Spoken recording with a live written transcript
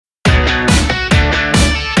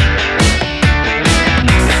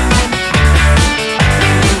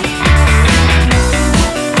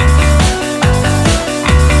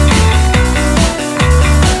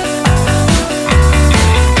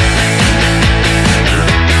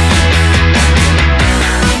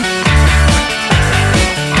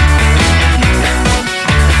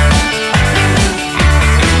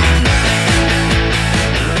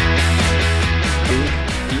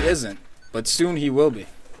but soon he will be.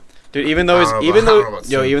 Dude, even though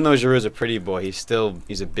Giroud's a pretty boy, he's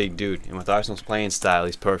a big dude, and with Arsenal's playing style,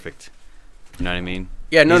 he's perfect. You know what I mean?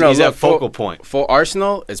 Yeah, He's a focal point. For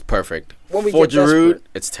Arsenal, it's perfect. When we For get Giroud, desperate.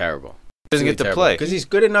 it's terrible. He doesn't get to play because he's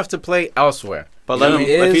good enough to play elsewhere. But You know,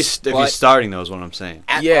 if is, he's starting, though, is what I'm saying.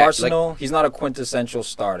 At Yeah, Arsenal, he's not a quintessential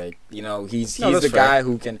starter. You know, he's No, the that's guy fair.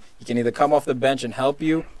 who can either come off the bench and help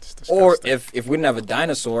you, It's or disgusting. if we didn't have a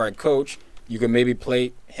dinosaur at coach, you could maybe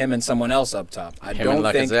play him and someone else up top. I Him don't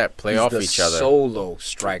and think Lacazette play he's off the each other. solo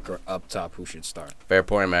striker up top who should start. Fair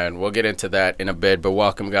point, man. We'll get into that in a bit, but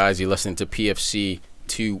welcome, guys. You're listening to PFC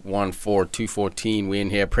 214-214. We in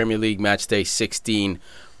here, Premier League Matchday 16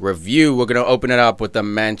 review. We're going to open it up with the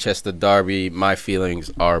Manchester Derby. My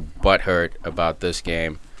feelings are butthurt about this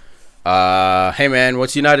game. Hey, man,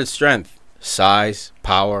 what's United's strength? Size,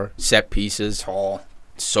 power, set pieces. Tall.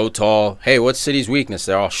 So tall. Hey, what's City's weakness?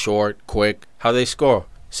 They're all short, quick. How they score?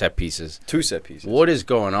 Set pieces. 2 set pieces. What is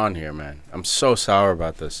going on here, man? I'm so sour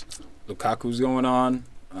about this. Lukaku's going on.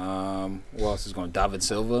 Who else is going? David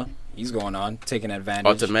Silva. He's going on, taking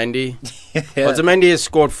advantage. Otamendi. Yeah. Otamendi has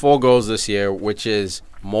scored 4 goals this year, which is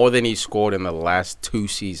more than he scored in the last 2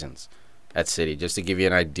 seasons at City. Just to give you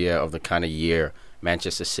an idea of the kind of year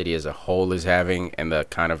Manchester City as a whole is having and the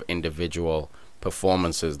kind of individual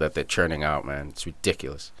performances that they're churning out, man. It's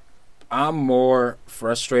ridiculous. I'm more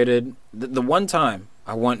frustrated. The one time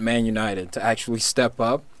I want Man United to actually step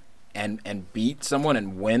up and beat someone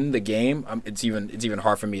and win the game. It's even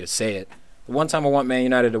hard for me to say it. The one time I want Man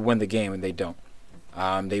United to win the game and they don't.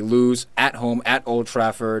 They lose at home at Old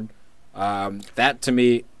Trafford. That to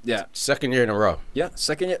me, yeah, Second year in a row. yeah,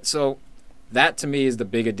 second year. So that to me is the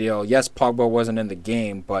bigger deal. Yes, Pogba wasn't in the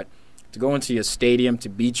game, but to go into your stadium to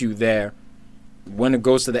beat you there. When it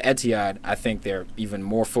goes to the Etihad, I think they're even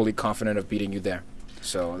more fully confident of beating you there.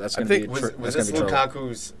 So that's going to be Was this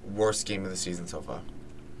Lukaku's worst game of the season so far?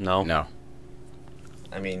 No. No.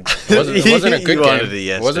 I mean, It wasn't a good You wanted game.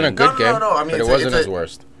 it It wasn't a good game, No. I mean, but it wasn't his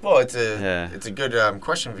worst. well, it's a Yeah. good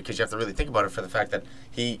question because you have to really think about it for the fact that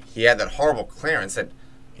he had that horrible clearance that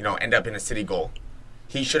end up in a City goal.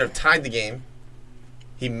 He should have tied the game.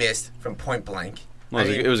 He missed from point blank. Well,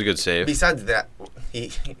 it was a good save. Besides that,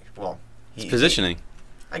 he's Positioning.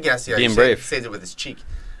 I guess, yeah. Being he brave. saves it with his cheek.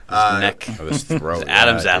 His neck. Of his throat. His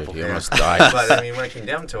Adam's Yeah, apple. Dude, he Yeah. almost died. But, I mean, when it came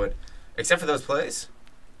down to it, except for those plays,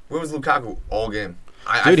 where was Lukaku all game?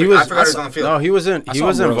 I Dude, forgot he was on the field. No, he wasn't. I He saw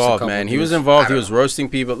was him roast a involved, couple man. He dudes. was involved. I He don't was know. roasting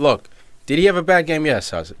people. Look, did he have a bad game? Yes,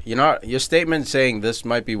 Hussey. Your statement saying this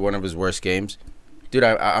might be one of his worst games, dude.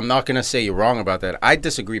 I'm not gonna say you're wrong about that. I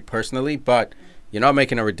disagree personally, but you're not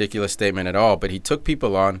making a ridiculous statement at all. But he took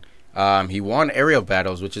people on. He won aerial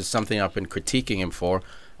battles, which is something I've been critiquing him for.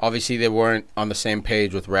 Obviously, they weren't on the same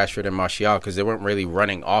page with Rashford and Martial because they weren't really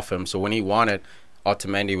running off him. So when he won it,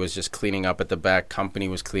 Otamendi was just cleaning up at the back. Company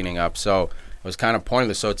was cleaning up. So it was kind of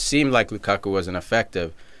pointless. So it seemed like Lukaku wasn't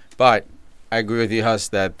effective. But I agree with you, Huss,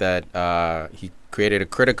 that he created a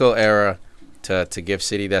critical error to give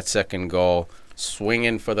City that second goal,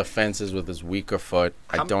 swinging for the fences with his weaker foot.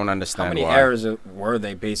 I don't understand How many why. errors were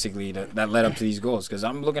they basically that led up to these goals? Because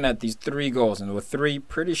I'm looking at these 3 goals, and there were 3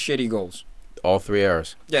 pretty shitty goals. All 3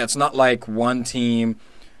 errors. Yeah, it's not like one team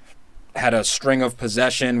had a string of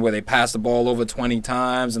possession where they passed the ball over 20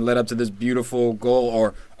 times and led up to this beautiful goal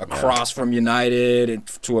or a cross from United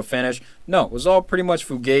to a finish. No, it was all pretty much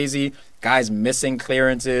fugazi, guys missing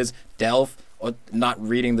clearances, Delph or not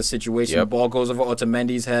reading the situation. Yep. The ball goes over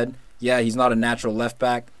Otamendi's head. Yeah, he's not a natural left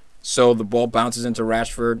back, so the ball bounces into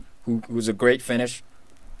Rashford, who's a great finish.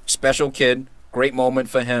 Special kid, great moment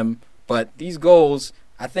for him. But these goals,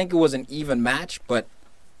 I think it was an even match, but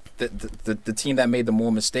the team that made the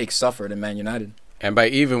more mistakes suffered in Man United. And by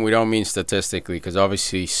even, we don't mean statistically, because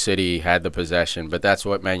obviously City had the possession, but that's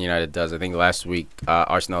what Man United does. I think last week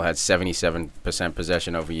Arsenal had 77%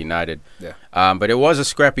 possession over United. Yeah. But it was a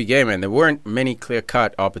scrappy game, and there weren't many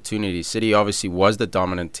clear-cut opportunities. City obviously was the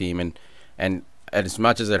dominant team, and as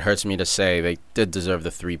much as it hurts me to say, they did deserve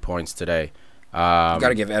the 3 points today. You got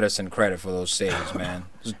to give Edison credit for those saves, man.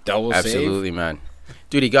 Just double Absolutely, save. man.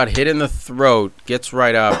 Dude, he got hit in the throat, gets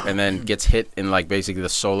right up, and then gets hit in, like, basically the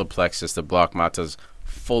solar plexus to block Mata's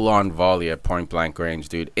full-on volley at point-blank range,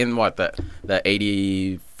 dude. In what, the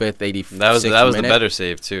 85th, 86th That was the minute? better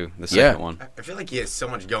save, too, the second one. I feel like he has so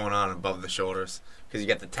much going on above the shoulders because you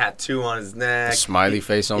got the tattoo on his neck, The smiley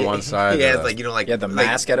face on one side. He has like Yeah, the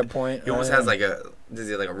mask at a point. He almost has does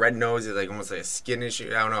he have like a red nose? Is like almost like a skin issue?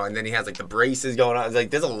 I don't know. And then he has like the braces going on. It's like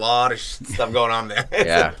there's a lot of stuff going on there.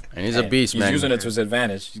 Yeah, and he's a beast, He's man. using it to his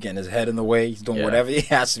advantage. He's getting his head in the way. He's doing Yeah. whatever he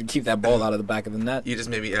has to keep that ball out of the back of the net. You just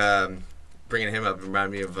maybe bringing him up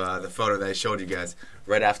remind me of the photo that I showed you guys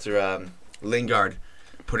right after Lingard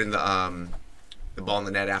putting the ball in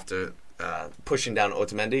the net after pushing down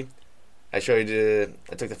Otamendi. I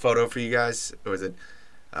took the photo for you guys. Or was it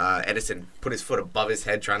Edison put his foot above his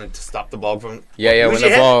head trying to stop the ball from... Yeah, when the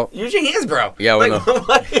ball... Use your hands, bro. Yeah, when it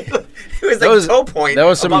was like toe point. That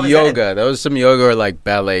was some yoga. That was some yoga or like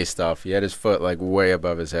ballet stuff. He had his foot like way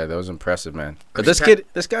above his head. That was impressive, man. But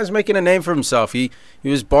this guy's making a name for himself. He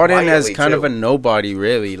was brought in as kind of a nobody,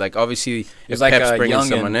 really. Like, obviously, if Pep's bringing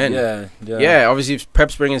someone in. Yeah, obviously, if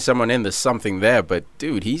Pep's bringing someone in, there's something there. But,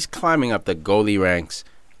 dude, he's climbing up the goalie ranks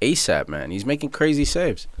ASAP, man. He's making crazy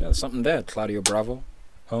saves. Yeah, something there. Claudio Bravo.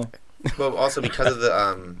 Huh? Well, also because of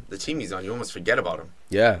the team he's on, you almost forget about him.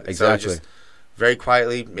 Yeah, exactly. So very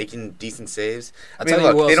quietly making decent saves. I mean,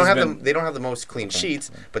 look, they don't have the most clean sheets,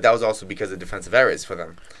 but that was also because of defensive errors for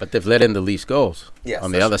them. But they've let in the least goals. Yes,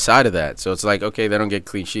 on the other side of that, so it's like, okay, they don't get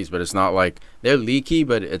clean sheets, but it's not like they're leaky,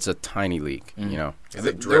 but it's a tiny leak. You know,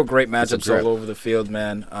 there were great matchups all over the field,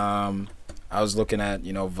 man. I was looking at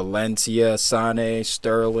Valencia, Sane,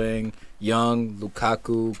 Sterling, Young,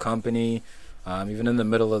 Lukaku, company. Even in the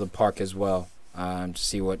middle of the park as well, to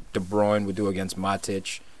see what De Bruyne would do against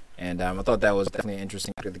Matic. And I thought that was definitely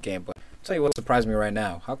interesting after the game. But I'll tell you what surprised me right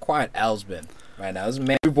now, how quiet Al's been right now. This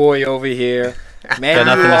Man U boy over here. Got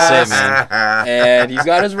nothing to say, man. And he's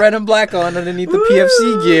got his red and black on underneath the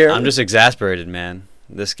PFC gear. I'm just exasperated, man.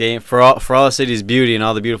 This game, for all the city's beauty and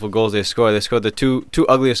all the beautiful goals they scored the two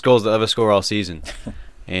ugliest goals they'll ever score all season.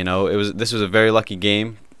 And, this was a very lucky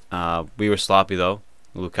game. We were sloppy, though.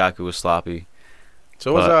 Lukaku was sloppy.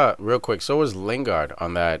 So was real quick. So was Lingard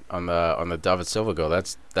on the David Silva goal.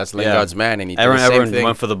 That's Lingard's man, and he did the same everyone thing.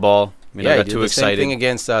 went for the ball. I got too excited. Same thing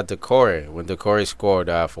against Decore when Decore scored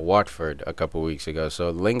for Watford a couple weeks ago. So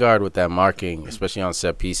Lingard with that marking, especially on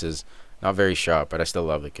set pieces, not very sharp. But I still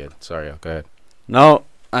love the kid. Sorry, go ahead. No,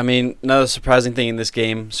 I mean another surprising thing in this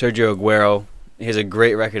game, Sergio Aguero. He has a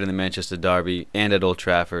great record in the Manchester Derby and at Old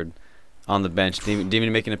Trafford. On the bench, didn't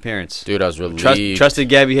even make an appearance. Dude, I was relieved. Trusted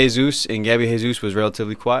Gabby Jesus, and Gabby Jesus was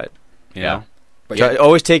relatively quiet. You know, but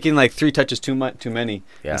always taking like 3 touches too many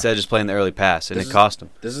instead of just playing the early pass, and it cost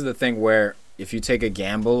him. This is the thing where if you take a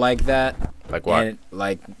gamble like that, like what, and,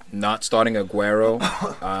 like not starting Aguero,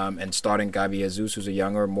 and starting Gabby Jesus, who's a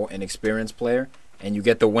younger, more inexperienced player, and you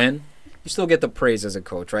get the win, you still get the praise as a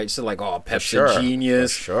coach, right? You're still like, oh, Pep's a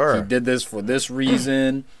genius. He did this for this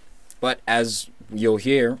reason. But as you'll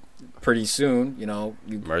hear pretty soon,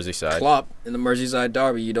 Merseyside. Klopp in the Merseyside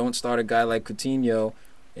Derby, you don't start a guy like Coutinho,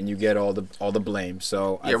 and you get all the blame.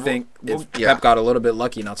 So I think Pep got a little bit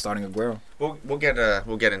lucky not starting Aguero. We'll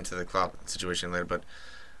get into the Klopp situation later, but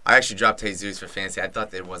I actually dropped Jesus for fantasy. I thought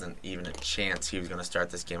there wasn't even a chance he was going to start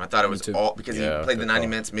this game. I thought it was all because he played the 90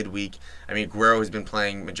 minutes midweek. I mean, Aguero has been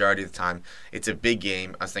playing majority of the time. It's a big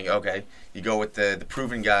game. I was thinking, okay, you go with the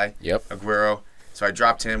proven guy, Aguero. So I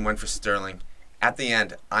dropped him, went for Sterling. At the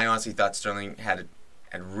end, I honestly thought Sterling had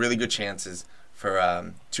really good chances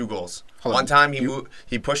for 2 goals. One time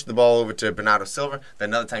he pushed the ball over to Bernardo Silva. Then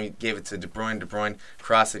another time he gave it to De Bruyne. De Bruyne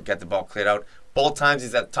crossed it, got the ball cleared out. Both times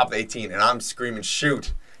he's at the top of the 18, and I'm screaming,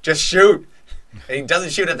 shoot. Just shoot. And he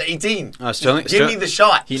doesn't shoot at the 18. Give me the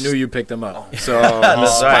shot. He knew you picked him up. So he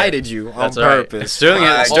spited you on purpose. Sterling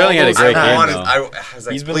had a great game, though. I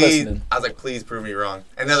was like, please prove me wrong.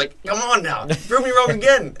 And they're like, come on now. Prove me wrong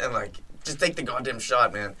again. And like, just take the goddamn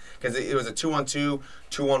shot, man. Because it was a 2-on-2,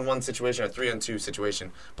 2-on-1 situation, or 3-on-2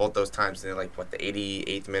 situation both those times. And they're like, what, the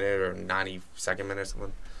 88th minute or 92nd minute or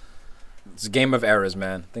something? It's a game of errors,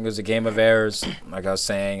 man. I think it was a game of errors. Like I was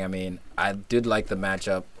saying, I mean, I did like the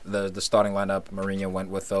matchup. The starting lineup, Mourinho went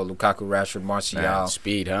with Lukaku, Rashford, Martial. Man,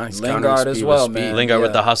 speed, huh? He's Lingard as well, man. Lingard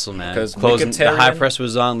with the hustle, man. Closing, the high press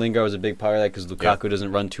was on. Lingard was a big part of that because Lukaku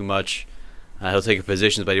doesn't run too much. He'll take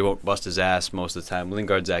positions, but he won't bust his ass most of the time.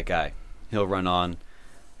 Lingard's that guy. He'll run on.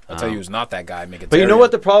 I'll tell you who's not that guy, Mkhitaryan. But you know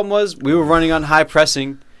what the problem was? We were running on high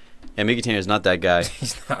pressing, and Mkhitaryan is not that guy.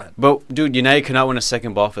 He's not. But, dude, United could not win a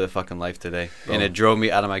second ball for their fucking life today. Boom. And it drove me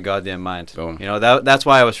out of my goddamn mind. Boom. That's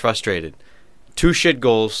why I was frustrated. 2 shit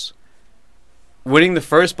goals. Winning the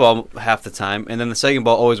first ball half the time, and then the second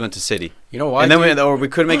ball always went to City. You know why? And then we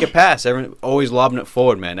couldn't make a pass. Everyone always lobbing it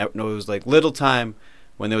forward, man. It was like little time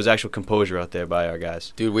when there was actual composure out there by our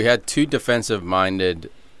guys. Dude, we had 2 defensive-minded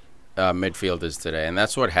midfielders today, and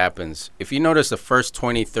that's what happens. If you notice the first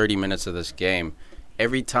 20, 30 minutes of this game,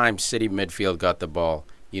 every time City midfield got the ball,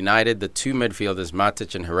 United, the 2 midfielders,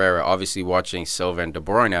 Matic and Herrera, obviously watching Silva and De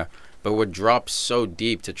Bruyne, but would drop so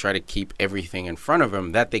deep to try to keep everything in front of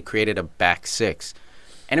him that they created a back 6.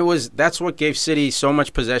 And that's what gave City so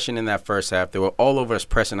much possession in that first half. They were all over us,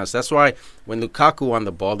 pressing us. That's why when Lukaku won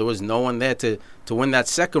the ball, there was no one there to win that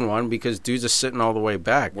second one because dudes are sitting all the way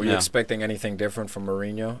back. Were you expecting anything different from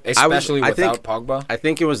Mourinho, especially without Pogba? I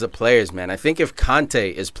think it was the players, man. I think if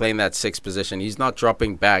Conte is playing that sixth position, he's not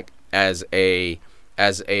dropping back as a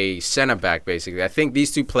center back, basically. I think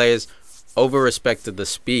these two players over-respected the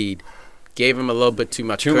speed, gave him a little bit too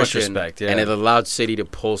much respect, and it allowed City to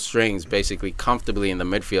pull strings basically comfortably in the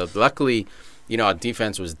midfield. Luckily, our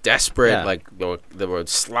defense was desperate. Yeah. Like there were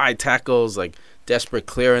slide tackles, like desperate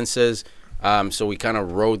clearances. So we kind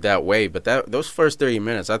of rode that wave. But those first 30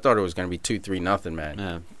 minutes, I thought it was going to be 2-3-0, man.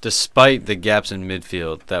 Yeah. Despite the gaps in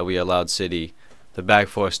midfield that we allowed City, the back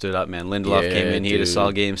four stood up, man. Lindelof came in. He had a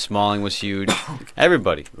solid game. Smalling was huge.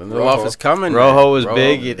 Everybody. Lindelof is coming. Rojo was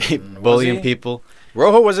big. He bullying people.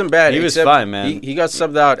 Rojo wasn't bad. He was fine, man. He got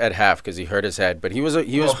subbed out at half because he hurt his head, but he was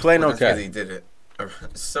playing okay. He did it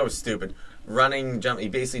so stupid. Running, jump. He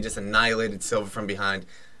basically just annihilated Silva from behind.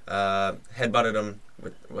 Headbutted him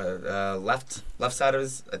with left side of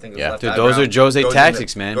his. I think it was left. Dude, those are Jose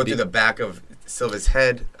tactics, man. Go through the back of Silva's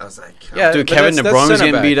head. I was like, dude, Kevin De Bruyne was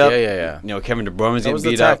getting beat up. Yeah. Kevin De Bruyne was getting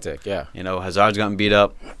beat tactic, up. Hazard's gotten beat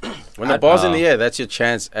up. When the ball's in the air, that's your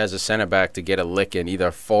chance as a center back to get a lick in, either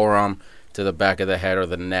forearm to the back of the head or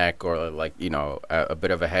the neck, or a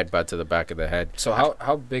bit of a headbutt to the back of the head. So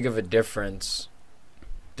how big of a difference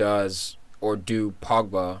do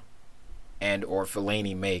Pogba and or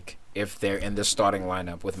Fellaini make if they're in the starting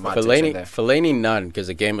lineup with Matic in there? Fellaini, none, because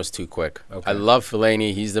the game was too quick. Okay. I love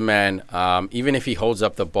Fellaini. He's the man. Even if he holds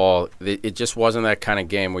up the ball, it just wasn't that kind of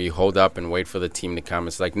game where you hold up and wait for the team to come.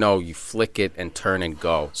 It's like, no, you flick it and turn and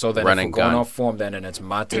go. So then run if and we're going gun. off form then, and it's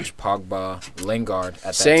Matic, Pogba, Lingard at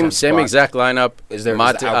that Same spot, exact lineup. Is the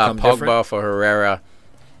outcome Pogba different? for Herrera.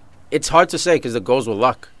 It's hard to say because the goals were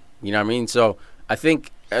luck. You know what I mean? So I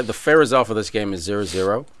think the fair result for this game is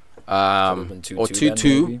 0-0. Or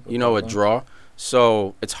 2-2, a draw.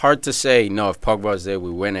 So it's hard to say, if Pogba's there, we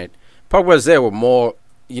win it. Pogba's there, we're more,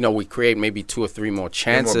 we create maybe 2 or 3 more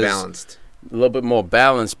chances. More balanced. A little bit more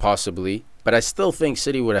balanced, possibly. But I still think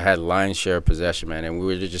City would have had lion's share of possession, man, and we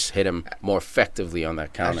would have just hit him more effectively on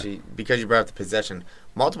that counter. Actually, because you brought up the possession,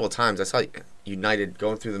 multiple times I saw United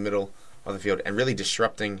going through the middle of the field and really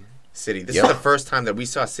disrupting City. This is the first time that we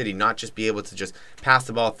saw City not just be able to just pass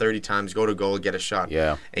the ball 30 times, go to goal, get a shot.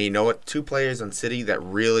 Yeah. And you know what? 2 players on City that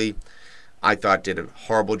really, I thought, did a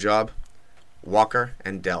horrible job. Walker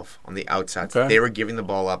and Delph on the outside. Okay. They were giving the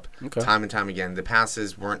ball up time and time again. The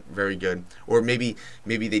passes weren't very good. Or maybe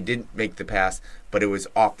they didn't make the pass, but it was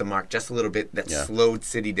off the mark just a little bit. That slowed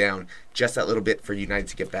City down just that little bit for United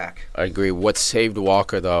to get back. I agree. What saved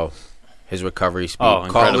Walker, though, his recovery speed.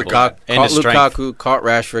 Caught Lukaku, caught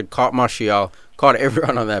Rashford, caught Martial, caught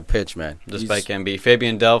everyone on that pitch, man. Despite can be.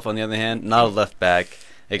 Fabian Delph, on the other hand, not a left back.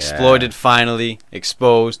 Exploited finally,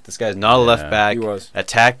 exposed. This guy's not a left back. He was.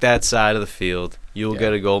 Attack that side of the field. You'll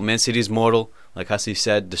get a goal. Man City's mortal. Like Hussey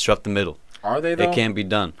said, disrupt the middle. Are they, though? It can't be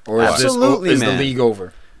done. Or Absolutely, is man. the league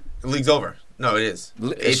over? The league's over. No, it is.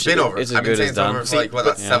 It's been over. It's as I've been good saying as it's over done. for like,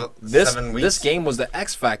 what, 7 weeks? This game was the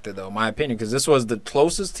X factor, though, in my opinion, because this was the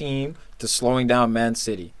closest team to slowing down Man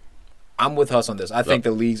City. I'm with Huss on this. I think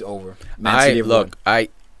the league's over. I'm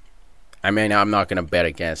not going to bet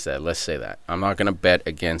against that. Let's say that. I'm not going to bet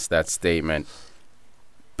against that statement.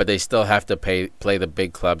 But they still have to play the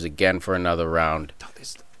big clubs again for another round.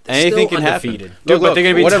 Anything can happen. Dude, but they're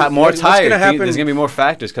going to be more tired. There's going to be more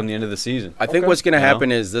factors come the end of the season. I think what's going to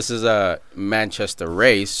happen is this is a Manchester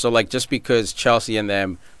race. So, just because Chelsea and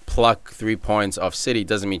them pluck 3 points off City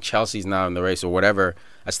doesn't mean Chelsea's now in the race or whatever.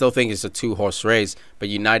 I still think it's a 2-horse race, but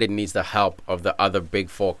United needs the help of the other big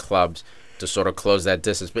 4 clubs to sort of close that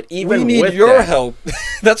distance. But even we need with your help.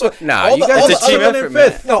 That's what. Nah, you guys are chilling in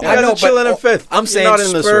 5th. No, I know, chilling in 5th. I'm saying not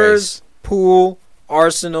in this Spurs, race. Pool,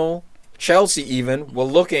 Arsenal, Chelsea even were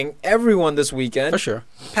looking. Everyone this weekend. For sure.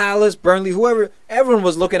 Palace, Burnley, whoever. Everyone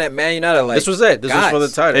was looking at Man United like this was it. This was for the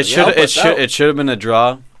title. It should have been a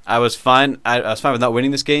draw. I was fine. I was fine with not winning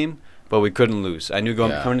this game, but we couldn't lose. I knew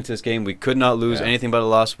coming into this game we could not lose. Anything but a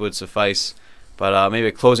loss would suffice. But maybe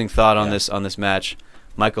a closing thought on this match.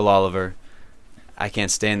 Michael Oliver. I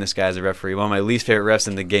can't stand this guy as a referee. One of my least favorite refs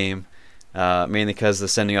in the game, mainly because the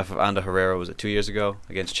sending off of Ander Herrera was 2 years ago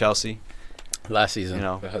against Chelsea. Last season,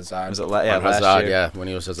 Hazard. Was it last Hazard, year? When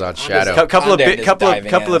he was Hazard's shadow. Couple of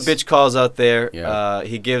bitch calls out there. Yeah.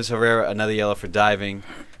 He gives Herrera another yellow for diving,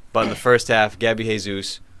 but in the first half, Gabby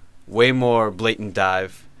Jesus, way more blatant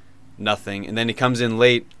dive, nothing, and then he comes in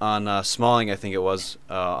late on Smalling, I think it was,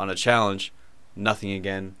 on a challenge, nothing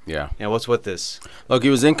again. Yeah. What's with this? Look, he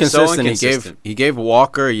was inconsistent. inconsistent. He gave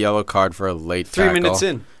Walker a yellow card for a late 3 tackle. minutes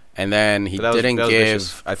in. And then he didn't give.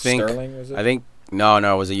 vicious. I think. Sterling, was it? I think no,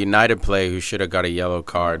 it was a United play who should have got a yellow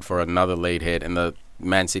card for another late hit, and the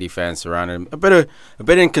Man City fans surrounded him. A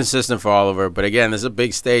bit inconsistent for Oliver, but again, this is a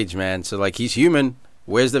big stage, man. So like, he's human.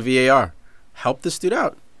 Where's the VAR? Help this dude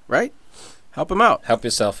out, right? Help him out. Help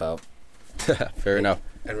yourself out. Fair enough.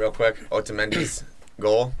 And real quick, Otamendi's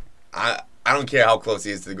goal. I don't care how close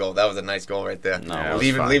he is to the goal. That was a nice goal right there. No,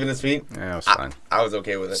 leaving his feet. Yeah, it was fine. I was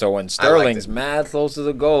okay with it. So when Sterling's mad close to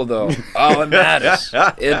the goal, though, it matters.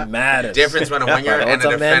 It matters. Difference when a winger and a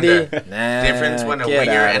defender. Nah, Difference when a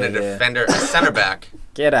winger and a defender, a center back,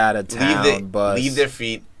 get out of town, bus. leave their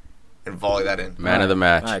feet and volley that in. Man of the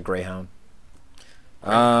match. All right, Greyhound.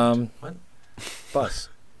 What? Bus.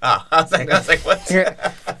 I was like, what?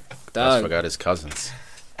 I Doug. forgot his cousins.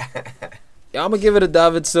 Yeah, I'm gonna give it to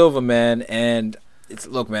David Silva, man. And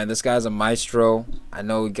look, man, this guy's a maestro. I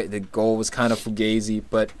know the goal was kind of fugazi,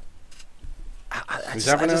 but I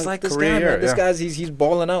just like this guy, man. This guy's he's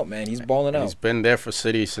balling out, man. He's balling out. He's been there for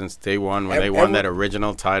City since day one when they won that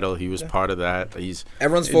original title. He was part of that.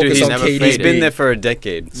 Everyone's focused on KD. He's been there for a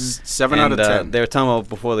decade. 7 out of 10. They were talking about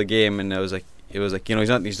before the game, and it was like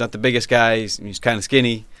he's not the biggest guy. He's kind of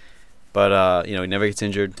skinny, but he never gets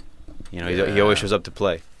injured. He always shows up to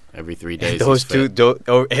play. Every 3 days.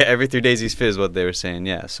 Every 3 days he's fit is what they were saying.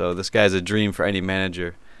 Yeah, so this guy's a dream for any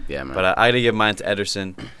manager. Yeah, man. But I gotta give mine to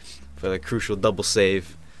Ederson for the crucial double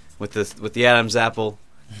save with the Adam's apple,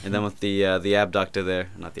 and then with the abductor there,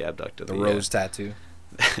 not the abductor, the rose tattoo,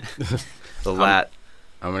 the lat.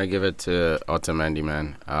 I'm gonna give it to Otamendi,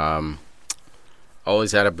 man.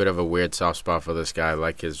 Always had a bit of a weird soft spot for this guy,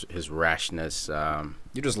 like his rashness.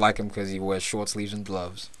 You just like him because he wears short sleeves and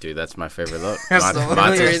gloves. Dude, that's my favorite look. That's the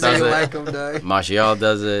only reason you like him, Doug. Martial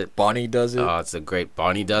does it. Bonnie does it. Oh, it's a great.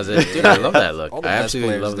 Bonnie does it. Dude, I love that look. I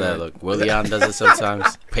absolutely love that look. Willian does it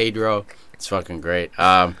sometimes. Pedro. It's fucking great.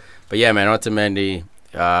 But yeah, man, Otamendi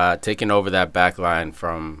taking over that back line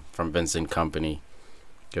from Vincent Kompany.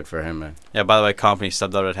 Good for him, man. Yeah, by the way, Kompany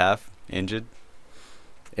subbed out at half, injured.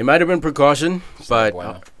 It might have been precaution, but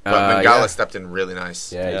Mangala stepped in really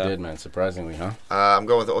nice. Yeah, he did, man. Surprisingly, huh? I'm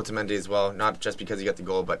going with Otamendi as well, not just because he got the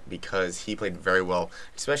goal, but because he played very well,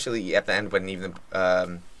 especially at the end when even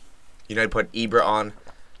United put Ibra on.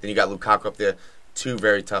 Then you got Lukaku up there, two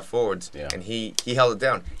very tough forwards, and he held it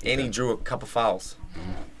down, and he drew a couple fouls.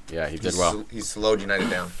 Yeah, he did well. He slowed United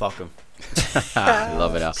down. Fuck him. I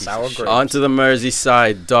love it. Sour grapes. On to the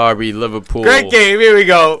Merseyside Derby, Liverpool. Great game. Here we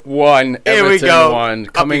go. 1. Here we go. 1.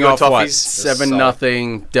 Coming off what?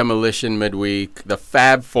 7-0 demolition midweek. The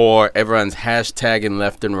Fab Four. Everyone's hashtagging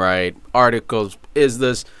left and right. Articles. Is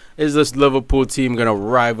this Liverpool team gonna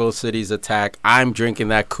rival City's attack? I'm drinking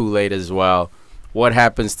that Kool-Aid as well. What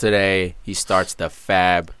happens today? He starts the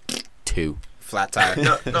Fab 2. Flat tire.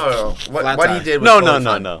 No. What he did was totally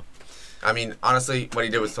fine. No. I mean, honestly, what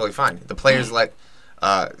he did was totally fine. The players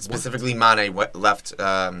specifically Mane,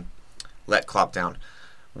 let Klopp down.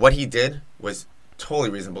 What he did was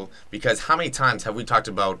totally reasonable because how many times have we talked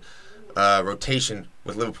about rotation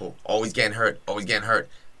with Liverpool? Always getting hurt.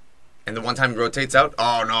 And the one time he rotates out,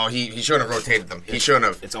 oh no, he shouldn't have rotated them. He shouldn't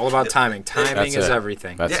have. It's all about timing. Timing is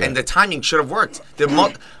everything. And the timing should have worked.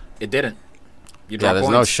 It didn't. There's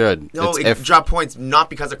no should. No, it dropped points not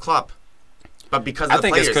because of Klopp. But because of the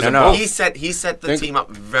players, he set the team up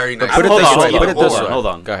very nicely. Hold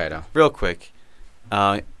on. Go ahead, Al. Real quick.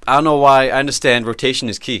 I don't know why. I understand rotation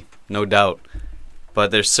is key, no doubt.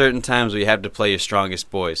 But there's certain times where you have to play your strongest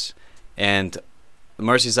boys. And the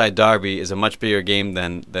Merseyside Derby is a much bigger game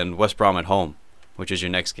than West Brom at home, which is your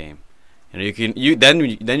next game. And you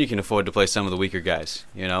can afford to play some of the weaker guys,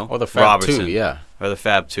 Or the Fab 2, yeah. Or the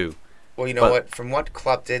Fab 2. Well, you know what? From what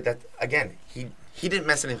Klopp did, that again, he didn't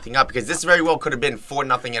mess anything up because this very well could have been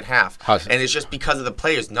 4-0 at half. And it's just because of the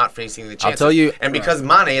players not facing the chances. I'll tell you. And because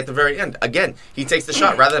Mane at the very end, again, he takes the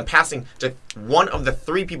shot rather than passing to one of the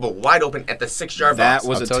three people wide open at the 6-yard box. That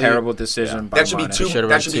was a terrible decision by That should Mane. be 2.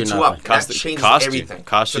 That should be 2 up. That changes everything.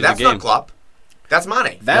 So that's not Klopp. That's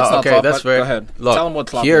Mane. That's not Klopp. That's fair. Go ahead. Look, tell him what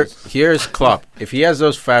Klopp is. Here's Klopp. If he has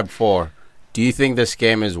those Fab Four, do you think this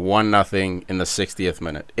game is 1-0 in the 60th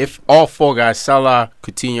minute? If all four guys, Salah,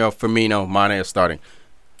 Coutinho, Firmino, Mane are starting.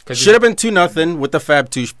 Should have been 2-0 with the Fab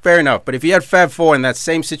 2. Fair enough. But if you had Fab 4 and that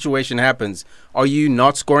same situation happens, are you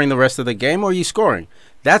not scoring the rest of the game or are you scoring?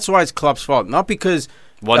 That's why it's Klopp's fault. Not because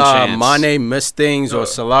Mane missed things or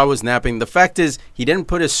Salah was napping. The fact is he didn't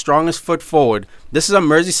put his strongest foot forward. This is a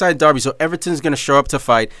Merseyside derby, so Everton's going to show up to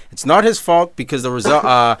fight. It's not his fault because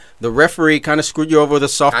the referee kind of screwed you over with a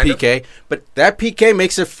soft PK. But that PK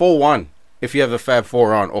makes it 4-1. if you have the Fab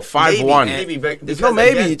Four on or 5-1. Maybe, but there's no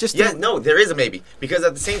maybe. Again, no, there is a maybe because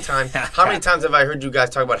at the same time, how many times have I heard you guys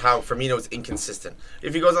talk about how Firmino is inconsistent?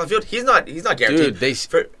 If he goes on the field, he's not guaranteed. Dude, they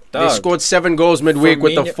scored 7 goals midweek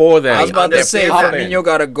with the 4 there. I was about to say, Firmino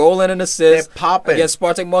got a goal and an assist against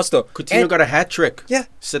Spartak Moscow. Coutinho got a hat trick. Yeah.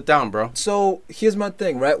 Sit down, bro. So here's my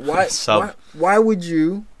thing, right? Why would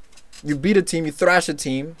you beat a team, you thrash a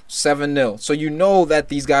team 7-0. So you know that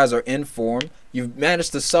these guys are in form. You've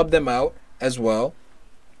managed to sub them out as well.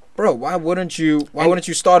 Bro, why wouldn't you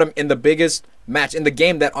start him in the biggest match, in the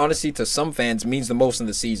game that honestly to some fans means the most in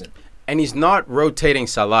the season? And he's not rotating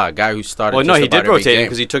Salah, a guy who started. Well, no, he did rotate him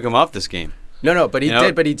because he took him off this game. No, but he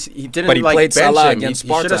did. But he didn't. But he like played bench Salah him. against He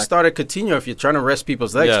should have Spartak. started Coutinho if you're trying to rest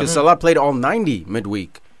people's legs. Because Salah played all 90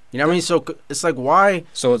 midweek. You know what I mean? So it's like, why?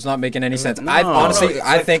 So it's not making any sense. No.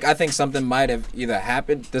 I think something might have either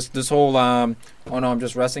happened. This whole oh no, I'm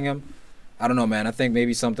just resting him. I don't know, man. I think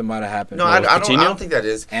maybe something might have happened. No, I don't think that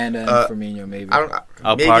is. And Firmino, maybe.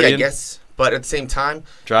 I guess. But at the same time,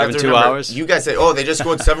 driving 2 hours. You guys say, "Oh, they just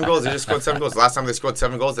scored 7 goals. They just scored 7 goals." Last time they scored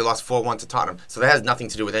 7 goals, they lost 4-1 to Tottenham. So that has nothing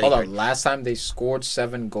to do with anything. Hold on. Last time they scored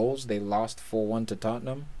 7 goals, they lost 4-1 to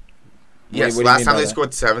Tottenham. Yes, last time they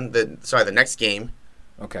scored 7. The next game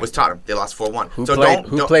was Tottenham. They lost 4-1.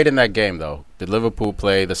 Who played in that game though? Did Liverpool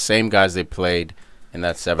play the same guys they played in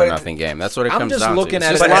that 7-0 game? That's what it comes down to. I'm just looking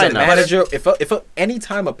at it as a manager. If any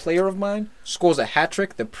time a player of mine scores a hat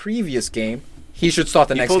trick the previous game, he should start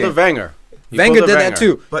the next game. He pulled a Wenger. Wenger did that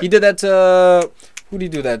too. He did that to who did he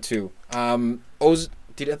do that to? I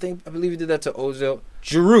believe he did that to Ozil.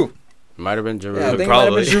 Giroud. Might have been Giroud. Yeah, I think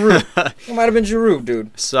Probably. It might have been Giroud,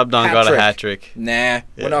 dude. Subbed on, got a hat trick. Nah,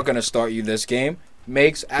 we're not gonna start you this game.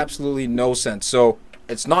 Makes absolutely no sense. So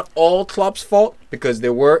it's not all Klopp's fault because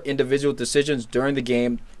there were individual decisions during the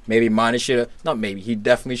game. Maybe Mane should have, not maybe, he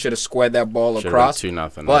definitely should have squared that ball across.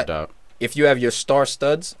 2-0, but no doubt. if you have your star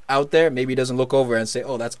studs out there, maybe he doesn't look over and say,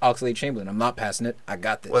 "Oh, that's Oxlade-Chamberlain. I'm not passing it. I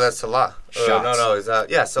got this." Well, that's Salah. No, is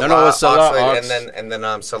that Salah? No, it's Salah, Oxlade, Ox. and then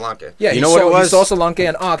Solanke. Yeah, you know what it was? He saw Solanke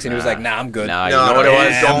and Ox, and he was like, "Nah, I'm good." Nah, you know what it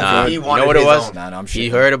was? He You wanted know what it his was? own. Nah, I'm He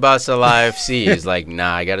shitting. heard about Salah FC. He's like,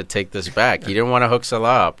 nah, I got to take this back. He didn't want to hook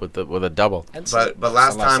Salah up with a double. But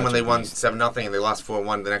last Salah's time when such they a won beast. 7-0 and they lost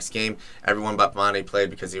 4-1 the next game, everyone but Mane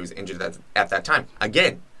played because he was injured at that time.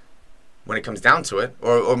 Again, when it comes down to it,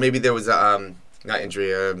 or maybe there was a not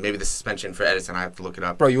injury, maybe the suspension for Edison. I have to look it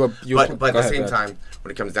up. Bro, But at the same time,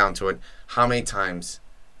 when it comes down to it, how many times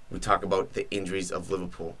we talk about the injuries of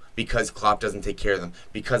Liverpool because Klopp doesn't take care of them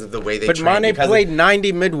because of the way they But train. Mane played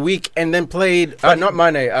 90 midweek and then played, not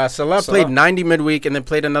Mane, Salah played 90 midweek and then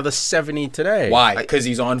played another 70 today. Why? Because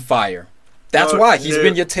he's on fire. That's why. He's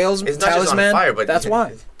been your talisman. It's not just on fire, but that's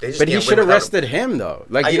why. But he should have rested him, though.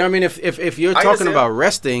 Like, you know what I mean? If you're talking about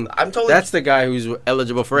resting, that's the guy who's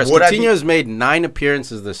eligible for rest. Coutinho has made 9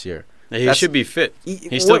 appearances this year. He should be fit.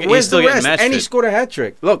 He's Still getting match and fit. he scored a hat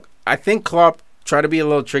trick. Look, I think Klopp tried to be a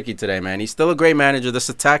little tricky today, man. He's still a great manager. This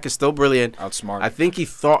attack is still brilliant. Outsmart. I think he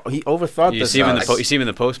overthought You this. see him in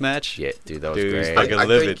the post match? Yeah, dude, that was Dude, he's great. fucking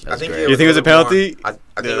livid. I think great. You think it was a penalty? I think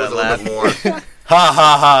it was a little bit more. Ha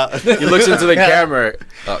ha ha! He looks into the camera.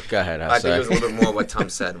 Oh, go ahead. I think it was a little bit more what Tom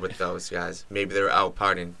said with those guys. Maybe they were out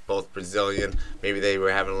partying, both Brazilian. Maybe they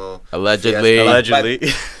were having a little Allegedly.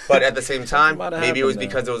 But at the same time, Might have maybe it was happened,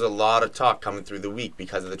 because there was a lot of talk coming through the week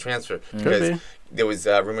because of the transfer. Could Because be. there was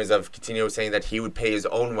rumors of Coutinho saying that he would pay his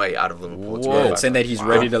own way out of Liverpool. to Whoa. go saying that he's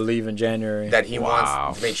ready to leave in January. that he Wow.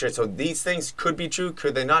 wants to make sure. So these things could be true,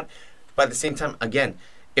 could they not? But at the same time, again,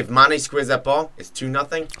 if Mane squares that ball, it's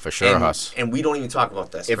 2-0. For sure, Huss. And we don't even talk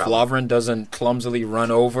about this. if probably. Lovren doesn't clumsily run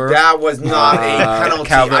over, That was not a penalty.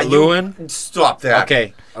 Calvert-Lewin? Stop that.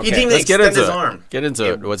 Okay. He didn't even Let's get extend into his it. arm. Get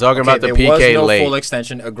into it. We're talking Okay, about the there PK was no late. full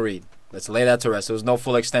extension. Agreed. Let's lay that to rest. There was no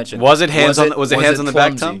full extension. Was it hands on? Was it hands on the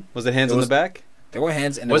back, clumsy? Tom? Was it hands on the back? There were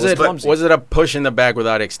hands, and Was it was it clumsy. was it a push in the back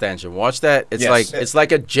without extension? Watch that. It's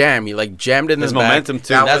like a jam. He like jammed in There's the back. momentum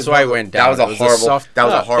too. That's why it went down. That was a horrible. That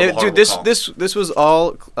was a horrible. Dude, this was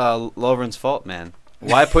all Lovren's fault, man.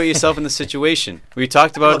 Why put yourself in the situation? We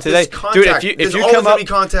talked about it today, dude. If you come up,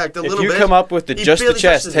 contact a little bit, come up with just the barely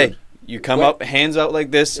chest, touches hey, it. you come up, hands out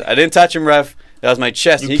like this. I didn't touch him, ref. That was my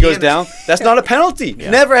chest. You He goes can't- down. That's not a penalty. Yeah.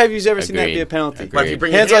 Never have you ever seen that Agreed. be a penalty. Agreed. But if you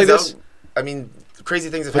bring Hands your like hands this. out, I mean, crazy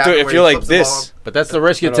things have But happened. dude, if where you're he like flips the ball this, up. But that's the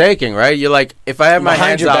risk you're taking, right? You're like, if I have my Behind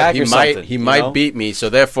hands your out, back he or might something, he you might know? beat me. So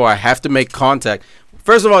therefore, I have to make contact.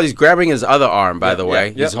 First of all, he's grabbing his other arm. By the way,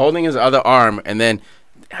 yeah. he's holding his other arm, and then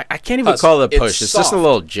I can't even call it a it's push. It's just a soft.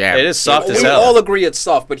 little jab. it is soft as We hell. all agree it's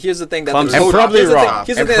soft, but here's the thing that Clumsy. the coach, And probably here's the thing- wrong.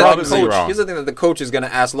 Here's the And thing that the probably coach. wrong. Here's the thing that the coach is going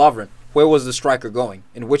to ask Lovren: where was the striker going?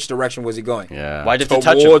 In which direction was he going? Yeah. Why did you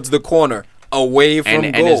touch him? Towards the corner. away from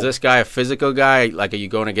goal. And is this guy a physical guy? Like, are you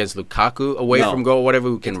going against Lukaku away from goal, whatever,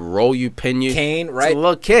 who can roll you, pin you? Kane, right? It's a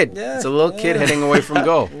little kid. Yeah, it's a little kid heading away from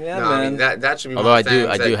goal. Yeah, no, man. I mean, that should be. Although I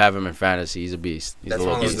do have him in fantasy. He's a beast. He's a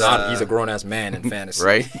little one of beast. those, He's a grown ass man in fantasy,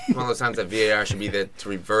 right? One of those times that VAR should be there to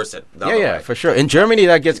reverse it. Yeah, for sure. In Germany,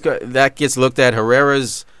 that gets looked at.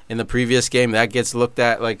 Herrera's in the previous game, that gets looked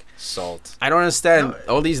at like salt. I don't understand.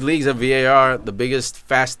 All these leagues have VAR. The biggest,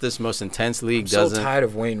 fastest, most intense league I'm doesn't. So tired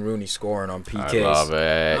of Wayne Rooney scoring on PKs. I love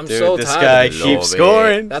it. I'm Dude, so this tired guy of it. keeps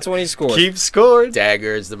scoring. That's when he scores. Keep scoring.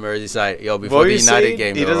 Daggers, the Merseyside. Yo, before What the you United saying?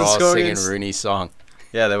 game, He they were doesn't all score singing against- Rooney's song.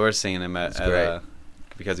 Yeah, they were singing him great.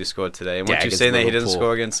 because he scored today. And weren't you Against saying that he didn't Liverpool.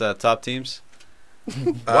 score against top teams?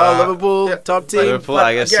 Well, Liverpool, top team. Liverpool,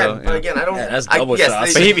 I guess so. But Yeah. again, I don't. Yeah, that's double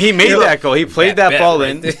shots. But he made that goal. He played that bet ball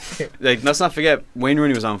right in. there. Like, let's not forget, Wayne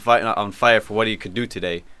Rooney was on fire for what he could do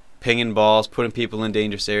today. Pinging balls, putting people in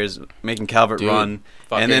dangerous areas, making Calvert Dude, run.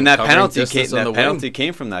 fucking And then that covering penalty distance on the wing.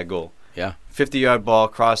 came from that goal. Yeah. 50-yard ball,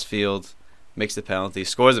 cross field, makes the penalty,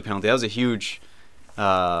 scores the penalty. That was a huge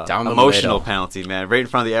Down the emotional middle. penalty, man. Right in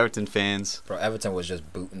front of the Everton fans. Bro, Everton was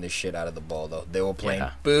just booting the shit out of the ball, though. They were playing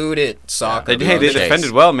Yeah. boot it soccer. They bro. they Chase.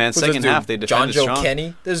 defended well, man. Who's this Second dude? half, they John defended Joe strong.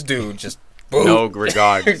 Kenny. This dude just boot. No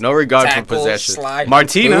regard. No regard for Tackle, possession. slide,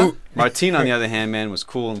 Martina, boot. on the other hand, man, was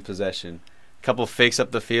cool in possession. Couple fakes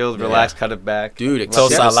up the field, Yeah. relax, cut it back. Dude, Until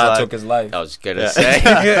except Salah took his life. I was gonna Yeah.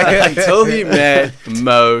 say until he met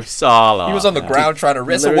Mo Salah. He was on the ground trying to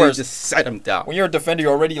rest. It's the Literally worst. just set him down. When you're a defender,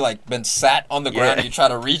 you're already like been sat on the ground and you try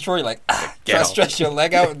to reach for it, you're like, Get try to out. stretch your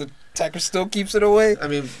leg out and the attacker still keeps it away. I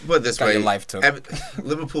mean, put it this Got way: your life took.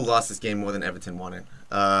 Liverpool lost this game more than Everton won it.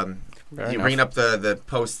 Fair You enough. bring up the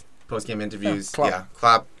post game interviews. Klopp. Yeah,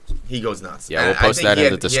 Klopp, he goes nuts. Yeah, And we'll I post think that he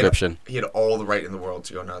in had- the description. He had all the right in the world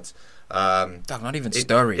to go nuts. Dog, not even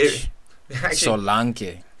Sturridge. Actually,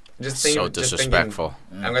 Solanke. just So thinking, disrespectful.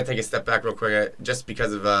 I'm gonna take a step back real quick, just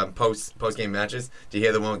because of post game matches. Do you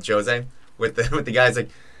hear the one with Jose with the guys like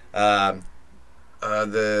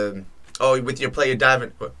with your player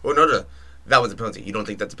diving? Oh no, that was a penalty. You don't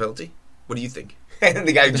think that's a penalty? What do you think? And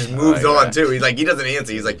the guy just moves Oh, yeah. on too. He's like, he doesn't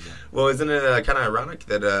answer. He's like, well, isn't it kind of ironic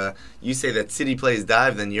that you say that City players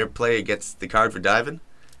dive, then your player gets the card for diving?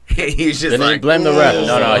 He's just Then he like, blamed the ref. "Ooh."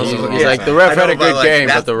 No, he's Yeah. like the ref I had a know, but, good like, game, but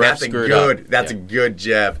that's- the ref that's a screwed good, up. That's Yeah. a good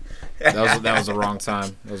jab. That was the wrong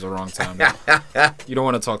time. That was the wrong time. You don't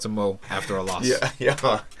want to talk to Mo after a loss.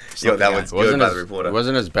 Yo, that was good Wasn't by as, the reporter.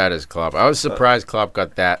 wasn't as bad as Klopp. I was surprised Klopp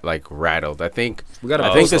got that like rattled. I think We gotta I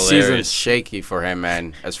think post the hilarious. season's shaky for him,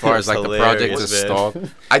 man. As far as It's like the project hilarious, is man.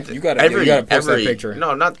 stalled. You gotta post that picture.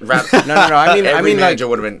 No, not rap. No. I mean, Every like, manager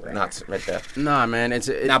would have been nuts right there. nah, man. It's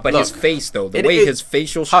Nah, but look, his face though, the it- way it- his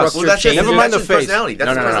facial Huss, structure well, that's just- changes. Never mind the his face. personality. That's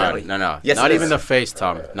no, his no, no, personality. no. Yes, Not it even is. the face,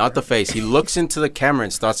 Tom. Not the face. He looks into the camera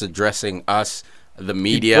and starts addressing us, the He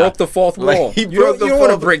media. broke the fourth Like, wall. he You broke the don't want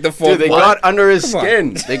to fourth- break the fourth Dude, they wall. got under his Come on.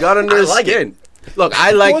 skin. They got under his like it. skin. Look,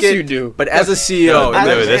 I like course it. you do. But as a CEO, I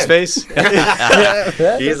Dude, with this understand.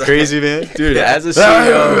 face? He's crazy, man. dude, as a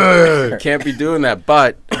CEO, you can't be doing that.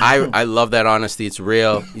 But I love that honesty. It's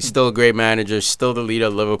real. He's still a great manager, still the leader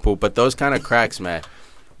of Liverpool. But those kind of cracks, man.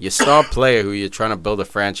 Your star player who you're trying to build a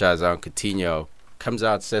franchise on, Coutinho, comes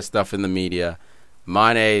out, says stuff in the media.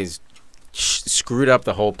 Mane's screwed up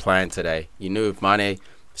the whole plan today. You knew if Mane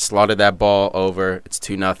slaughtered that ball over, it's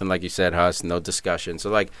 2-0, like you said, Huss. No discussion. So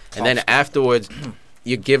like, and then afterwards,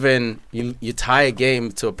 you're given you tie a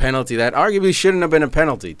game to a penalty that arguably shouldn't have been a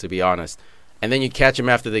penalty, to be honest. And then you catch him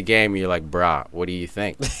after the game, and you're like, brah, what do you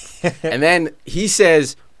think? And then he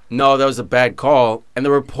says, no, that was a bad call. And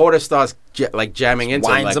the reporter starts jamming into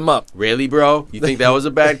him. winds Like, him up. really, bro? You think that was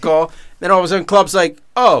a bad call? Then all of a sudden, Klopp's like,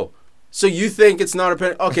 oh, so you think it's not a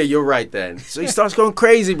penalty? Okay, you're right then. So he starts going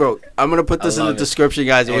crazy, bro. I'm going to put this in the love it. description,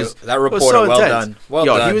 guys. It Hey, was that it was reporter, so well intense. done. Well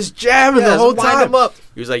Yo, done. he was jamming the Yes, whole wind time. him up.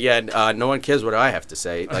 He was like, yeah, no one cares what I have to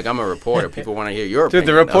say. Like, I'm a reporter. People want to hear your Dude, opinion.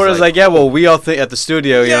 the I was reporter's like, yeah, well, we all think at the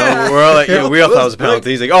studio, you know, we're all like, yeah, we all thought it was a penalty.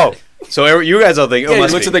 He's like, oh, so you guys all think, oh, yeah, he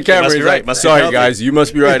must looks be. at the camera. Must be He's right. like, Must be sorry, penalty." guys, you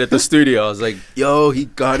must be right at the studio. I was like, yo, he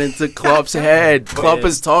got into Klopp's head. Klopp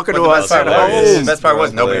is talking But to the us best part at was, home. the best part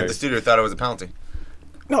was nobody at the Hilarious. studio thought it was a penalty.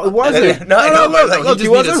 No, it wasn't. No, I know, but, like, look, he he just needed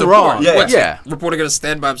wasn't support. wrong. Yeah. Yeah. Reporter gonna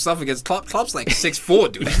stand by himself against Klopp. Klopp's like 6'4",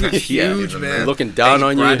 dude. He's not huge, Yeah, man. Looking down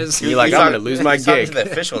on you. Grinders. You're like, I'm going to lose my He's talking gig. to the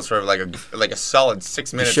officials for like a solid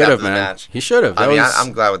 6 He minutes should after have, the man. match. He should have. I mean,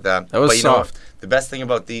 I'm glad with that. that was but you know what? soft. The best thing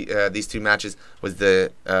about these two matches was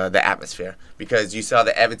the atmosphere, because you saw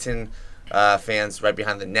the Everton fans right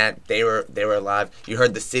behind the net. They were alive. You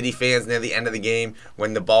heard the City fans near the end of the game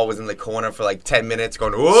when the ball was in the corner for like 10 minutes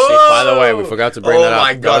going, whoa! See, by the way, we forgot to bring Oh that up.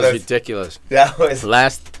 my God, that was that's- ridiculous. That was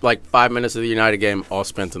Last like 5 minutes of the United game all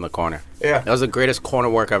spent in the corner. Yeah. That was the greatest corner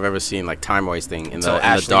work I've ever seen, like time wasting in the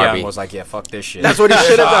Ashley derby. Young was like, yeah, fuck this shit. That's what he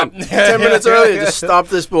should have done. 10 minutes earlier, just stop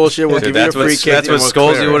this bullshit. We'll give you a free kick. That's what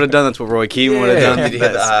Scholes would have done. That's what Roy Keane would have done. Did he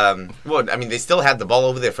hit, well, I mean, they still had the ball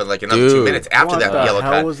over there for like another 2 minutes after that yellow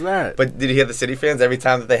card. How was that? But did you hear the City fans every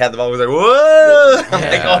time that they had the ball? It was like, whoa! I'm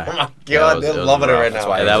like, oh my god, they're loving it right now.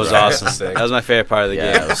 Yeah, that was awesome. That was my favorite part of the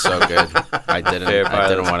game. Yeah, it was so good. I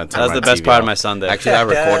didn't want to. That was the best part of my Sunday. Actually, I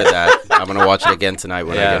recorded that. I'm gonna watch it again tonight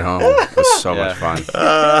when I get home. It was so much fun.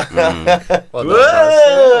 Well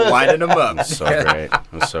done, winding them up. So great.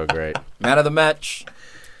 It was so great. Man of the match.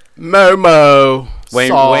 Momo.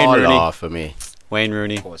 Wayne Rooney for me. Wayne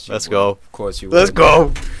Rooney. Let's would. go. Of course you would. Let's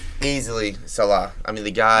go. Easily Salah. I mean,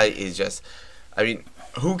 the guy is just. I mean,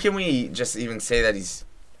 who can we just even say that he's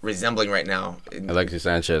resembling right now? Alexis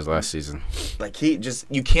Sanchez last season. Like you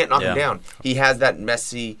can't knock him down. He has that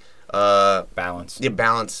messy balance. Yeah,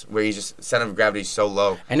 balance where he just center of gravity is so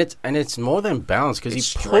low. And it's more than balance because he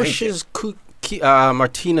strength. pushes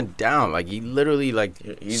Martina down. Like he literally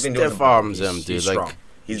he's been doing stiff arms him, dude. He's like strong.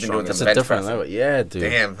 He's been doing that's some a bench different pressing. level. Yeah, dude.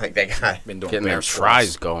 Damn, like that guy. Been doing Getting their bench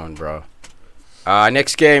tries press. going, bro.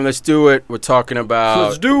 Next game, let's do it. We're talking about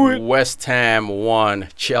Let's do it. West Ham 1,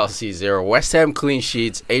 Chelsea 0. West Ham clean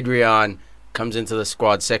sheets. Adrian comes into the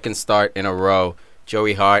squad, second start in a row.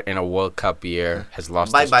 Joey Hart in a World Cup year has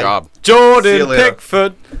lost his job. Jordan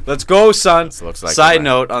Pickford. Let's go, son. Looks like Side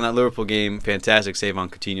note on that Liverpool game, fantastic save on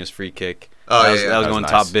Coutinho's free kick. Oh, that was that was going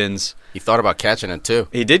nice. top bins. He thought about catching it, too.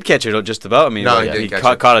 He did catch it just about. I mean, No, he didn't catch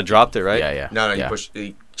it. caught it, dropped it, right? Yeah. No, yeah.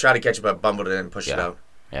 he tried to catch it, but bumbled it and pushed it out.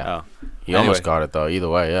 Yeah. Oh. He almost got it, though. Either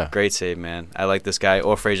way, yeah. Great save, man. I like this guy.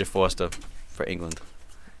 Or Fraser Forster for England.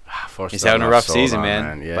 Forster, He's having a I'm rough sold season, on,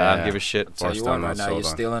 man. Yeah. But I don't give a shit. Tell you what, right now you're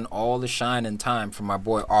stealing all the shine and time from my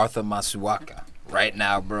boy Arthur Masuaka. Right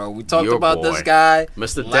now, bro. We talked about this guy.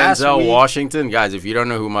 Mr. last Denzel week. Washington. Guys, if you don't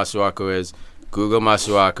know who Masuaku is, Google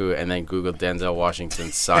Masuaku and then Google Denzel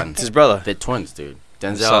Washington's son. It's his brother. They're twins, dude.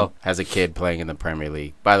 Son. Denzel has a kid playing in the Premier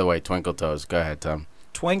League. By the way, Twinkle Toes. Go ahead, Tom.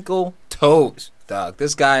 Twinkle toes, dog.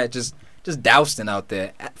 This guy just dousing out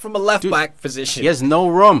there from a left back position. He has no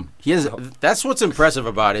room. That's what's impressive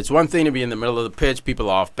about it. It's one thing to be in the middle of the pitch, people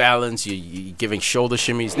are off balance, you're giving shoulder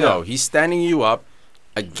shimmies. No, he's standing you up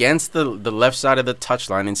against the left side of the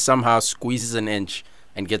touchline and somehow squeezes an inch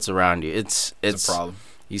and gets around you. It's a problem.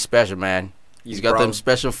 He's special, man. He's got problem. them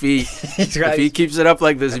special feet. He's If he keeps it up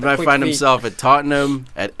like this, he might quick find feet. himself at Tottenham,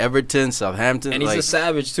 at Everton, Southampton. And he's a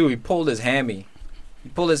savage too. He pulled his hammy. He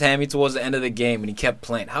pulled his hammy towards the end of the game, and he kept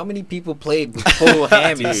playing. How many people played with pulled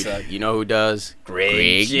hammies? Dude, you know who does?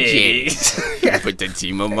 Greg James. Put the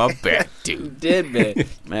team on my back, dude. Did, man.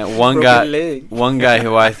 Man, Broken one guy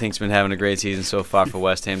who I think's been having a great season so far for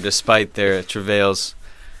West Ham, despite their travails,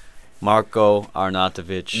 Marko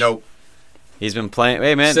Arnautovic. Nope. He's been playing.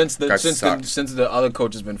 Hey, man. Since Guys the other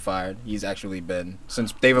coach has been fired, he's actually been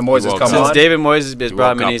since David Moyes has come Since on. David Moyes has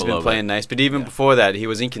brought him in, woke he's up a been little playing nice. But even before that, he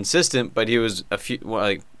was inconsistent. But he was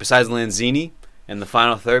besides Lanzini and the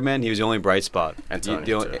final third man, he was the only bright spot.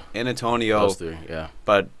 Antonio, and Antonio, Those three, yeah.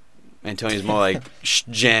 but Antonio's more like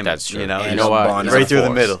jamming. That's true. You know, And he's you know what? Bonner. right through the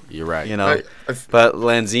Force. middle. You're right. You know, but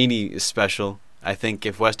Lanzini is special. I think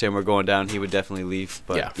if West Ham were going down, he would definitely leave.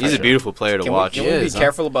 But Yeah, for he's a sure. beautiful player to watch. Can we be is, huh?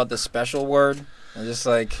 careful about the special word? And just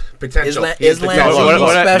like Potential. Is He's Lanzini potential.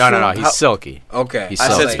 special? No. He's silky. Okay, He's I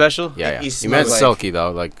said silky. special. Yeah. He He meant smells silky, though.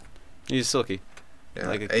 Like, He's silky. Yeah.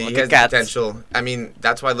 Like He a has the cat. potential. I mean,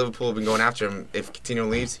 that's why Liverpool have been going after him. If Coutinho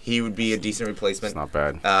leaves, he would be a decent it's replacement. not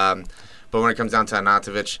bad. But when it comes down to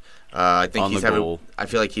Arnautovic, I think On he's the having. goal. I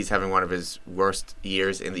feel like he's having one of his worst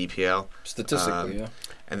years in the EPL. statistically, yeah.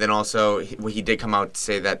 And then also, he did come out to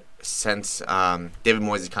say that since David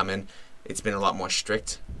Moyes has come in, it's been a lot more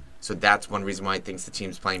strict. So that's one reason why he thinks the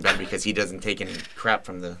team's playing better, because he doesn't take any crap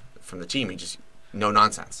from the team. He just no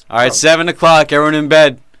nonsense. All right, 7 o'clock. Everyone in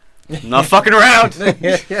bed. I'm not fucking around.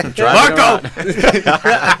 Marco.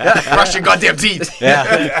 Brush your goddamn teeth.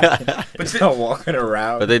 Yeah. But not walking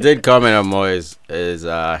around. But they did comment on Moyes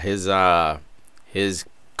his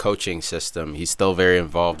coaching system. He's still very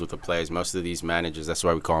involved with the players. Most of these managers, that's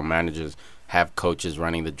why we call them managers, have coaches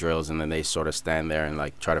running the drills, and then they sort of stand there and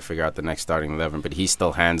like try to figure out the next starting 11. But he's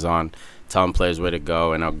still hands-on, telling players where to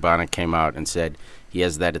go. And Ogbonna came out and said he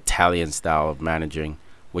has that Italian style of managing,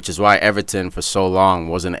 which is why Everton for so long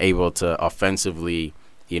wasn't able to offensively,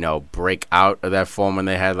 break out of that form when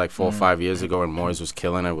they had like 4 or 5 years ago, and Moyes was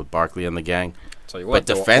killing it with Barkley and the gang. Tell you what,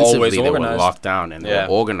 But defensively, they were organized. locked down and they were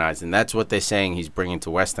organized, and that's what they're saying he's bringing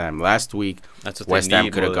to West Ham. Last week, That's what West they Ham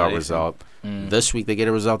need could have more got than a anything. result. This week, they get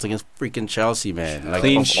a result against freaking Chelsea, man. Like,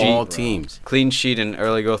 Clean of sheet, all bro. teams. Clean sheet and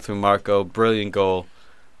early go through Marco. Brilliant goal.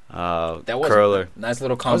 That was curler. a nice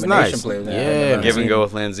little combination nice. play. Yeah. Give and go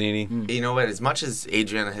with Lanzini. You know what? As much as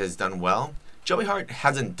Adrian has done well, Joey Hart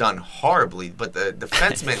hasn't done horribly, but the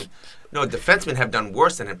defensemen, defensemen have done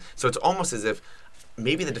worse than him. So it's almost as if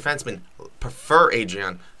maybe the defensemen prefer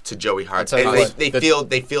Adrian to Joey Hart. And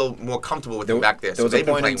they feel more comfortable with him back there. There was a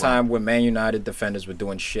point in time when Man United defenders were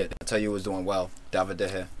doing shit. I'll tell you who was doing well. David De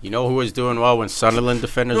Gea. You know who was doing well when Sunderland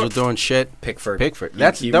defenders were doing shit? Pickford.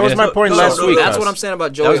 That was my point last week. That's what I'm saying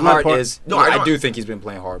about Joey Hart I do think he's been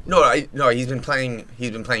playing hard. No, he's been playing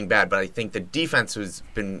bad, but I think the defense has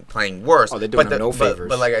been playing worse. Oh, they're doing him no favors.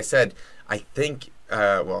 But like I said, I think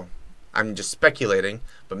I'm just speculating,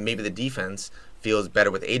 but maybe the defense feels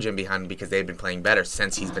better with Adrian behind him because they've been playing better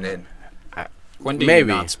since he's been in. When do you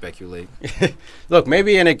not speculate? Look,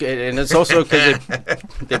 maybe, and it's also because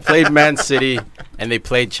they played Man City and they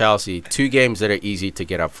played Chelsea, 2 games that are easy to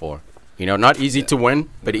get up for. Not easy to win,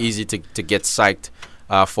 but easy to get psyched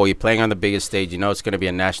for. You playing on the biggest stage. It's going to be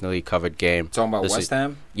a nationally covered game. Talking about West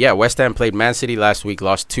Ham? Yeah, West Ham played Man City last week,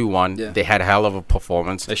 lost 2-1. Yeah. They had a hell of a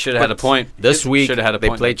performance. They should have had a point. This week, they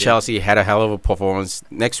played Chelsea, had a hell of a performance.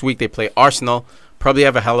 Next week, they play Arsenal. Probably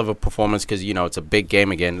have a hell of a performance because, it's a big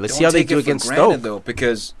game again. Let's see how they do against Stoke. Though,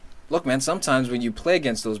 because, look, man, sometimes when you play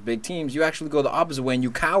against those big teams, you actually go the opposite way and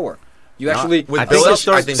you cower. Some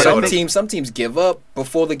teams give up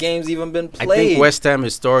before the game's even been played. I think West Ham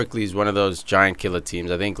historically is one of those giant killer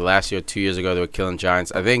teams. I think last year, 2 years ago, they were killing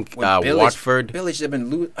giants. I think Watford.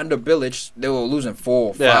 Under Bilic, they were losing 4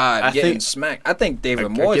 or 5, getting smacked. I think David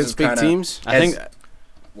Moyes is big teams.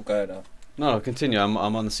 Well, go ahead. No, continue. I'm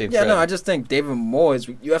on the same thread. Yeah, no, I just think David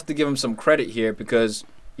Moyes, you have to give him some credit here because,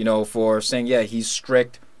 for saying, he's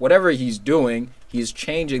strict. Whatever he's doing, he's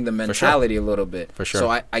changing the mentality a little bit. For sure.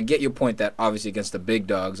 So I get your point that obviously against the big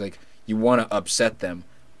dogs, like, you want to upset them.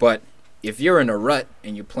 But if you're in a rut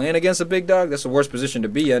and you're playing against a big dog, that's the worst position to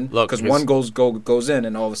be in because one goes in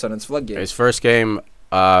and all of a sudden it's floodgates. His first game,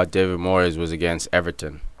 David Moyes, was against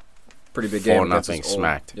Everton. Pretty big game. 4-0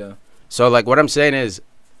 smacked. Yeah. So, what I'm saying is,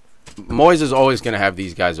 Moyes is always going to have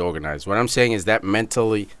these guys organized. What I'm saying is that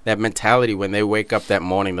mentality when they wake up that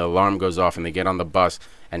morning, the alarm goes off and they get on the bus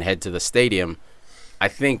and head to the stadium, I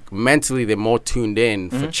think mentally they're more tuned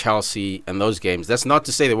in for Chelsea and those games. That's not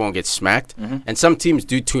to say they won't get smacked. And some teams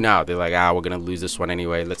do tune out. They're like, we're going to lose this one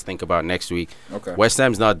anyway. Let's think about next week. Okay. West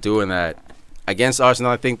Ham's not doing that. Against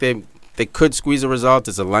Arsenal, I think they could squeeze a result.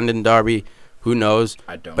 It's a London derby. Who knows?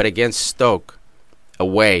 I don't. But against Stoke,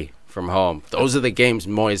 away from home, those are the games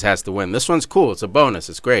Moyes has to win. This one's cool. It's a bonus.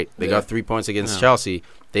 It's great. They got 3 points against Chelsea.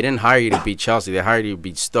 They didn't hire you to beat Chelsea. They hired you to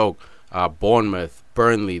beat Stoke, Bournemouth,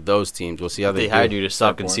 Burnley, those teams. We'll see how they do. Hired you to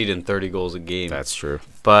stop conceding 30 goals a game. That's true.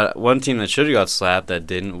 But one team that should have got slapped that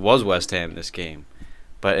didn't was West Ham this game.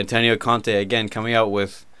 But Antonio Conte, again, coming out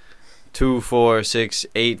with 2, 4, 6,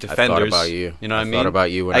 8 defenders. I thought about you. You know what I mean? I thought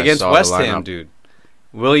about you when against I saw West the lineup. Ham, dude.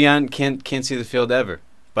 Willian can't see the field ever.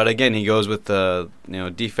 But again, he goes with the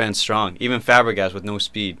defense strong. Even Fabregas with no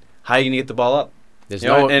speed. How are you gonna get the ball up? There's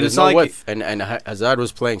no width. And Hazard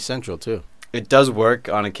was playing central too. It does work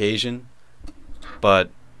on occasion,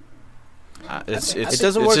 but it's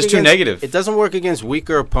just too negative. It doesn't work against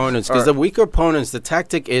weaker opponents because the weaker opponents, the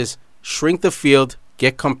tactic is shrink the field,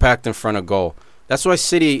 get compact in front of goal. That's why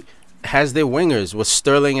City has their wingers with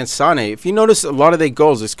Sterling and Sane. If you notice a lot of their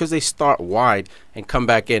goals, it's because they start wide and come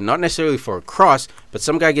back in. Not necessarily for a cross, but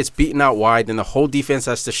some guy gets beaten out wide, then the whole defense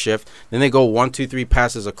has to shift. Then they go 1, 2, 3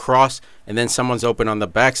 passes across, and then someone's open on the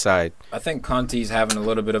backside. I think Conte's having a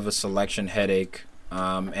little bit of a selection headache,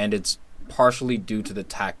 and it's partially due to the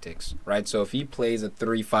tactics, right? So if he plays a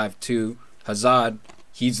 3-5-2, Hazard,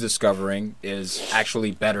 he's discovering, is actually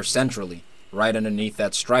better centrally, right underneath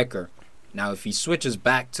that striker. Now, if he switches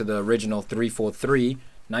back to the original 3-4-3,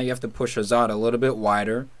 now you have to push Hazard a little bit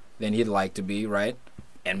wider than he'd like to be, right?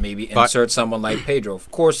 And maybe insert someone like Pedro. Of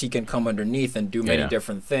course, he can come underneath and do many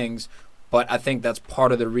different things, but I think that's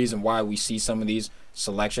part of the reason why we see some of these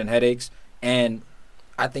selection headaches. And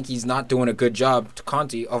I think he's not doing a good job, to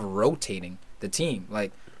Conte, of rotating the team.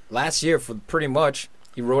 Like, last year, for pretty much,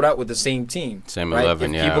 he rode out with the same team. Same right?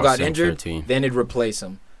 11, if people got injured, 13. then he'd replace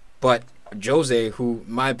him. But Jose, who,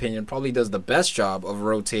 in my opinion, probably does the best job of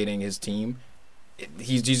rotating his team,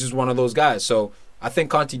 he's just one of those guys. So I think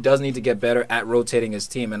Conte does need to get better at rotating his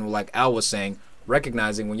team. And like Al was saying,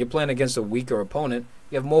 recognizing when you're playing against a weaker opponent,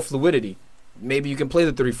 you have more fluidity. Maybe you can play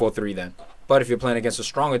the 3-4-3 then. But if you're playing against a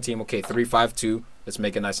stronger team, okay, 3-5-2, let's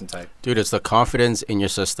make it nice and tight. Dude, it's the confidence in your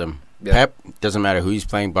system. Yeah. Pep, doesn't matter who he's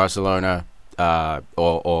playing, Barcelona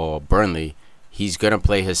or Burnley, he's going to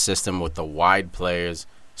play his system with the wide players,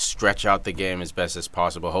 stretch out the game as best as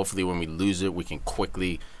possible. Hopefully when we lose it, we can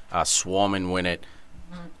quickly swarm and win it.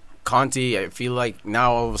 Conte, I feel like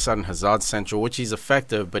now all of a sudden Hazard's central, which he's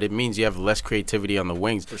effective, but it means you have less creativity on the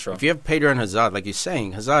wings. For sure. If you have Pedro and Hazard, like you're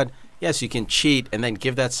saying, Hazard, yes, you can cheat and then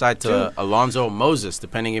give that side to Alonso or Moses,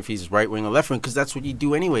 depending if he's right wing or left wing, because that's what you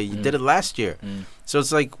do anyway. You did it last year. So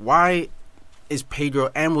it's like, why is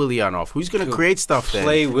Pedro and Willian off? Who's going to create stuff then?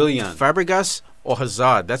 Play Willian. Fabregas or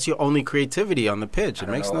Hazard? That's your only creativity on the pitch. It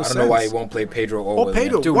makes no sense. I don't know why he won't play Pedro or Willian.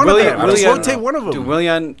 Pedro. Dude, Willian, rotate one of them. Dude,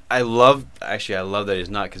 Willian, I love that he's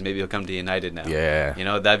not, because maybe he'll come to United now. Yeah. You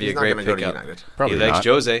know, that'd be He's a great not gonna pickup. go to United. Probably he likes not.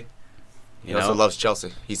 Jose. He also loves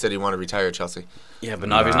Chelsea. He said he wanted to retire at Chelsea. Yeah, but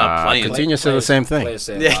now if he's not playing. Coutinho said the same thing. Yeah,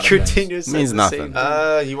 Coutinho said Means the nothing. same.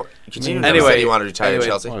 Coutinho Anyway, said he wanted to retire at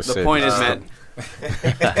Chelsea. The point is, man.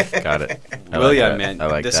 Got it. Willian, man. I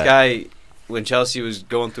like this that. guy, when Chelsea was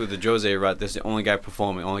going through the Jose rut, this is the only guy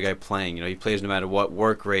performing, only guy playing. You know, he plays no matter what,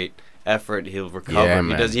 work rate, effort, he'll recover. Yeah, he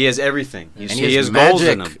man. does. He has everything. And he has magic goals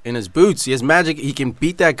in him. in his boots. He has magic. He can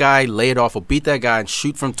beat that guy, lay it off, or beat that guy and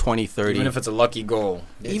shoot from 20, 30. Even if it's a lucky goal.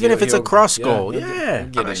 Even if it's a cross goal. he'll Yeah.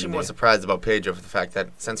 get I'm in actually there. more surprised about Pedro for the fact that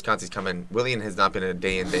since Conte's come in, Willian has not been a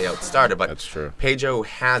day in, day out starter, but That's true. Pedro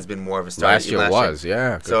has been more of a starter. Last year was,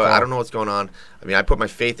 yeah. Good So call. I don't know what's going on. I mean, I put my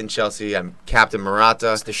faith in Chelsea. I'm Captain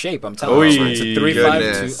Murata. It's the shape, I'm telling you. It's a 3-5-2.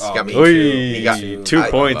 Goodness. Oh, Got me. He got 2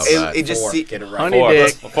 points. It just Four. see, Get it right. Honey Four.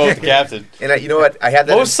 dick. Four with the captain. and you know what? I had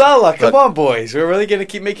that. Oh, Salah, come but- on, boys. We're really going to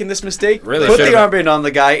keep making this mistake? Really Put the should've- armband on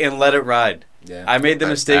the guy and let it ride. Yeah. I made the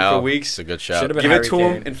mistake Al, for weeks. It's a good shot. Should've been Give it Harry to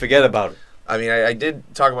him Kane. and forget about it. I mean, I did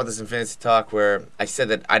talk about this in Fantasy Talk where I said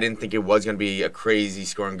that I didn't think it was going to be a crazy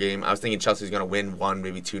scoring game. I was thinking Chelsea was going to win 1,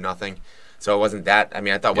 maybe 2-0. So it wasn't that. I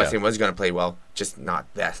mean, I thought West Ham was going to play well, just not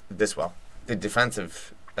this well. The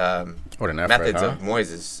defensive What an effort, methods huh? of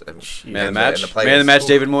Moyes is Man of the and match. players. Man of the match,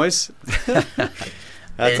 David Moyes.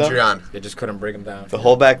 That's all. Adrian. They just couldn't break him down. The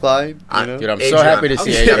whole back line. You know? Dude, I'm so Adrian. happy to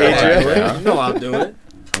see Okay, Adrian. Adrian. You know I'll do it.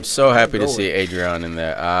 I'm so happy to Go see with Adrian in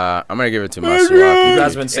there. I'm going to give it to You Masuaku.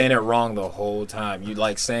 guys been saying it wrong the whole time. You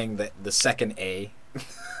like saying the second A.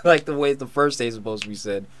 Like the way the first A is supposed to be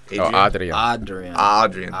said. Oh, Adrian. Adrian.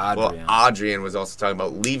 Well, Adrian was also talking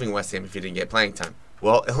about leaving West Ham if he didn't get playing time.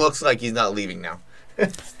 Well, it looks like he's not leaving now.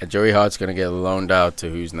 And Joey Hart's going to get loaned out to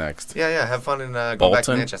who's next? Yeah. Have fun and go back to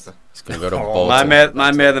Bolton? Manchester. He's going to go to Oh, Bolton. My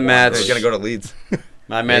man of the match. He's gonna go to Leeds.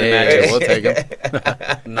 My man of the Yeah, match. we'll take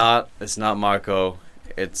him. It's not Marco.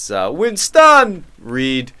 It's Winston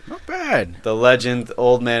Reed, Not bad. the legend, the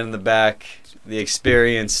old man in the back, the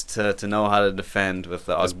experience to know how to defend with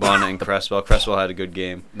Ogbonna and Cresswell. Cresswell had a good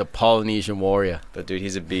game, The Polynesian warrior. but dude,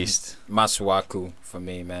 he's a beast. Masuaku for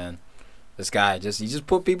me, man. This guy he just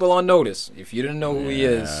put people on notice. If you didn't know who he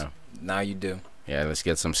is, Yeah. now you do. Yeah, let's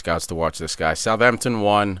get some scouts to watch this guy. Southampton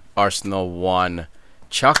won. Arsenal won.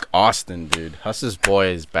 Chuck Austin, dude. Huss's boy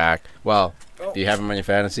is back. Well, do you have him on your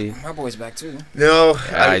fantasy? My boy's back too. No,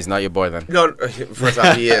 He's not your boy then. no. First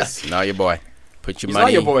off, he is. Not your boy. Put your He's money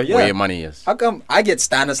not your boy, yeah. where your money is. How come I get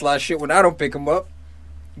Stanislas shit when I don't pick him up?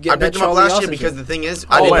 I picked him up last year because the thing is,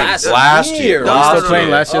 I Oh, didn't. last year. No, He's no, still no, playing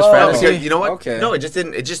no. last year's Oh, fantasy. Okay, you know what? Okay. No, it just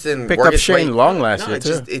didn't Picked work up its way. Shane Long last year, it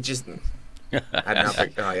too. just. I did not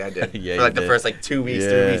pick. Oh yeah, I did. Yeah, For like you the did. first like 2 weeks,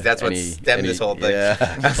 3 Yeah, weeks. That's what and he- stemmed and this he- whole thing. yeah.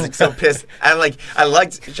 I was like so pissed. I liked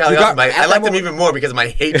Charlie You got- Austin. I at that liked him moment- even more because of my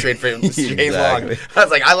hatred for him. Shane Long. Exactly. I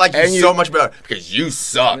was like, I like you And you- so much better because you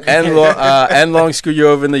suck. And Long screwed you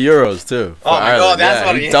over in the Euros, too. Oh, my God, that's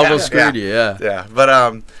what he he- double yeah. screwed you, yeah. Yeah,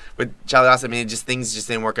 but with Charlie Austin, I mean, things just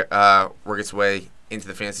didn't work its way into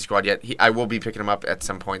the fantasy squad yet. I will be picking him up at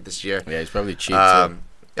some point this year. Yeah, he's probably cheap, too.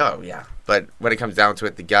 Oh yeah, but when it comes down to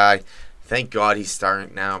it, the guy, thank God he's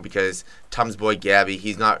starting now because Tom's boy Gabby,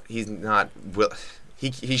 he shouldn't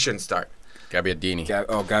start Gabbiadini.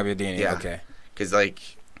 Gabbiadini. Yeah. Okay. because like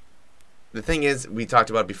the thing is we talked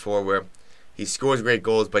about it before where he scores great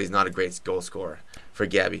goals, but he's not a great goal scorer. For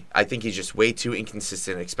Gabby, I think he's just way too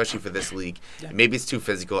inconsistent, especially for this league. Yeah. Maybe it's too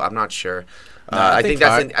physical. I'm not sure. No, I think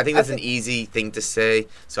that's I an easy thing to say.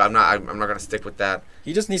 So I'm not gonna stick with that.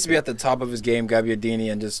 He just needs to be at the top of his game, Gabbiadini,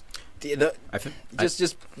 and just I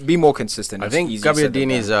just be more consistent. I It's think easier said than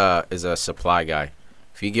Gabbiadini done. is a supply guy.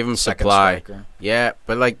 If you give him Second supply, striker. yeah,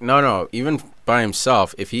 but like no, even by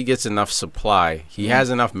himself, if he gets enough supply, he has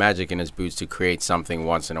enough magic in his boots to create something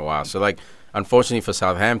once in a while. So like, unfortunately for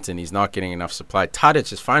Southampton, he's not getting enough supply.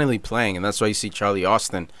 Tadic is finally playing, and that's why you see Charlie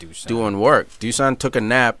Austin doing work. Dusan took a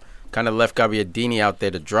nap, kind of left Gabbiadini out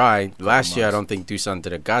there to dry. Last year, I don't think Dusan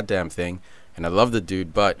did a goddamn thing, and I love the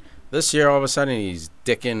dude, but this year, all of a sudden, he's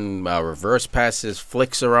dicking reverse passes,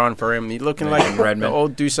 flicks are on for him. He's looking like the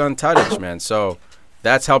old Dusan Tadic, man. So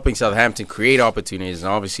that's helping Southampton create opportunities,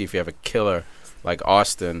 and obviously, if you have a killer like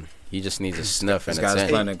Austin, he just needs a sniff, and This it's guy's in.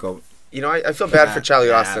 playing to go. I feel bad for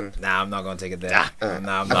Charlie Austin. Nah, I'm not going to take it there. I'm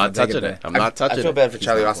not touching it. I'm not touching it. I feel bad for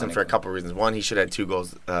Charlie Austin for a couple of reasons. One, he should have had 2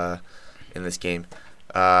 goals in this game,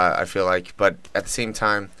 I feel like. But at the same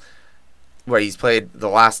time, he's played the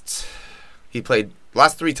last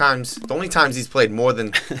 3 times. The only times he's played more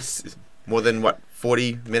than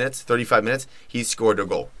 40 minutes, 35 minutes, he's scored a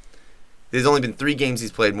goal. There's only been 3 games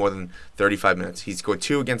he's played more than 35 minutes. He scored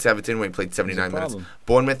 2 against Everton when he played 79 minutes.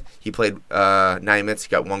 Bournemouth, he played 90 minutes. He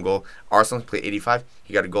got 1 goal. Arsenal, he played 85.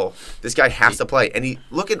 He got a goal. This guy has to play. And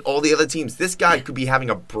look at all the other teams. This guy could be having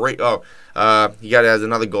a break. He has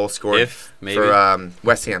another goal scored for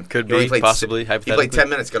West Ham. Could be, possibly, hypothetically. He played 10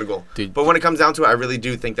 minutes, got a goal. Dude. But when it comes down to it, I really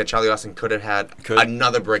do think that Charlie Austin could have had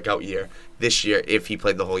another breakout year this year if he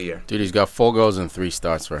played the whole year. Dude, he's got 4 goals and 3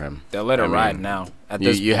 starts for him. They'll let him ride now.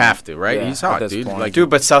 You have to, right? Yeah, he's hot, dude. Dude,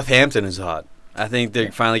 but Southampton is hot. I think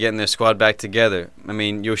they're finally getting their squad back together. I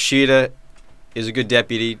mean, Yoshida is a good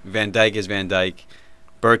deputy. Van Dijk is Van Dijk.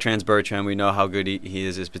 Bertrand's Bertrand. We know how good he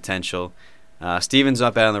is, his potential. Steven's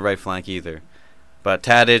not bad on the right flank either. But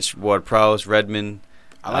Tadic, Ward-Prowse, Redmond,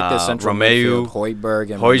 I like the central Romeu,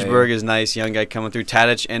 midfield, Højbjerg is nice, young guy coming through.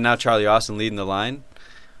 Tadic, and now Charlie Austin leading the line.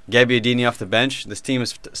 Gabbiadini off the bench. This team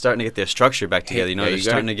is starting to get their structure back together. They're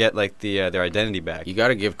starting to get like their identity back. You got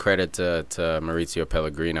to give credit to Maurizio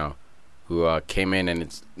Pellegrino, who came in and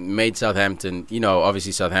it's made Southampton.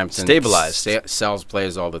 Obviously Southampton stabilized, sells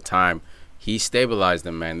players all the time. He stabilized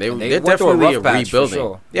them, man. They're went through a definitely rough patch, rebuilding. for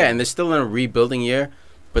sure. Yeah, and they're still in a rebuilding year.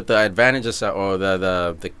 But the advantage of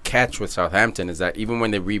the catch with Southampton is that even when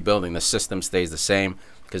they're rebuilding, the system stays the same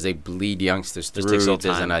because they bleed youngsters through.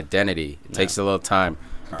 There's an identity. It takes a little time.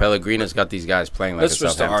 Pellegrino's got these guys playing like a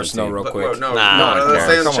Southampton Arsenal team. real quick.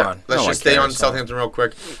 Let's just stay on Southampton real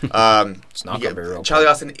quick. It's not gonna be real Charlie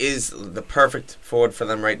quick. Austin is the perfect forward for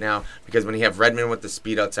them right now because when you have Redmond with the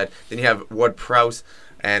speed outside, then you have Ward-Prowse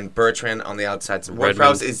and Bertrand on the outside. So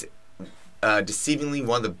Ward-Prowse is deceivingly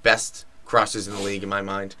one of the best crossers in the league in my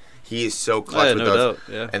mind. He is so clutch with those.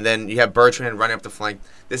 And then you have Bertrand running up the flank.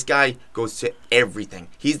 This guy goes to everything.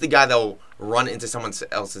 He's the guy that will run into someone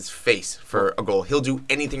else's face for a goal. He'll do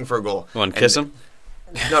anything for a goal. You want to kiss him?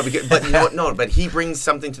 No, but you know what? No, but he brings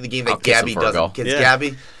something to the game that Gabby doesn't.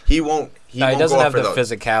 Gabby, he won't. He doesn't have the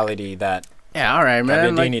physicality that. Yeah, all right,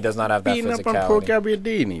 man. Gabbiadini does not have that physicality. Beating up on poor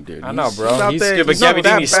Gabbiadini, dude. I know, bro. He's but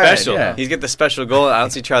Gabbiadini's special. Yeah. He's got the special goal. I don't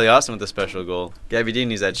see Charlie Austin with the special goal.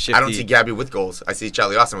 Gabbiadini's that shifty. I don't see Gabby with goals. I see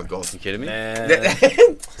Charlie Austin with goals. You kidding me? Man,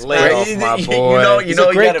 lay off my boy. He's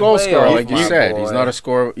a great goal scorer, like you said. boy. He's not a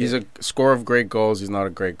scorer. He's a scorer of great goals. He's not a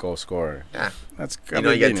great goal scorer. Yeah. That's you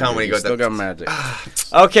gotta tell him when he goes. Still got magic.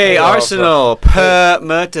 Okay, Arsenal per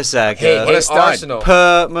Mertesacker. Hey, What a stud. Arsenal.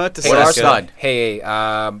 Per Mertesacker. What a stud. Hey,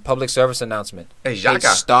 public service announcement. Hey,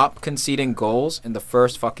 Xhaka. Stop conceding goals in the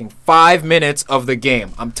first fucking 5 minutes of the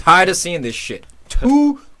game. I'm tired of seeing this shit.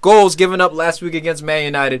 2 goals given up last week against Man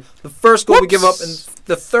United. The first goal we give up in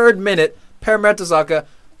the 3rd minute. Per Mertesacker.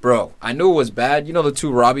 Bro, I knew it was bad. You know the 2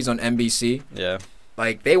 Robbies on NBC? Yeah.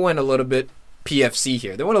 Like, they went a little bit PFC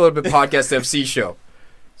here. They went a little bit Podcast FC show.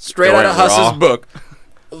 Straight out of Hussey's book.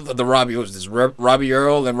 The Robbie, was this Robbie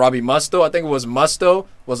Earl and Robbie Musto? I think it was Musto.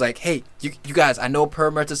 Was like, hey, you guys, I know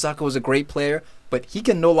Per Mertesacker was a great player, but he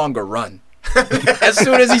can no longer run. As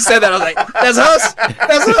soon as he said that, I was like, that's us.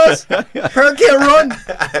 That's us. Per can't run.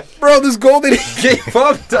 Bro, this goal that he gave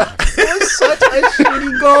up, it was such a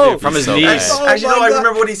shitty goal. From his So knees. bad. Actually, no, I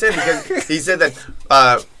remember what he said because he said that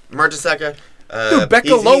Mertesacker. Dude,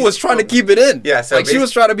 Becca Lowe was trying to keep it in. Yeah, so like she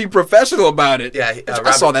was trying to be professional about it. Yeah,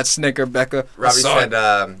 I saw that snicker, Becca. Robbie said,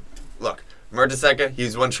 "Look, Mertesacker,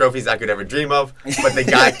 he's won trophies I could ever dream of, but the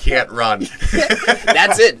guy can't run."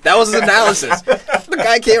 That's it. That was his analysis. The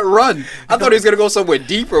guy can't run. I thought he was gonna go somewhere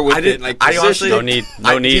deeper with it. Like I honestly no need.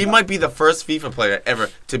 He might be the first FIFA player ever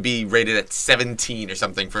to be rated at 17 or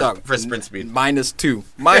something for sprint speed. -2.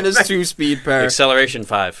 -2 speed pair. Acceleration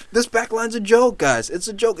 5. This backline's a joke, guys. It's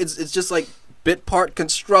a joke. It's just like bit part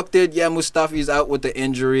constructed. Yeah, Mustafi's out with the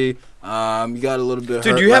injury. You got a little bit.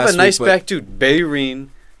 Dude, hurt you have a last nice week, back, dude. Bayrin,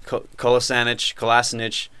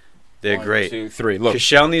 Kolasinac, they're 1, great. 2, 3. Look,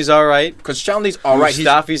 Koscielny's all right. Koscielny's all right.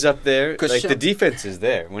 Mustafi's up there. Like Koscielny- the defense is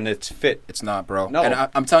there when it's fit. It's not, bro. No. And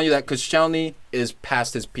I'm telling you that Koscielny is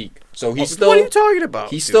past his peak. So he's still. What are you talking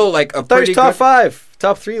about? He's still like a I thought he pretty was top good. 5,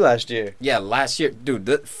 top 3 last year. Yeah, last year,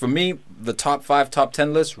 dude. For me, the top 5, top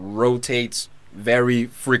 10 list rotates very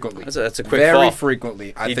frequently. That's a quick very fall.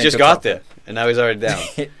 frequently. I He think just the got top- there, and now he's already down.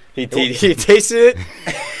 he tasted it.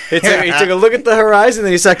 He took a look at the horizon,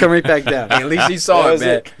 then he started coming right back down. At least he saw it,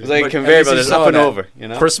 man. It was like a conveyor belt, just up and over. You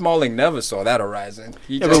know? Chris Smalling never saw that horizon.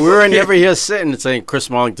 But we were never here sitting and saying Chris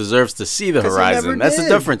Smalling deserves to see the horizon. That's the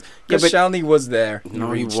difference. Koscielny was there.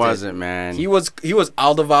 No, he wasn't, man. He was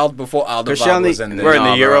Alderweireld before Alderweireld was in there. We're in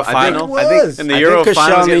the Euro final. I think in the Euro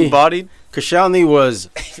final, getting bodied. Koscielny was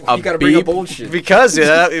a you gotta bring up bullshit. Because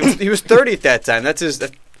he was 30 at that time.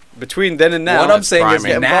 Between then and now. What I'm saying is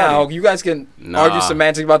now, you guys can argue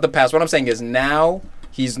semantics about the past. What I'm saying is now,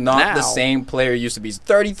 he's not the same player he used to be. He's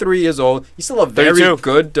 33 years old. He's still a very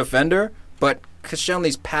good defender, but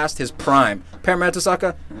Koscielny's past his prime. Per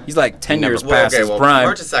Mertesacker, he's like 10 years past his prime.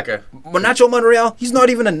 Mertesacker. But Nacho Monreal, he's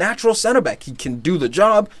not even a natural center back. He can do the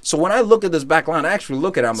job. So when I look at this back line, I actually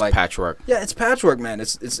look at it, I'm like, patchwork. Yeah, it's patchwork, man.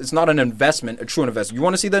 It's not an investment, a true investment. You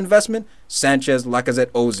want to see the investment? Sanchez,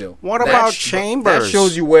 Lacazette, Ozil. What about Chambers? That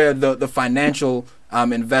shows you where the financial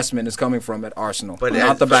investment is coming from at Arsenal, but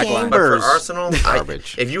not the back line. But for Arsenal,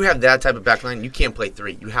 if you have that type of back line, you can't play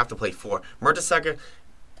 3. You have to play 4. Mertesacker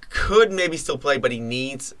could maybe still play, but he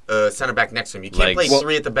needs a center back next to him. You can't play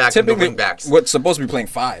 3 at the back and the wing backs. What's supposed to be playing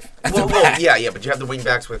 5 at the back. Yeah, but you have the wing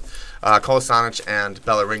backs with Kolasinac and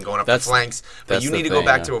Bellerin going up the flanks. But you need to go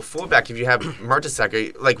back to a fullback if you have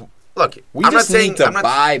Mertesacker. Like, look, I'm not saying to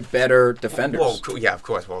buy better defenders. Well, yeah, of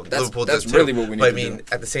course. Well, Liverpool that's does really too. what we need to do. But I mean,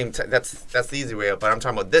 at the same time, that's the easy way out. But I'm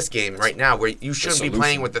talking about this game right now, where you shouldn't be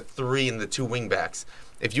playing with the 3 and the 2 wing backs.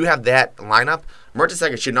 If you have that lineup,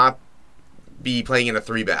 Mertesacker should not be playing in a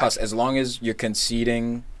 3-back. Plus, as long as you're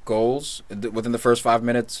conceding goals within the first 5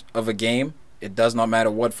 minutes of a game, it does not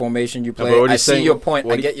matter what formation you play. I see your point.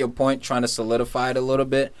 I get your point, trying to solidify it a little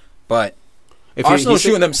bit, but Arsenal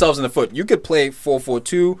shooting themselves in the foot. You could play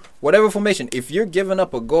 4-4-2, whatever formation. If you're giving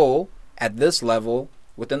up a goal at this level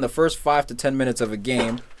within the first 5 to 10 minutes of a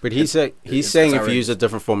game, but he's saying if you use a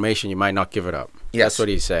different formation, you might not give it up. Yes. That's what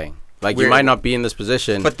he's saying. Like, you might not be in this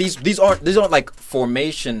position. But these aren't like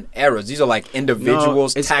formation errors. These are like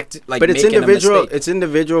individuals. But it's individual. It's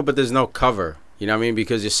individual, but there's no cover. You know what I mean?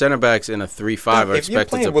 Because your center backs in a 3-5 are expected to play. If you're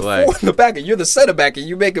playing with 4 in the back and you're the center back and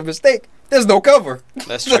you make a mistake, there's no cover.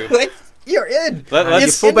 That's true. Like, you're in.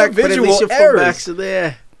 It's individual errors. Fullbacks are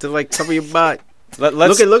there to like cover your butt.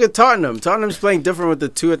 Look at Tottenham. Tottenham's playing different with the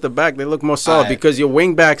 2 at the back. They look more solid because your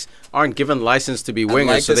wing backs aren't given license to be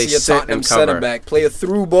wingers, so they sit and cover. Center back play a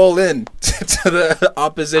through ball in to the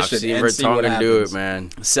opposition. I've seen Vertonghen do it,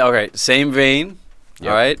 man. So, all right, same vein. Yep.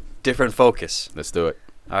 All right, different focus. Let's do it.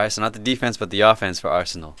 All right, so not the defense, but the offense for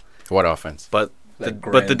Arsenal. What offense? But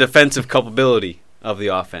the defensive culpability of the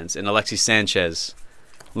offense and Alexis Sanchez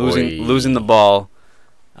losing the ball,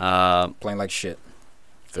 playing like shit.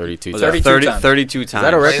 32 times. 32 times. Is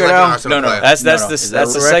that a record, Al? No. That's the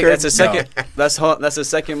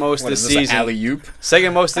second most this season. Alley-oop.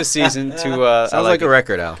 Second most this season to sounds like a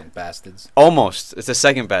record, Al. Bastards. Almost. It's the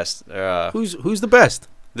second best. Who's the best?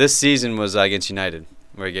 This season was against United,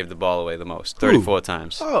 where he gave the ball away the most, 34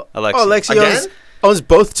 times. Oh, Alexis. Again? Owns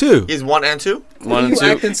both too. He's 1 and 2. 1 and 2.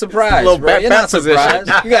 You acting surprised, bro. You're not surprised.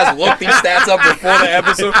 You guys looked these stats up before the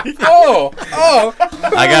episode. I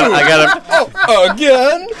got him.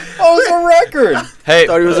 Again? It's a record. Hey,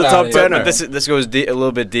 thought he was a top 10er. But this goes a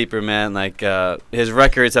little bit deeper, man. Like his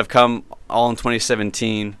records have come all in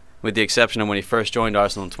 2017, with the exception of when he first joined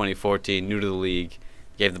Arsenal in 2014, new to the league,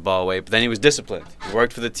 gave the ball away. But then he was disciplined. He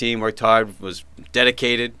worked for the team, worked hard, was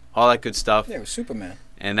dedicated, all that good stuff. Yeah, he was Superman.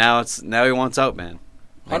 And now he wants out, man.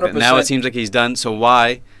 100%. Now it seems like he's done. So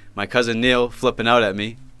why, my cousin Neil flipping out at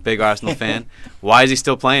me, big Arsenal fan, why is he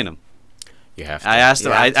still playing him? You have to. I asked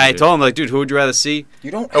him. I told him, like, dude, who would you rather see?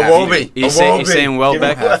 You don't have to. He's saying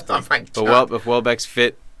Welbeck. But if Welbeck's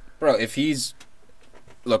fit. Bro, if he's...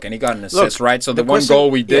 Look, and he got an assist, right? So the one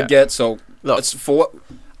goal we did get, so... I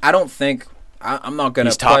don't think... I'm not going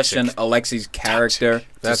to question Alexis' character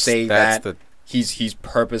to say that he's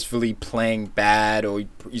purposefully playing bad or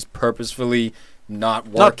he's purposefully not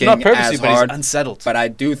working not purposely, as hard. But he's unsettled. But I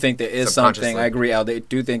do think there is something. I agree, Al. I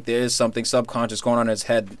do think there is something subconscious going on in his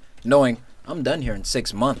head, knowing I'm done here in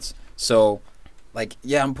 6 months. So, like,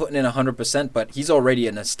 yeah, I'm putting in 100%, but he's already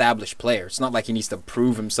an established player. It's not like he needs to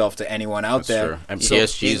prove himself to anyone out there. True. And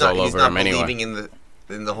PSG's all over him anyway. He's not believing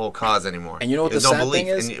in the whole cause anymore. And you know what the sad thing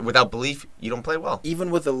is? And without belief, you don't play well.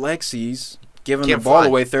 Even with Alexis giving the ball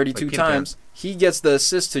away 32 times, he gets the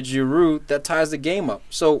assist to Giroud that ties the game up.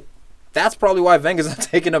 So that's probably why Wenger's not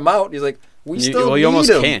taking him out. He's like, you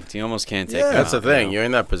almost can't. You almost can't take him out. That's the thing. You're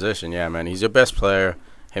in that position. Yeah, man. He's your best player.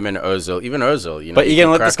 Him and Ozil. Even Ozil. You know, but you going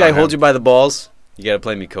to let this guy hold you by the balls? You got to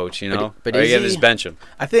play me coach, you know? But or you got to just bench him.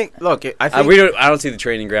 I think, look, I don't see the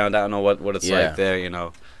training ground. I don't know what it's like there, you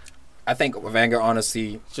know. I think Wenger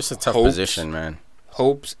honestly just a tough position, man.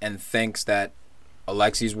 hopes and thinks that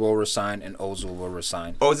Alexis will resign and Ozil will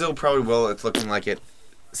resign. Ozil probably will. It's looking like it.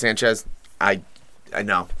 Sanchez, I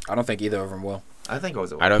know. I don't think either of them will. I think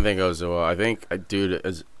Ozil will. I don't think Ozil will. I think, dude,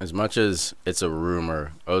 as much as it's a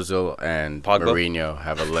rumor, Ozil and Pogba? Mourinho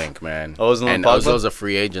have a link, man. Ozil and and Pogba? Ozil's a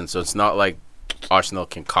free agent, so it's not like Arsenal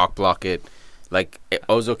can cock block it. Like,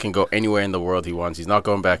 Ozil can go anywhere in the world he wants. He's not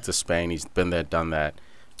going back to Spain. He's been there, done that.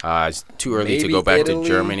 It's too early to Maybe go back Italy? to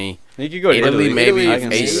Germany. You could go to Italy, maybe I if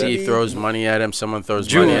can see AC that. throws money at him, someone throws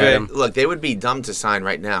Juve. money at him. Look, they would be dumb to sign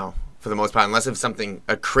right now for the most part, unless if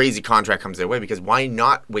a crazy contract comes their way. Because why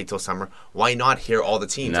not wait till summer? Why not hear all the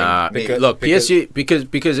teams? Nah, And maybe- PSG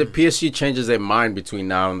because if PSG changes their mind between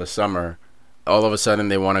now and the summer, all of a sudden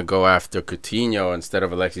they want to go after Coutinho instead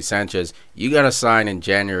of Alexis Sanchez. You got to sign in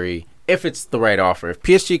January if it's the right offer. If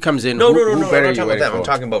PSG comes in, No, who I'm better not talking you about waiting them. I'm for?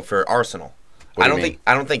 talking about for Arsenal. What I do don't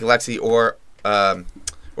you think Alexi or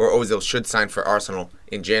Ozil should sign for Arsenal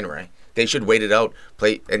in January. They should wait it out,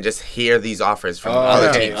 play, and just hear these offers from other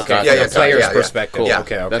okay, teams. okay. Yeah, Player's yeah. perspective. Cool. Yeah.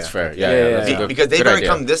 Okay. That's fair. Yeah, That's a good- Because they've good already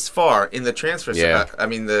idea. come this far in the transfer. Yeah.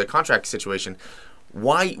 The contract situation.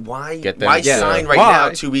 Why Get them why to- sign right Why? now?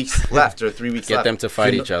 2 weeks left or 3 weeks Get left. them to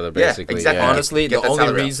fight each other, basically. exactly. Yeah. Honestly, Get the that only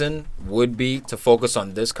salary up. reason would be to focus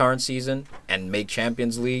on this current season and make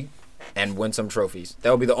Champions League and win some trophies.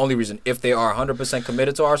 That would be the only reason. If they are 100%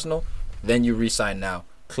 committed to Arsenal, then you re-sign now.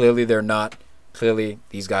 Clearly, they're not. Clearly,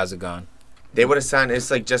 these guys are gone. They would have signed. It's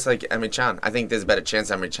like just like Emre Can. I think there's a better chance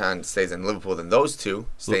Emre Can stays in Liverpool than those two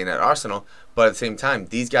staying at Arsenal. But at the same time,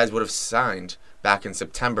 these guys would have signed back in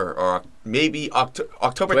September or maybe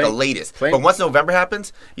October at the latest. But once November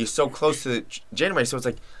happens, you're so close to January. So it's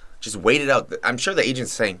like, just wait it out. I'm sure the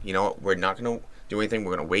agent's saying, you know what, we're not going to do anything.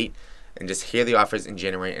 We're going to wait and just hear the offers in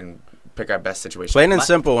January and pick our best situation. Plain and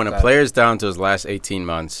simple, when a player's down to his last 18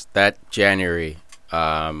 months, that January,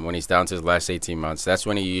 when he's down to his last 18 months, that's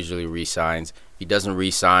when he usually re-signs. He doesn't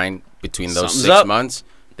re-sign between those Something's 6 up. months.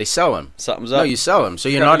 They sell him. Something's No, up. you sell him. So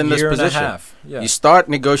you're Got not a in this year and a position. half. Yeah. You start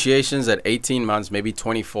negotiations at 18 months, maybe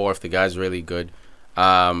 24 if the guy's really good.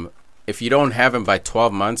 If you don't have him by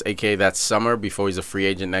 12 months, aka that summer before he's a free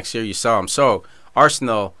agent next year, you sell him. So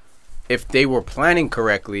Arsenal, if they were planning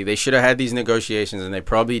correctly, they should have had these negotiations, and they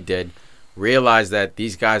probably did. Realized that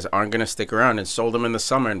these guys aren't going to stick around and sold them in the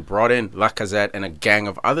summer and brought in Lacazette and a gang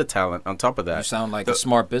of other talent on top of You that. sound like a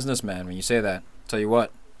smart businessman when you say that. Tell you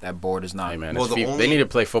what, that board is not. Hey, man, Well, they need to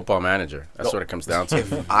play football manager. That's what it comes down to.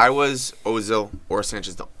 If I was Ozil or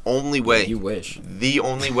Sanchez, the only way You wish. The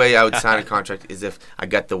only way I would sign a contract is if I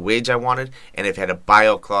got the wage I wanted and if it had a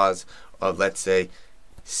buyout clause of, let's say,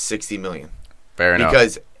 60 million. Fair enough.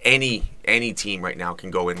 Because any team right now can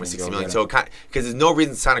go in with 60 million. So because there's no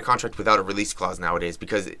reason to sign a contract without a release clause nowadays,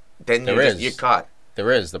 because then you're caught.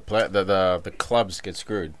 There is. The clubs get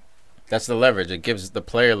screwed. That's the leverage. It gives the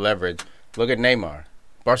player leverage. Look at Neymar.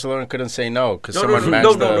 Barcelona couldn't say no because someone matched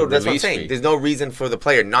the That's what I'm release saying. fee. There's no reason for the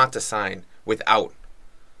player not to sign without.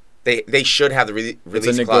 They should have the release It's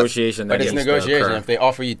a clause. negotiation. That But it's needs to negotiation. occur. If they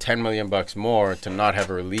offer you $10 million more to not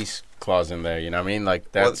have a release clause in there, you know what I mean?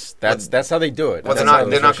 Like that's how they do it. Well, That's they're how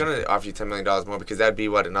not they- going to offer you $10 million more because that'd be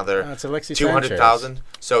what, another No, it's Alexis 200,000.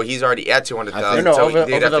 So he's already at 200,000. No, so over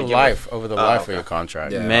they'd have the to give life him- of okay. your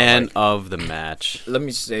contract. Yeah. Man of the match. Let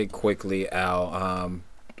me say quickly, Al.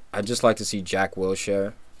 I'd just like to see Jack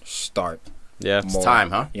Wilshere start. Yeah. It's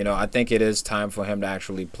time, huh? You know, I think it is time for him to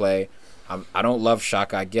actually play. I don't love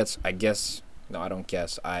Xhaka. I don't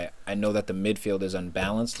guess. I know that the midfield is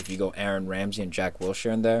unbalanced if you go Aaron Ramsey and Jack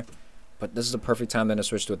Wilshere in there. But this is the perfect time then to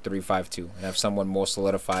switch to a 3-5-2 and have someone more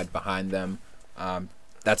solidified behind them.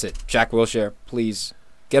 That's it. Jack Wilshere, please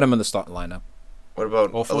get him in the starting lineup. What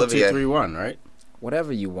about Or Olivier? 4-2-3-1, right?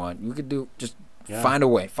 Whatever you want. You could do, just Yeah. find a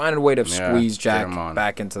way. Find a way to Yeah, squeeze get Jack him on.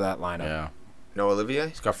 back into that lineup. Yeah. No Olivier?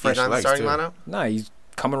 He's got fresh not in the legs, starting too. lineup? Nah, he's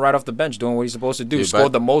coming right off the bench doing what he's supposed to do. Dude, Scored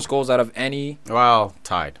but- the most goals out of any. Well,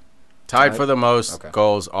 tied. Tied for the most Okay.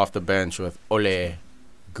 goals off the bench with Ole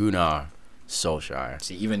Gunnar Solskjaer.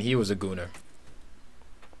 See, even he was a gooner.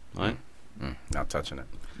 Right. Not touching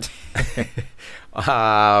it.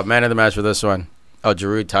 Man of the match for this one. Oh,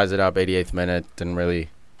 Giroud ties it up, 88th minute. Didn't really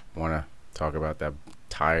want to talk about that.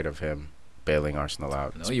 Tired of him bailing Arsenal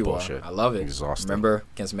out. No, It's you bullshit. are. I love it. Exhausting. Remember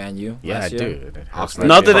against Man U? Yeah, I last year? do. It hurts Not my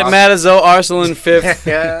Not that feelings. it matters though. Arsenal in fifth.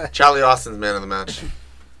 Charlie Austin's man of the match.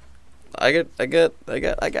 I get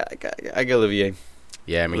Olivier.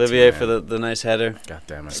 Yeah, me Olivier too, for man. the nice header. God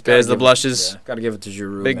damn it. Spares the blushes. Yeah, gotta give it to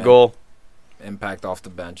Giroud. Big man. goal. Impact off the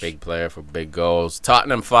bench. Big player for big goals.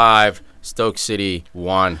 Tottenham 5, Stoke City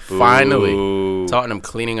 1. Finally, Ooh. Tottenham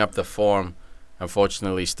cleaning up the form.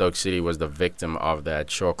 Unfortunately, Stoke City was the victim of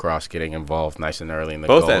that short cross getting involved nice and early in the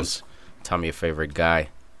Both goals. ends. Tell me your favorite guy.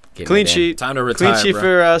 Clean sheet. Time to retire, Clean sheet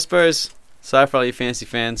bro. for Spurs. Sorry for all you fancy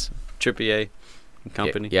fans. Trippier and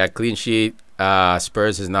company. Yeah, clean sheet.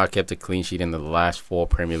 Spurs has not kept a clean sheet in the last 4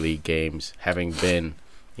 Premier League games, having been,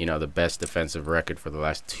 the best defensive record for the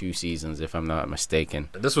last 2 seasons, if I'm not mistaken.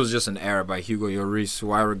 This was just an error by Hugo Lloris,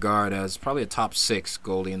 who I regard as probably a top 6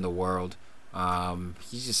 goalie in the world.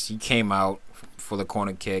 He came out for the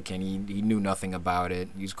corner kick, and he knew nothing about it.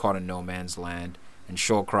 He was caught in no man's land. And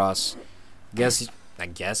Shawcross, I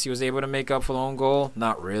guess he was able to make up for the own goal.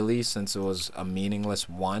 Not really, since it was a meaningless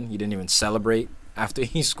one. He didn't even celebrate after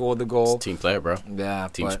he scored the goal. It's a team player, bro. Yeah,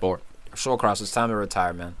 team sport. Shawcross, it's time to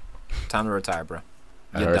retire, man. Time to retire, bro.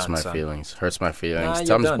 That hurts my feelings. Hurts my feelings. Nah,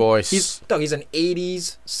 Tums boy. He's an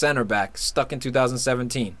 80s center back stuck in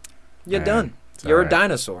 2017. You're Man, done. it's You're all a right.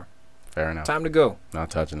 dinosaur. Fair enough. Time to go. Not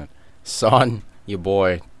touching it. Son, your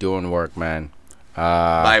boy, doing work, man.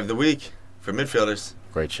 Buy of the week for midfielders.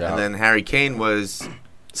 Great shout. And then Harry Kane was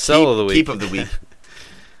Sell of the week. keep of the week.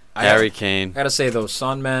 Harry Kane. I gotta say though,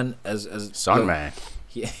 Son man, as Son, man.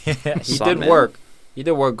 he Son did man. work. He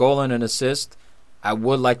did work, goal and an assist. I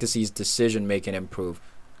would like to see his decision making improve.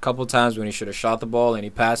 A couple times when he should have shot the ball and he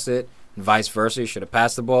passed it, and vice versa, he should have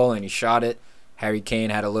passed the ball and he shot it. Harry Kane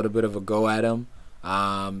had a little bit of a go at him,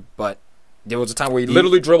 but there was a time where he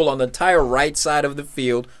literally dribbled on the entire right side of the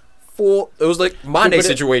field. It was like Mane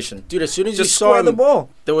situation. Dude, as soon as Just you saw score him, the ball.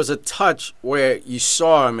 there was a touch where you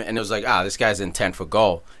saw him and it was like, this guy's intent for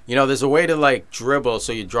goal. There's a way to dribble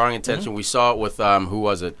so you're drawing attention. Mm-hmm. We saw it with who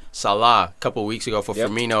was it? Salah a couple of weeks ago for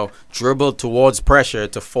Firmino. Dribbled towards pressure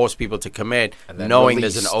to force people to commit, knowing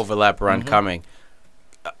there's an overlap run coming.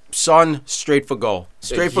 Son, straight for goal.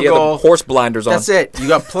 Straight for He had goal. the horse blinders on. That's it. You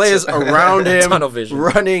got players around him Tunnel vision.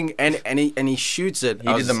 running and he shoots it.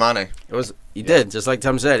 He did the Mane. He did, just like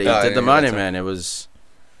Tom said. He did the money, that's man. It was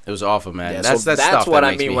awful, man. Yeah, that's so that's stuff what that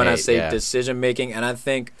I makes mean me when I hate, say yeah. decision making, and I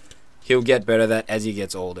think he'll get better at that as he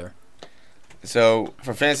gets older. So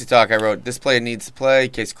for Fantasy Talk, I wrote, this player needs to play,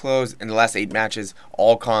 case closed. In the last 8 matches,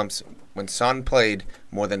 all comps, when Son played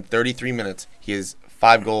more than 33 minutes, he has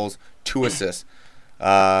 5 goals, 2 assists.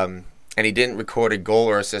 And he didn't record a goal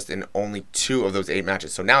or assist in only 2 of those 8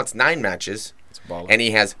 matches. So now it's 9 matches, and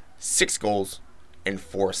he has 6 goals and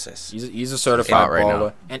 4 assists. He's a certified right baller.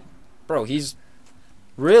 now. And, bro, he's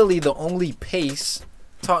really the only pace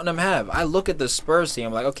Tottenham have. I look at the Spurs team,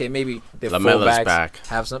 I'm like, okay, maybe their Lamella's fullbacks back.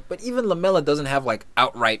 have some. But even Lamella doesn't have,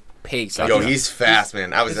 outright pace. Yo, he's fast,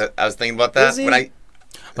 man. I was thinking about that. Is he? But I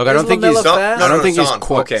Look, I don't think Lamella he's. fast? I don't think he's Son.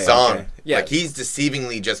 quick. Okay. Son. Yeah. Like, he's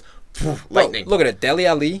deceivingly just Bro, lightning. look at it. Dele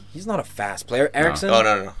Alli, he's not a fast player. Eriksson,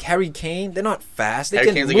 No. Harry Kane, they're not fast. They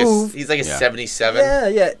Harry can Kane's move. he's like a Yeah.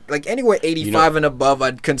 77. Yeah. Like anywhere 85 and above,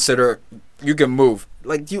 I'd consider you can move.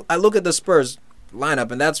 I look at the Spurs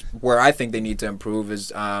lineup, and that's where I think they need to improve is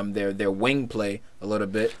their wing play a little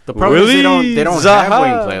bit. The problem is they don't Zaha. have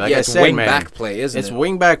wing play. Like yeah, I it's said, wing man, back play, isn't it's it?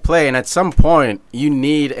 wing back play, and at some point you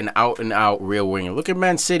need an out and out real winger. Look at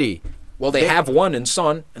Man City. Well, they have one in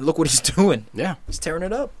Son, and look what he's doing. Yeah, He's tearing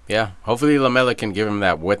it up. yeah. Hopefully Lamella can give him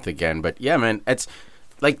that width again. But yeah, man, it's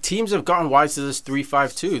like teams have gotten wise to this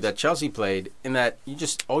 3-5-2 that Chelsea played. In that you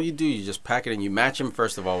just pack it and you match him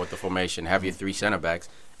first of all with the formation, have your 3 center backs,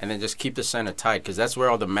 and then just keep the center tight because that's where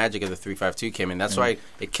all the magic of the 3-5-2 came in. That's why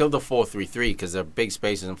it killed the 4-3-3 because there are big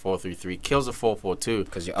spaces in 4-3-3. Kills the 4-4-2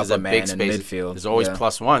 'Cause you're there's up a a man big in space. midfield. There's always Yeah.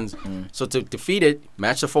 plus ones. So to defeat it,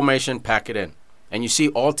 match the formation, pack it in. And you see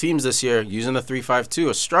all teams this year using the 3-5-2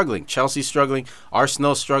 are struggling. Chelsea's struggling.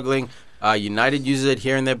 Arsenal's struggling. United uses it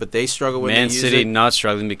here and there, but they struggle when Man they use City it. not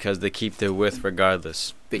struggling because they keep their width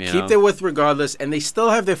regardless. They you keep know? their width regardless, and they still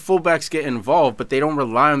have their fullbacks get involved, but they don't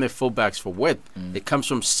rely on their fullbacks for width. It comes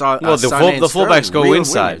from Well, the Sané and fullbacks Sterling, go real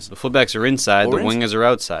inside. wingers. The fullbacks are inside. Or The wingers are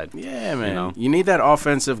outside. Yeah, man. You know? You need that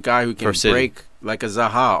offensive guy who can For City. break, like a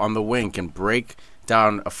Zaha on the wing, can break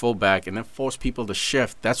down a fullback and then force people to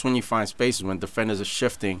shift. That's when you find spaces when defenders are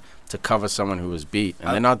shifting to cover someone who is beat,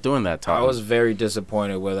 and they're not doing that. I was very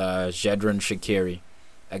disappointed with Jurgen Shaqiri.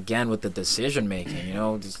 Again, with the decision making,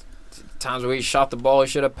 just times where he shot the ball, he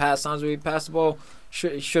should have passed. Times where he passed the ball,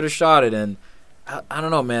 should have shot it. And I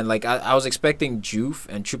don't know, man. I was expecting Juve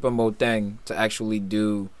and Choupo-Moting to actually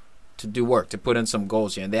do work, to put in some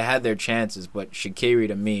goals here, and they had their chances. But Shaqiri,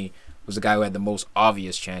 to me, was the guy who had the most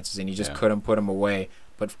obvious chances, and he just couldn't put them away.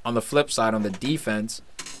 But on the flip side, on the defense,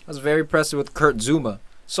 I was very impressed with Kurt Zuma.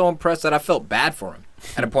 So impressed that I felt bad for him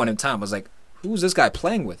at a point in time. I was like, who's this guy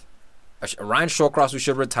playing with? Ryan Shawcross, who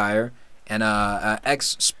should retire, and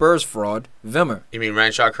ex-Spurs fraud, Wimmer. You mean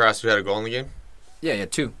Ryan Shawcross, who had a goal in the game? Yeah,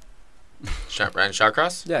 2. Ryan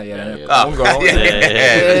Shawcross? Yeah. Oh, One goal. yeah.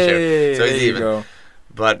 Yeah. Sure. So There he's you even. go.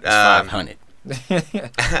 But 500. with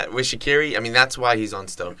Shaqiri, I mean, that's why he's on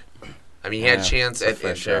Stoke. I mean, he had a chance at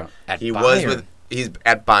Inter. He's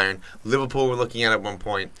at Bayern. Liverpool we're looking at one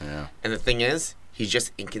point. Yeah. And the thing is, he's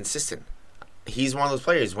just inconsistent. He's one of those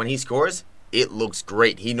players. When he scores, it looks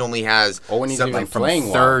great. He normally has when he's something even from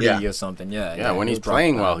playing 30 well. or something. Yeah, when he's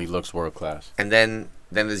playing well, he looks world class. And then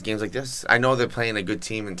there's games like this. I know they're playing a good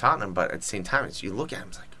team in Tottenham, but at the same time, you look at him,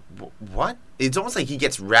 it's like, what? It's almost like he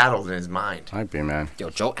gets rattled in his mind. Might be, man.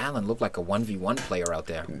 Yo, Joe Allen looked like a 1v1 player out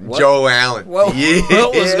there. What? Joe Allen. What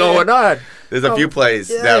was going on? There's a few plays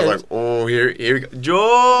that was like, oh, here we go.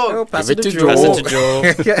 Joe! Pass Give it to to Joe. Joe. Pass it to Joe.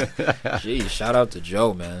 Jeez, shout out to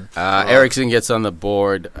Joe, man. Eriksson gets on the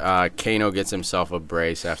board. Kano gets himself a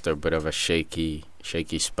brace after a bit of a shaky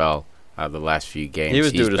spell the last few games. He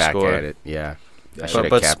was due He's to back score. at it. Yeah.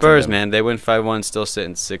 But Spurs, man, they win 5-1, still sit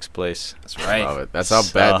in 6th place. That's right. Love it. That's how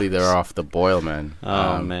badly they're off the boil, man.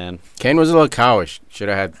 Oh, man. Kane was a little cowish. Should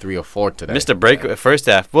have had 3 or 4 today. Missed a break first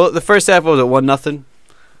half. Well, the first half was at 1-0.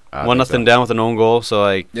 1-0 down with an own goal. So,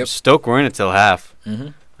 like, Stoke were in it till half.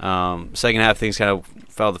 Mm-hmm. Second half, things kind of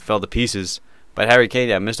fell to pieces. But Harry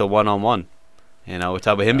Kane, missed a 1-on-1. You know, we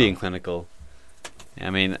talk about him being clinical. I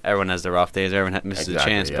mean, everyone has their off days. Everyone misses a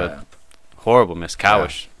chance. But horrible miss.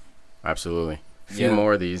 Cowish. Yeah. Absolutely. A few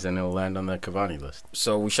more of these, and it'll land on the Cavani list.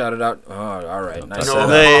 So we shouted out. Oh, all right. Nice.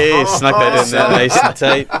 Hey, snuck that in there nice and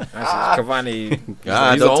tight. Cavani,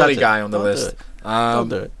 he's the only guy on the list. Don't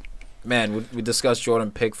do it. Man, we discussed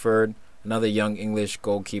Jordan Pickford, another young English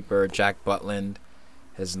goalkeeper. Jack Butland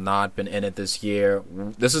has not been in it this year.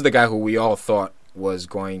 This is the guy who we all thought was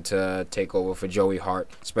going to take over for Joey Hart,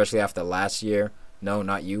 especially after last year. No,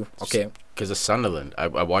 not you. Okay. Because of Sunderland. I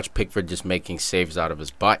watched Pickford just making saves out of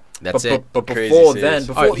his butt. That's it. But before then,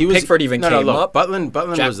 before Pickford even came up, Butland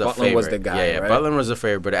was the favorite. was the guy, Yeah, right? Butland was the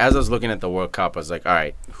favorite. But as I was looking at the World Cup, I was like, all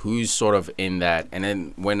right, who's sort of in that? And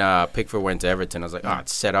then when Pickford went to Everton, I was like,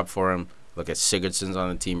 it's set up for him. Look at Sigurdsson's on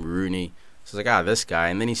the team, Rooney. So I was like, this guy.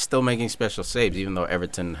 And then he's still making special saves, even though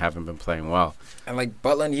Everton haven't been playing well. And like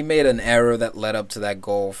Butland, he made an error that led up to that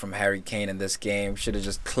goal from Harry Kane in this game. Should have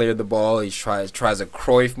just cleared the ball. He tries a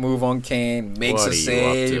Cruyff move on Kane, makes a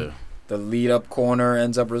save. The lead up corner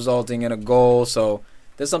ends up resulting in a goal. So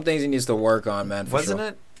there's some things he needs to work on, man. Wasn't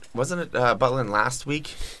it Butland last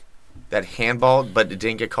week that handballed, but it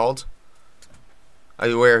didn't get called?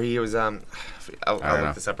 Where he was, I'll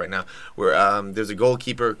look this up right now. Where there's a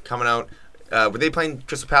goalkeeper coming out. Were they playing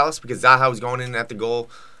Crystal Palace? Because Zaha was going in at the goal.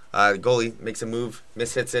 The goalie makes a move,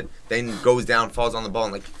 mishits it, then goes down, falls on the ball,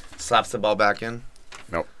 and like slaps the ball back in.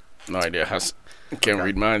 Nope, no idea. Can't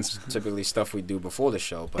read minds. Typically stuff we do before the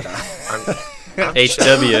show, but HW. I'm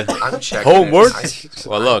checking. Homework.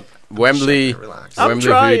 Well, look, Wembley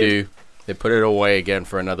trying. Hoodoo. They put it away again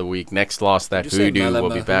for another week. Next loss, that Hoodoo will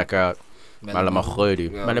be back out. Malama Hoodoo.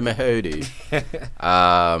 Malama Hoodoo.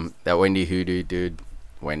 That Wendy Hoodoo, dude.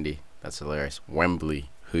 Wendy. That's hilarious. Wembley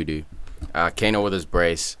Hoodoo. Kano with his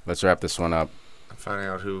brace. Let's wrap this one up. I'm finding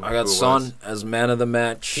out who. I got Son as man of the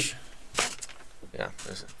match. Yeah,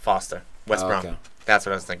 Foster. West Brom. Okay. That's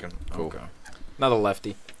what I was thinking. Cool. Okay. Another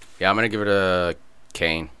lefty. Yeah, I'm going to give it a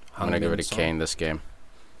Kane. I'm going to give it a Kane this game.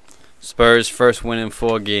 Spurs first win in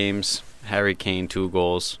 4 games. Harry Kane 2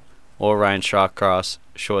 goals. Or Ryan Shawcross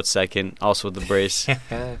short second. Also with the brace.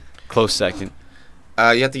 Close second.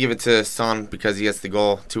 You have to give it to Son because he gets the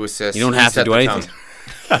goal, 2 assists. You don't have to do anything.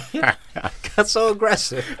 Got so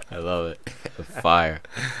aggressive. I love it. The fire.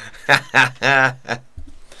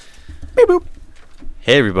 Beep boop.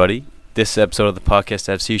 Hey everybody, this episode of the Podcast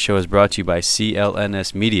FC show is brought to you by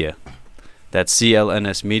CLNS Media. That's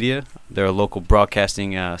CLNS Media. They're a local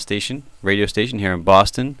broadcasting radio station here in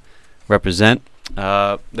Boston. Represent.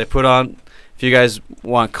 They put on, if you guys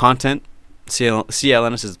want content,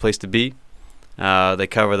 CLNS is the place to be. They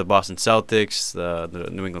cover the Boston Celtics, the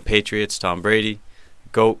New England Patriots, Tom Brady,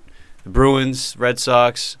 GOAT, the Bruins, Red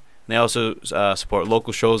Sox. And they also support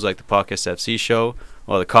local shows like the Podcast FC show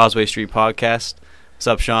or the Causeway Street Podcast. What's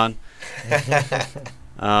up, Sean?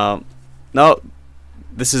 No,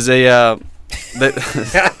 this is a... Yup.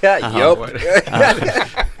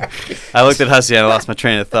 I looked at Hussey and I lost my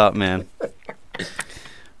train of thought, man.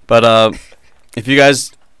 But if you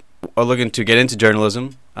guys are looking to get into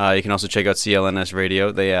journalism, you can also check out CLNS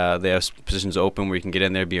Radio. They have positions open where you can get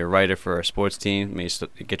in there, be a writer for a sports team, maybe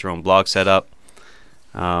get your own blog set up.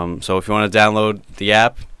 So if you want to download the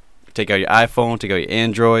app, take out your iPhone, take out your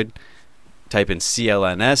Android, type in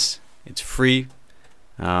CLNS. It's free.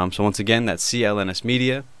 So once again, that's CLNS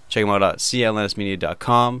Media. Check them out at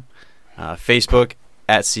clnsmedia.com. Facebook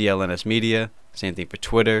at CLNS Media. Same thing for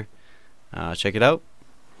Twitter. Check it out.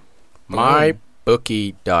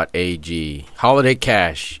 MyBookie.ag. Holiday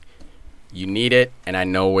cash. You need it, and I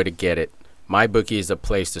know where to get it. MyBookie is the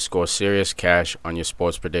place to score serious cash on your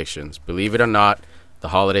sports predictions. Believe it or not, the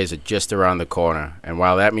holidays are just around the corner. And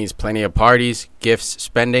while that means plenty of parties, gifts,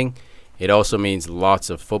 spending, it also means lots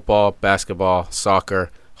of football, basketball,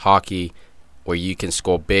 soccer, hockey, where you can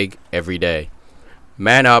score big every day.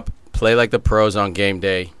 Man up, play like the pros on game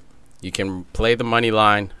day. You can play the money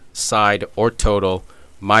line, side, or total.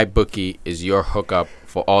 MyBookie is your hookup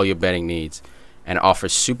for all your betting needs and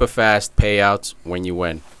offers super fast payouts when you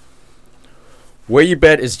win. Where you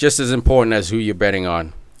bet is just as important as who you're betting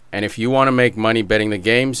on. And if you want to make money betting the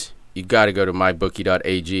games, you got to go to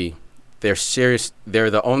mybookie.ag. They're serious. They're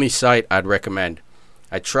the only site I'd recommend.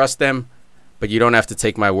 I trust them, but you don't have to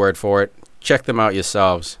take my word for it. Check them out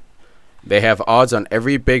yourselves. They have odds on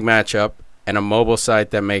every big matchup and a mobile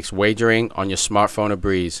site that makes wagering on your smartphone a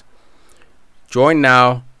breeze. Join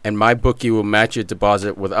now, and MyBookie will match your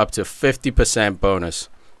deposit with up to 50% bonus.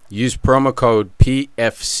 Use promo code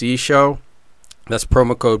PFCShow. That's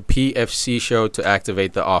promo code PFCShow to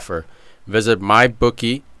activate the offer. Visit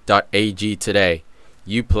mybookie.ag today.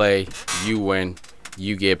 You play, you win,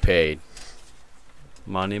 you get paid.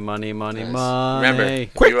 Money, money, money, Nice. money.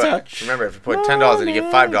 Remember, QuickTouch. Remember, if you put $10 in, you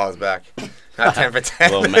get $5 back. Not 10 for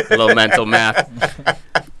 10. Little mental math.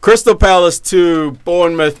 Crystal Palace 2,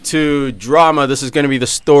 Bournemouth 2, drama. This is going to be the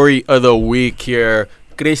story of the week here.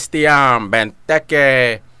 Christian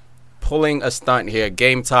Benteke pulling a stunt here.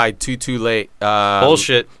 Game tied 2-2 late.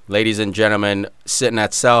 Bullshit. Ladies and gentlemen, sitting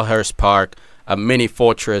at Selhurst Park, a mini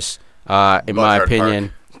fortress, in my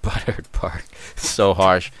opinion. Butthurt Park. So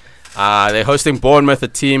harsh. They're hosting Bournemouth, a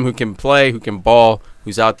team who can play, who can ball,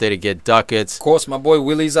 who's out there to get ducats. Of course, my boy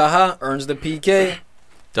Willie Zaha earns the PK.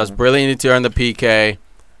 Does brilliantly to earn the PK.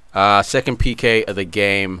 Second PK of the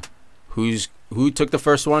game. Who took the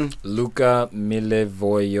first one? Luka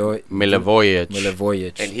Milivojevic.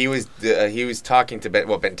 Milivojevic. And he was talking to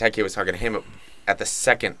Benteke was talking to him at the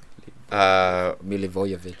second.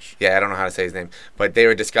 Milivojevic. Yeah, I don't know how to say his name, but they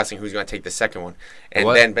were discussing who's going to take the second one, and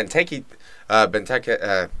then Benteke,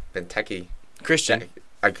 Christian.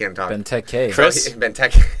 I can't talk. Benteke. Chris?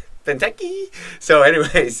 Benteke. So,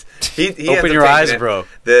 anyways, he Open your eyes, bro.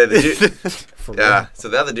 The dude, For yeah. real. So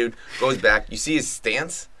the other dude goes back. You see his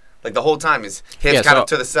stance, like the whole time, his hips kind of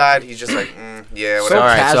to the side. He's just like, yeah, So whatever.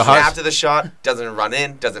 casual. So After the shot, doesn't run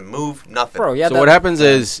in, doesn't move, nothing. Bro, yeah. So what happens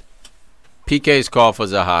is PK's call for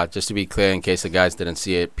Zaha, just to be clear in case the guys didn't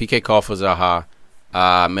see it. PK call for Zaha.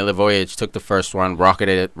 Milivojevic took the first one,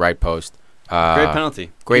 rocketed it right post. Great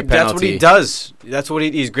penalty. Great That's penalty. what he does. That's what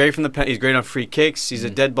he's great from the. He's great on free kicks. He's a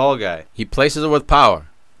dead ball guy. He places it with power,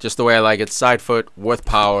 just the way I like it. Side foot with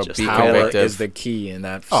power. Just Be Power convictive. is the key in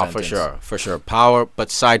that Oh, sentence. for sure. Power,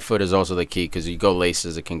 but side foot is also the key because you go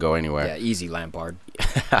laces, it can go anywhere. Yeah, easy Lampard.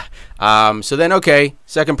 So then, okay,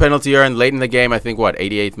 second penalty earned late in the game. I think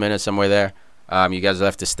 88th minute, somewhere there. You guys will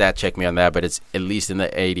have to stat check me on that, but it's at least in the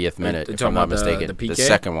 80th minute, You're if I'm talking not about mistaken. the PK?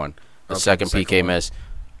 Second one, the Okay, second the second PK one. miss.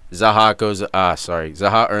 Zaha goes.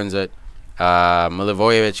 Zaha earns it.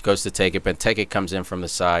 Milivojevic goes to take it. Benteke comes in from the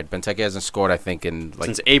side. Benteke hasn't scored, I think, in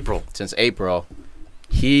Since April. Since April.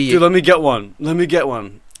 He Dude, let me get one. Don't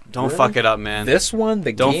Really? fuck it up, man. This one,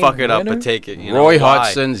 the Don't game fuck it up, winner? but take it. You Roy know, why?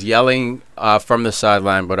 Hodgson's yelling from the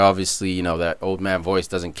sideline, but obviously, that old man voice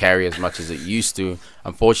doesn't carry as much as it used to.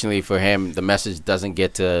 Unfortunately for him, the message doesn't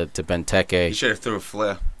get to He Benteke. should have threw a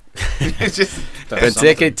flare. It's just That's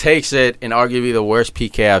something. Benteke takes it in arguably the worst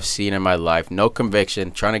PK I've seen in my life. No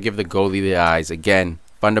conviction, trying to give the goalie the eyes. Again,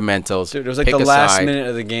 fundamentals. Dude, it was like Pick the a last side. minute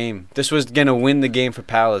of the game. This was going to win the game for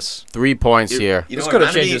Palace. 3 points here. You know This what could have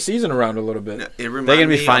reminded changed me? the season around a little bit. It reminded They're gonna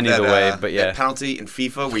be me fine of either that, way, but yeah. that penalty in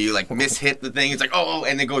FIFA where you like mishit the thing. It's like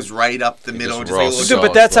and it goes right up the middle. just Just like a rolls. little Dude, So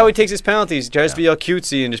but that's slow. how he takes his penalties. He tries to be all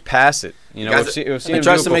cutesy and just pass it. You know, Guys, we've seen He him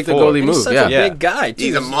tries do to it make the before. goalie He's move. such Yeah. a big guy, too.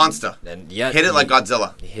 He's a monster. And yeah, Hit it like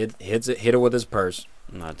Godzilla. He hit it with his purse.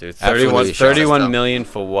 Nah, dude. Absolutely 31 million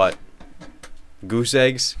for what? Goose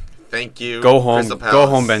eggs? Thank you. Go home. Crystal Go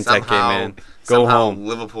home, Palace. Benteke, Somehow- man. Go somehow home.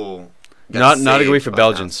 Liverpool. got Not a good week saved for by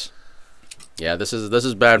Belgians. Yeah, this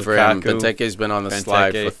is bad for him. Lukaku, Benteke's been on the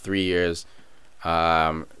slide Benteke. for 3 years.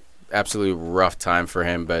 Absolutely rough time for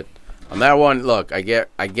him. But on that one, look, I get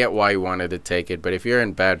why he wanted to take it. But if you're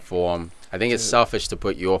in bad form, I think it's selfish to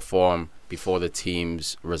put your form before the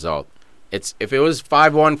team's result. If it was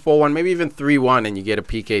 5-1, 4-1, maybe even 3-1, and you get a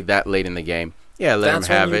PK that late in the game, yeah, let That's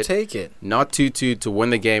him have when you it. take it. Not 2-2 to win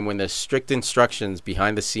the game when there's strict instructions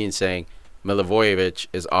behind the scenes saying Milivojevic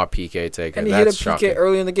is our PK taker. And he That's hit a PK shocking.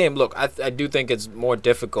 early in the game. Look, I do think it's more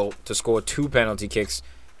difficult to score 2 penalty kicks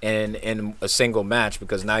in a single match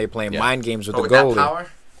because now you're playing mind games with the with that goalie. power?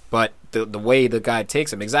 But the way the guy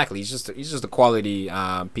takes him, exactly, he's just a quality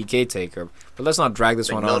PK taker. But let's not drag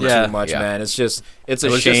this one on too much, man. It's a shame. It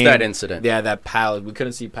was just that incident. Yeah, that Palace. We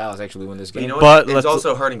couldn't see Palace actually win this game. You know what? It's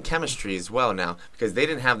also hurting chemistry as well now because they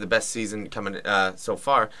didn't have the best season coming so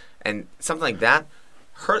far, and something like that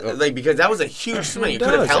hurt. Like because that was a huge swing. It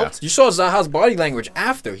could have helped. You saw Zaha's body language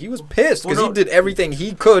after. He was pissed because he did everything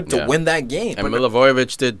he could to win that game. And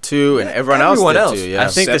Milivojevic did too, and everyone else did too. Yeah. I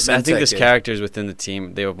think this characters within the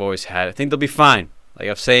team they've always had. I think they'll be fine. Like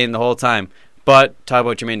I've saying the whole time. But talk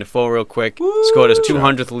about Jermaine Defoe real quick. Woo! Scored his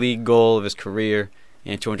 200th league goal of his career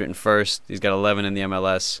and 201st. He's got 11 in the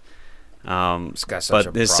MLS. This guy's such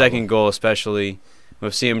but his second goal especially,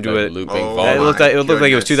 we've seen him do it. Looping volley. It looked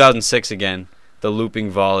like it was 2006 again. The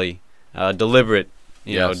looping volley, deliberate,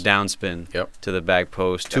 downspin to the back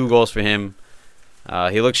post. 2 goals for him.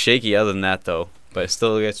 He looks shaky other than that though, but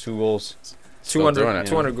still gets 2 goals.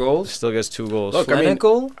 200 goals. Still gets 2 goals. Look,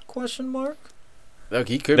 Flanagan? Question mark. Look,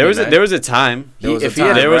 he could. There was a time. There was a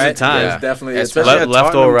time. There was a time. Yeah. Definitely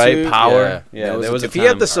left or right power. Yeah, there was. If he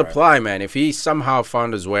had the supply, man. If he somehow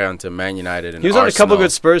found his way onto Man United and he was on a couple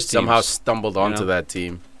good Spurs teams. Somehow stumbled onto that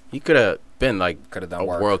team. He could have been like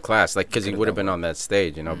world class, like because he would have been on that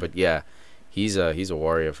stage, you know. But yeah, he's a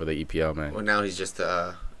warrior for the EPL, man. Well, now he's just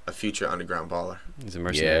a future underground baller. He's a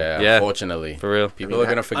mercenary. Yeah, unfortunately, for real. People are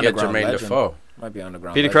gonna forget Jermaine Defoe. Might be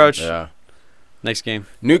underground. Peter Crouch. Yeah. Next game.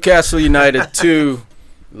 Newcastle United 2,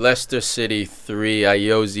 Leicester City 3.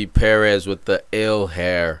 Ayoze Perez with the ill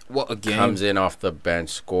hair. What a game! Comes in off the bench,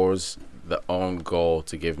 scores the own goal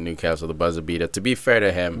to give Newcastle the buzzer beater. To be fair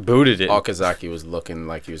to him, booted it. Okazaki was looking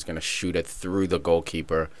like he was going to shoot it through the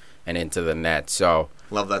goalkeeper and into the net. So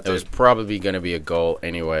love that. It was probably going to be a goal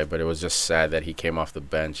anyway, but it was just sad that he came off the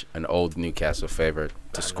bench, an old Newcastle favorite,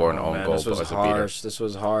 to score an own goal. This was harsh. This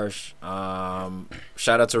was harsh.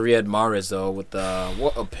 Shout out to Riyad Mahrez though with the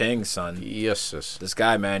what a ping, son. Yes, this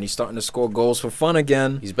guy, man, he's starting to score goals for fun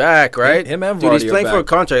again. He's back, right? Him and Dude, he's playing for a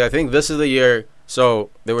contract. I think this is the year. So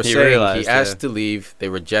they were saying he asked to leave. They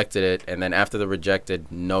rejected it, and then after the rejected,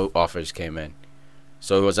 no offers came in.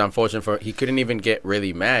 So it was unfortunate for he couldn't even get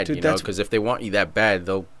really mad, dude, because if they want you that bad,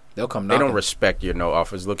 they'll come. They don't respect your no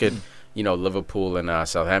offers. Look at Liverpool and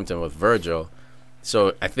Southampton with Virgil.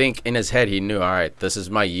 So I think in his head he knew, all right, this is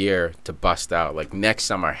my year to bust out. Like next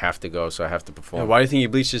summer I have to go, so I have to perform. Yeah, why do you think he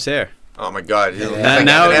bleached his hair? Oh my God!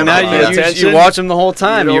 Now you watch him the whole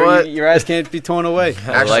time. You know your eyes can't be torn away.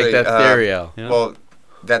 Actually, I like that theory, Al. Well,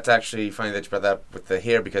 that's actually funny that you brought that up with the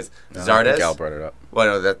hair because Zardes. Al brought it up. Well,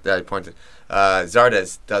 no, that I pointed.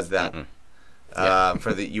 Zardes does that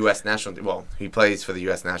for the U.S. national team. Well, he plays for the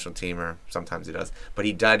U.S. national team, or sometimes he does. But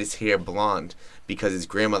he dyed his hair blonde because his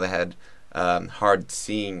grandmother had hard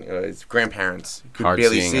seeing. His grandparents could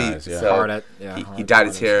barely see. Eyes, yeah. So he dyed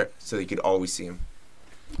his hair so they could always see him.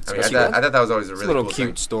 I thought that was always a really little cool cute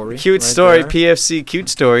thing. story. Cute story, PFC cute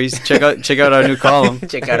stories. Check out our new column.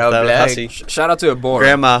 Check out our blog. Shout out to Abora.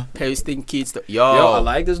 Grandma. Posting cute stories. Yo, I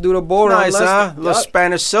like this dude Abora. Nice, huh? Little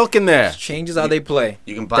Spanish silk in there. Changes how they play.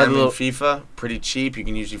 You can buy him in FIFA, pretty cheap. You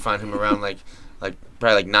can usually find him around like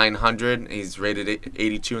probably 900. He's rated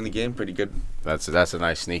 82 in the game. Pretty good. That's a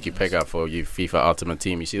nice sneaky pickup for you FIFA Ultimate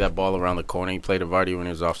Team. You see that ball around the corner? He played to Vardy when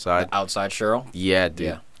he was offside. The outside Cheryl. Yeah, dude.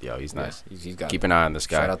 Yeah. Yo, he's nice. He's got Keep an eye on this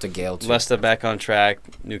guy. Shout out to Gale, too. Leicester back on track.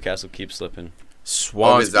 Newcastle keeps slipping.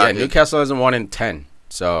 Swans. Yeah, Newcastle hasn't won in 10,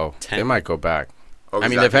 so they might go back. I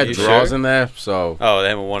mean, they've had draws in there, so. Oh, they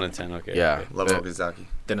haven't won in 10. Okay. Yeah. Okay. Love Okazaki.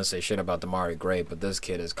 Didn't say shit about Damari Gray, but this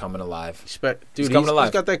kid is coming alive. Dude, he's coming alive.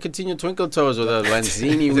 He's got that continued twinkle toes with the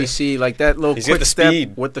Lanzini we see, like that little quick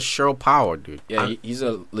step with the sheer power, dude. Yeah, he's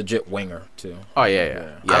a legit winger, too. Oh,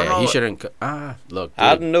 yeah. He shouldn't. Look, dude,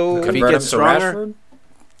 I don't know. If he gets stronger,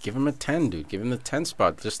 give him a 10, dude. Give him the 10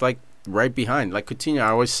 spot, just like right behind. Like Coutinho,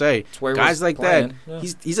 I always say, guys like that,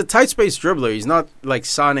 he's a tight space dribbler. He's not like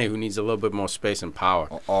Sane, who needs a little bit more space and power.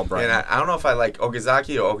 All bright. And I don't know if I like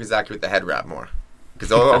Okazaki or Okazaki with the head wrap more.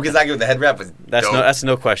 Because Okazaki with the head wrap was that's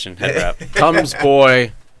no question. Head wrap. Thumbs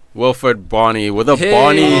boy, Wilfred Bonny with a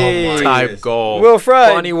Bonny type goal.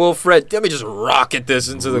 Bonny Wilfred. Let me just rocket this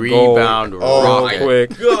into the rebound goal. Real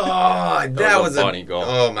quick. God, that was a Bonny goal.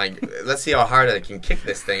 Oh my! Let's see how hard I can kick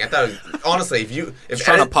this thing. I thought it was, honestly, if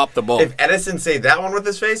trying to pop the ball. If Edison saved that one with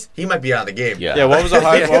his face, he might be out of the game. Yeah. What was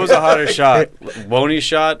a harder shot? Bonny's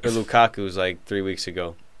shot or Lukaku's like 3 weeks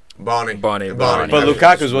ago? Bonny. But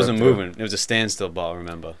Lukaku's wasn't moving. It was a standstill ball.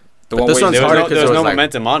 Remember? This one's harder because there was no like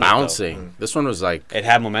momentum on it. Bouncing. This one was like it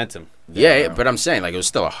had momentum. Yeah, but I'm saying like it was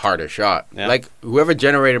still a harder shot. Yeah. Like whoever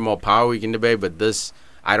generated more power, we can debate. But this,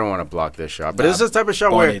 I don't want to block this shot. But it's this type of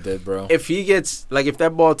shot where did, bro. if he gets, like, if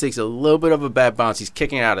that ball takes a little bit of a bad bounce, he's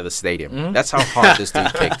kicking it out of the stadium. That's how hard this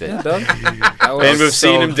dude kicked it. And we've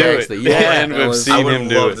seen him do it. Yeah, and we've seen him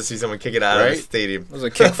do it. I would love to see someone kick it out of the stadium. That was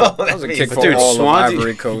a kick for Dude, all Swansea- of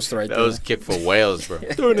Ivory Coast right that there. was a kick for Wales, bro.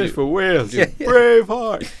 Doing it for Wales.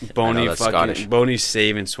 Braveheart. Boney that's Scottish. fucking Boney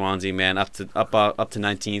saving Swansea, man, up to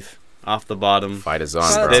 19th, off the bottom. Fight is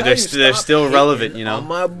on, bro. They're still relevant, you know. On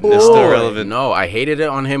my They're still relevant. No, I hated it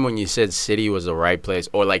on him when you said City was the right place,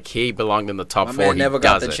 or like he belonged in the top My 4. man never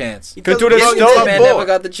got the doesn't. chance. Could do this. My man never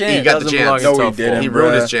got the chance. He got the Doesn't chance. belong in No, he top didn't. four. He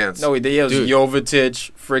ruined his bruh. chance. No, he did. It was Dude.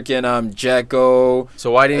 Jovetic, freaking Dzeko. So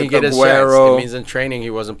why didn't he get his Aguero. chance? It means in training he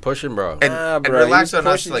wasn't pushing, bro. And bro, relax he was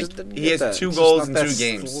on us. pushing, Like just didn't he get has that. 2 It's goals just in not 2 that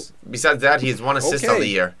games. Besides that, he has 1 assist on the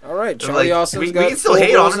year. All right, So, Charlie like, Austin's we got can still 4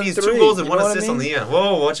 hate on goals him. and He's 3. 2 goals and You know 1 what I assist on the mean? year.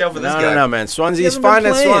 Whoa, watch out for this No, guy. no, man. Swansea's hasn't been fine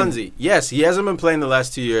at playing. Swansea. Yes, he hasn't been playing the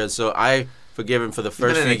last 2 years, so I forgive him for the He's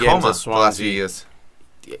first been in few a games coma at the last few Swansea. years.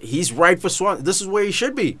 He's right for Swansea. This is where he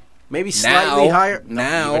should be. Maybe slightly higher.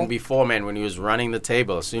 Now. Even before, man, when he was running the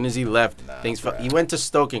table. As soon as he left, he went to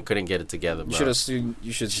Stoke and couldn't get it together, bro. You should see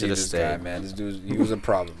Should've this stayed. guy, man. This dude, he was a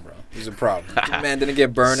problem, bro. He's a problem. Man didn't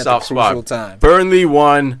get burned at the Soft crucial spot. time. Burnley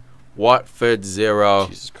 1, Watford 0.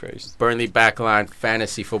 Jesus Christ. Burnley backline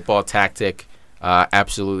fantasy football tactic,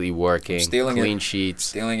 absolutely working. Stealing Clean it. sheets.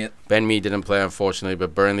 Stealing it. Ben Mee didn't play, unfortunately,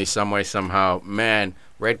 but Burnley some way, somehow. Man,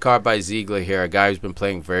 red card by Ziegler here, a guy who's been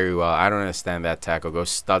playing very well. I don't understand that tackle. Goes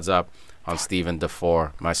studs up on Steven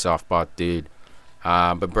Defour, my softball dude.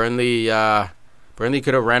 But Burnley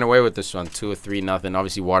could have ran away with this one, 2 or 3-0.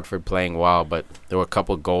 Obviously, Watford playing well, but there were a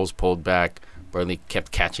couple of goals pulled back. Burnley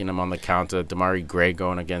kept catching them on the counter. Damari Gray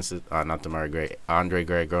going against it. Not Damari Gray. Andre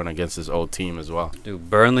Gray going against his old team as well. Dude,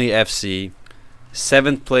 Burnley FC,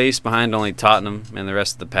 7th place behind only Tottenham and the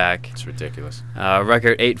rest of the pack. It's ridiculous.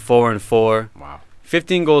 Record 8-4-4. Wow.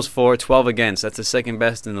 15 goals for, 12 against. That's the second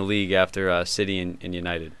best in the league after City and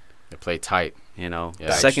United. They play tight. You know,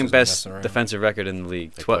 Yeah. second Just best messing around. defensive record in the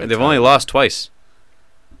league. They play They've tight. only lost twice.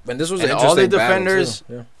 And this was And an all the interesting battle, defenders-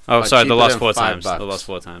 too. Yeah. Oh, sorry, they cheaper lost than 4 $5 times. They bucks. lost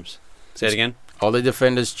 4 times. Say it again. All the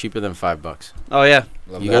defenders cheaper than $5. Oh yeah,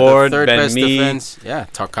 You got Ward, the third Ben best Mee, defense. Yeah,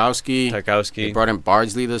 Tarkowski. They Tarkowski. brought in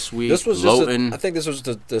Bardsley this week. This was Lowton. I think this was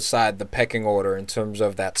to decide the pecking order in terms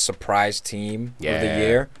of that surprise team of the Yeah.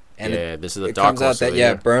 year. And yeah, this is the it dark comes out horse of that the yeah,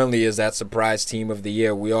 year. Burnley is that surprise team of the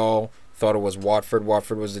year. We all thought it was Watford.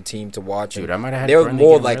 Watford was the team to watch. Dude, and I might have had they were Burnley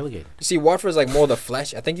more getting like relegated. you see, Watford's like more the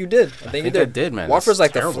flash. I think you did. I think you did. I did, man. Watford's That's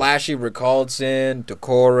like terrible. the flashy Ricardson,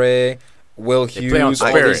 Decore, Will They play on Hughes, all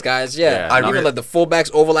spirit. these guys. Yeah, Yeah, even not- like the fullbacks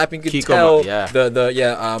overlapping. You can Kiko, tell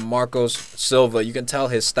yeah. Marcos Silva. You can tell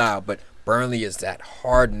his style, but Burnley is that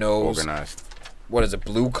hard nosed. Organized. What is it,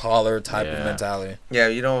 blue collar type of Yeah. mentality. Yeah,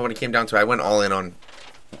 you know, when it came down to it, I went all in on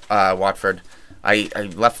Watford. I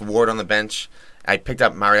left Ward on the bench. I picked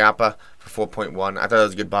up Mariappa for 4.1. I thought that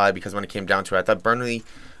was a good buy because when it came down to it, I thought Burnley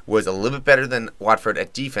was a little bit better than Watford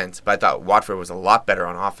at defense, but I thought Watford was a lot better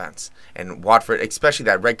on offense. And Watford, especially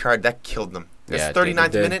that red card, that killed them. This Yeah, it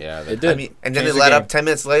 39th did. minute. Yeah, It did. I mean, and then Changed they the let game. up 10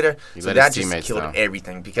 minutes later. He So let that his just teammates killed down.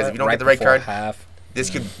 everything because if you don't Right get the red before card, half. this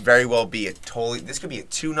could very well be this could be a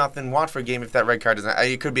 2-0 Watford game if that red card doesn't.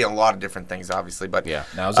 It could be a lot of different things, obviously, but Yeah.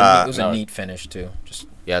 Now it was no. a neat finish too. Just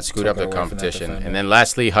Yeah, it screwed Took up the it away from that competition. defender. And then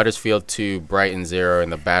lastly, Huddersfield 2, Brighton 0 in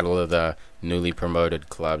the battle of the newly promoted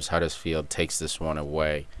clubs. Huddersfield takes this one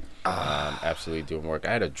away. Absolutely doing work.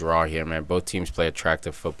 I had a draw here, man. Both teams play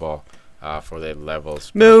attractive football for their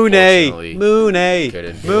levels. but unfortunately,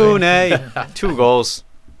 couldn't do it. 2 goals.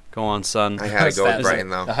 Go on, son. I had to go with Brighton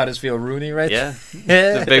though. The Huddersfield Rooney, right? Yeah,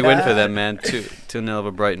 it's a big win for them, man. 2-0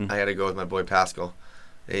 over Brighton. I had to go with my boy Pascal.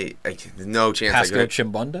 There's no chance Pascal I could.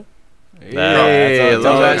 Chimbonda. Hey,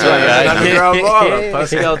 love that guy.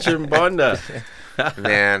 Pascal Chimbonda.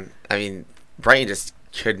 Man, I mean, Brighton just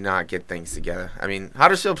could not get things together. I mean,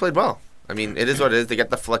 Huddersfield played well. I mean, it is what it is. They get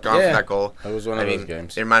the flick on for that goal. That was one I of mean, those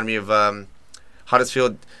games. it reminded me of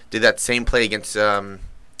Huddersfield did that same play against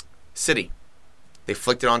City. They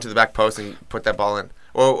flicked it onto the back post and put that ball in.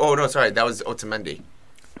 Oh no, sorry, that was Otamendi.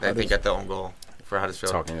 I think got the own goal for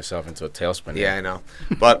Huddersfield. Talking yourself into a tailspin. Yeah, I know.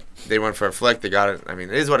 But they went for a flick. They got it. I mean,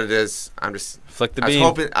 it is what it is. I'm just. Flick the I was beam.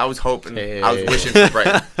 hoping. I was Hey. wishing for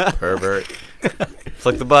Brighton. Pervert.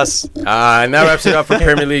 Flick the bus. And that wraps it up for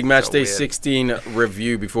Premier League So Matchday weird. 16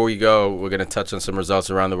 review. Before we go, we're going to touch on some results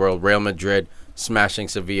around the world. Real Madrid smashing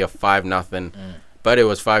Sevilla 5-0. But it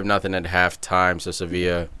was 5-0 at halftime, so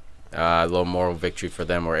Sevilla, a little moral victory for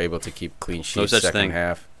them. Were able to keep clean sheets such second thing.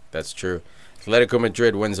 half. That's true. Atletico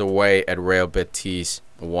Madrid wins away at Real Betis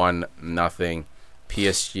 1-0.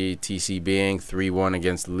 PSG TC being 3-1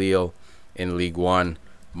 against Lille in League One.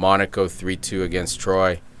 Monaco 3-2 against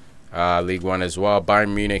Troyes. League One as well.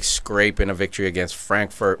 Bayern Munich scraping a victory against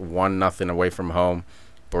Frankfurt 1-0 away from home.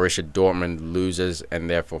 Borussia Dortmund loses and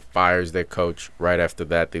therefore fires their coach. Right after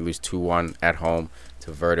that, they lose 2-1 at home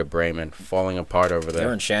to Werder Bremen, falling apart over there.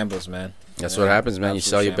 They're in shambles, man. That's what happens, man. You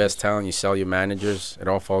sell your best talent, you sell your managers, it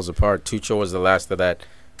all falls apart. Tuchel was the last of that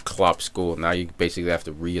Klopp school. Now you basically have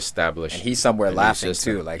to reestablish. And he's somewhere laughing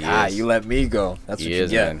too, like, you let me go. That's what you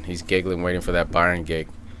get. Man. He's giggling, waiting for that Bayern gig.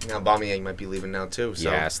 Now Aubameyang might be leaving now too. So.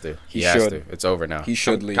 He has to. He has to. It's over now. He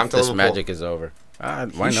should leave. This magic is over. Why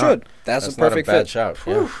not? Should. That's a perfect not a bad fit. shout.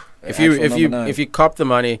 Yeah. If you cop the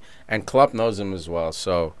money, and Klopp knows him as well,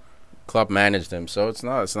 so Klopp managed him, so it's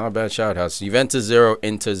not a bad shout. House Juventus 0,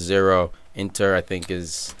 Inter 0. Inter, I think,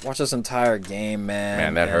 is... Watch this entire game, man.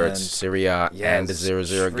 Man, that hurts. Serie A and the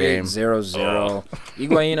 0-0 game. 0-0.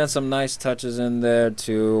 Higuain had some nice touches in there,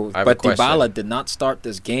 too. But Dybala did not start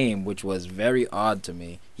this game, which was very odd to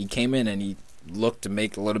me. He came in and he looked to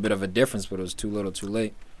make a little bit of a difference, but it was too little too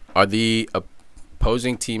late. Are the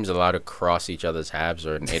opposing teams allowed to cross each other's halves,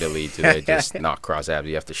 or in Italy, do they just not cross halves?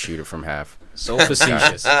 You have to shoot it from half. So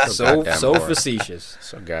facetious. so facetious.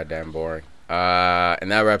 So goddamn boring.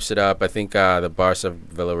 And that wraps it up. I think the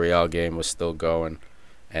Barca-Villarreal game was still going,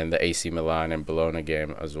 and the AC Milan and Bologna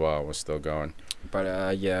game as well was still going. But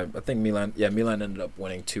I think Milan ended up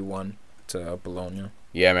winning 2-1 to Bologna.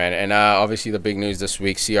 Yeah, man. And obviously the big news this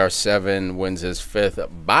week, CR7 wins his 5th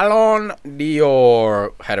Ballon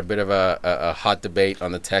d'Or. Had a bit of a hot debate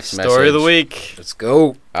on the text message. Story of the week. Let's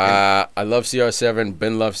go. I love CR7.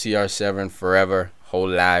 Been love CR7 forever, whole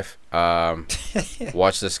life.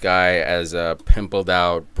 Watch this guy as a pimpled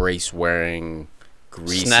out, brace wearing,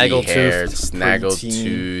 greasy haired,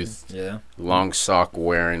 snaggle-toothed, long sock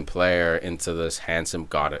wearing player into this handsome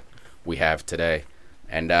goddess we have today.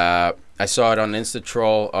 And I saw it on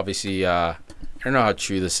Insta-Troll. Obviously, I don't know how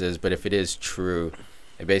true this is, but if it is true,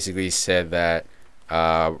 it basically said that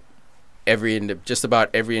just about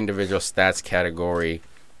every individual stats category,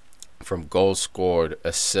 from goals scored,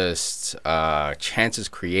 assists, chances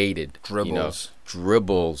created,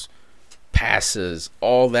 dribbles, passes,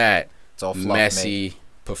 all that, it's all fluff, Messi mate.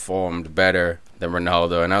 Performed better than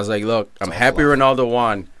Ronaldo. And I was like, look, I'm happy Ronaldo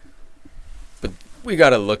won, but we got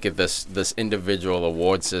to look at this individual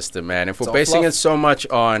award system, man. If we're basing it so much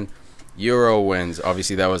on Euro wins,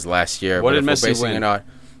 obviously that was last year. What did Messi win?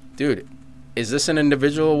 Dude, is this an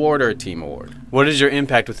individual award or a team award? What is your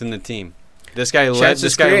impact within the team? This guy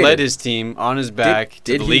led his team on his back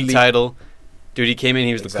to the league title. Dude, he came in.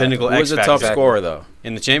 He was the pinnacle X factor. Who was the top scorer though?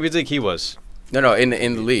 In the Champions League, he was. No, in the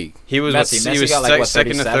league. He was Messi. He was got like,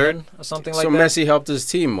 second or third or something like that. So Messi helped his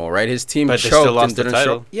team more, right? His team choked still lost and didn't the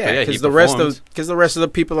title. show. Yeah, because the rest of the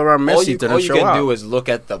people around Messi didn't show up. All you can do is look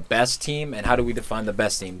at the best team, and how do we define the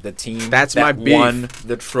best team? The team that won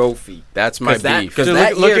the trophy. That's my beef. Because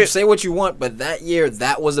that year, say what you want, but that year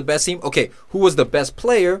that was the best team. Okay, who was the best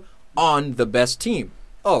player on the best team?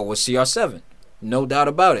 Oh, it was CR7. No doubt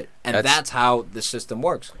about it. And that's how the system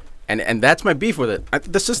works. And that's my beef with it.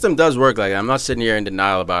 The system does work like that. I'm not sitting here in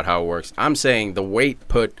denial about how it works. I'm saying the weight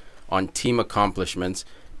put on team accomplishments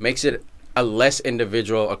makes it a less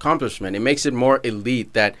individual accomplishment. It makes it more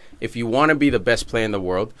elite, that if you want to be the best player in the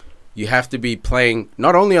world, you have to be playing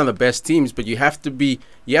not only on the best teams, but you have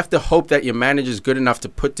to hope that your manager is good enough to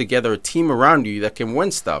put together a team around you that can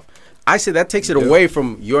win stuff. I say that takes it away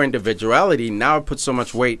from your individuality. Now it puts so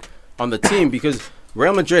much weight on the team, because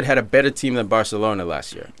Real Madrid had a better team than Barcelona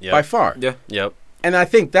last year, by far. Yeah. Yep. And I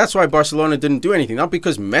think that's why Barcelona didn't do anything. Not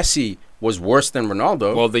because Messi was worse than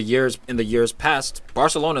Ronaldo. Well, in the years past,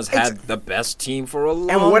 Barcelona's had the best team for a long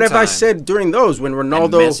time. And what have I said during those when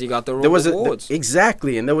Ronaldo... And Messi got the rewards.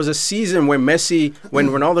 Exactly. And there was a season when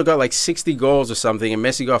Ronaldo got like 60 goals or something, and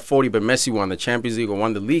Messi got 40, but Messi won the Champions League or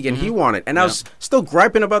won the league, and he won it. And I was still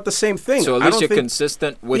griping about the same thing. So at least you're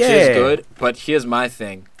consistent, which is good. But here's my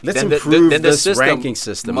thing. Let's improve this ranking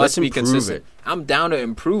system. Let's be consistent. I'm down to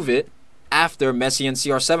improve it after Messi and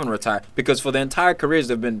CR7 retire, because for their entire careers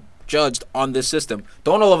they've been judged on this system.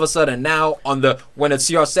 Don't all of a sudden now when it's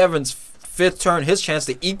CR7's fifth turn, his chance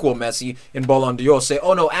to equal Messi in Ballon d'Or, say,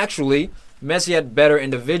 oh no, actually Messi had better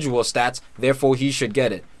individual stats, therefore he should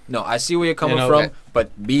get it. No, I see where you're coming from,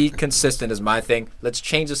 but be consistent is my thing. Let's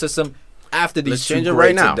change the system after these two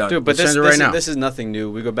greats are done. Dude, but this is nothing new.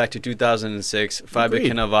 We go back to 2006. Fabio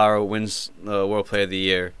Cannavaro wins the World Player of the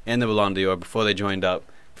Year and the Ballon d'Or before they joined up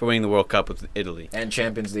for winning the World Cup with Italy and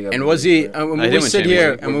Champions League. And was he? When we sit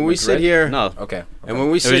here, no, okay. And when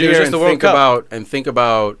we sit here and think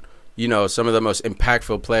about, you know, some of the most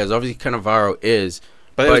impactful players, obviously Cannavaro is.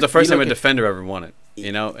 But it was the first time a defender ever won it.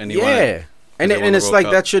 You know, and he won it. And it's like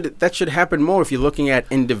that should happen more if you're looking at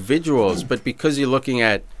individuals, but because you're looking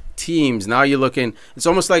at teams, now you're looking. It's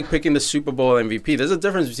almost like picking the Super Bowl MVP. There's a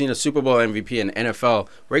difference between a Super Bowl MVP and NFL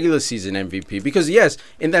regular season MVP. Because yes,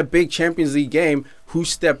 in that big Champions League game, who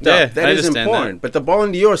stepped up? That is important. But the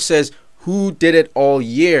Ballon d'Or says who did it all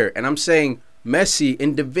year, and I'm saying Messi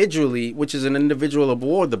individually, which is an individual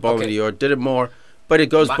award, the Ballon d'Or did it more, but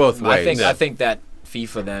it goes both ways. I think that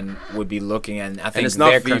FIFA then would be looking, and I think and it's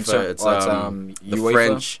not FIFA. It's the UEFA?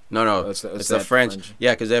 French. No, it's the French.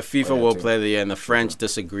 Yeah, because their FIFA World Player of the Year, and the French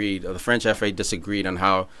disagreed, or the French FA disagreed on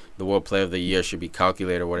how the World Player of the Year should be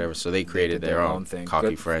calculated or whatever. So they created their own thing.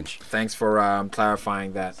 Cocky French. Thanks for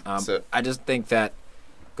clarifying that. I just think that.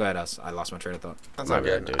 Go ahead, Us. I lost my train of thought. That's not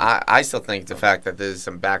good. Dude. I still think the fact that there's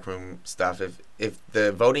some backroom stuff. If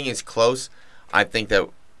the voting is close, I think that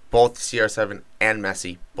both CR7 and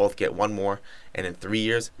Messi both get one more, and in 3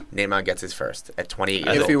 years, Neymar gets his first at 28 years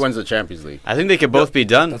old. If he wins the Champions League. I think they could both be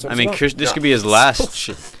done. I mean, this could be his last.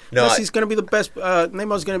 No, Messi's going to be the best.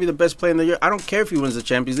 Neymar's going to be the best player in the year. I don't care if he wins the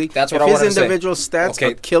Champions League. That's what I wanted to say. If his individual stats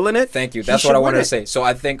are killing it. Thank you. That's what I wanted to say. So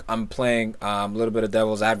I think I'm playing a little bit of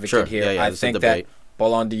devil's advocate here. I think that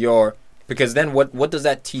Ballon d'Or, because then what does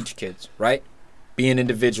that teach kids, right? Be an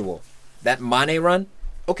individual. That Mane run,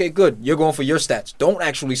 okay, good. You're going for your stats. Don't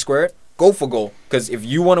actually square it. Go for goal. Because if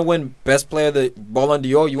you want to win best player of the Ballon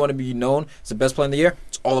d'Or, you want to be known as the best player in the year,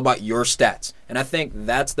 it's all about your stats. And I think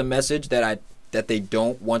that's the message that they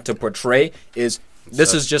don't want to portray is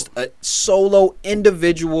this is just a solo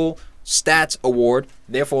individual stats award.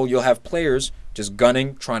 Therefore, you'll have players just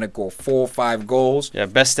gunning, trying to go 4 or 5 goals. Yeah,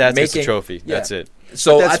 best stats gets the trophy. Yeah. That's it.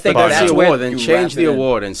 So I think that's the award. Then change the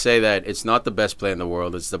award and say that it's not the best player in the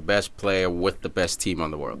world. It's the best player with the best team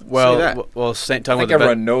on the world. Well, I think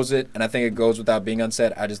everyone knows it, and I think it goes without being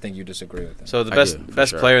unsaid. I just think you disagree with it. So the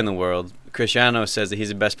best player in the world, Cristiano says that he's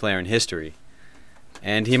the best player in history,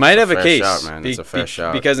 and he might have a case. Shot, man. It's a fair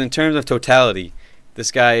shot. Because in terms of totality, this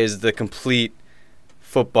guy is the complete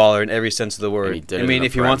footballer in every sense of the word. I mean,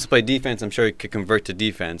 if he wants to play defense, I'm sure he could convert to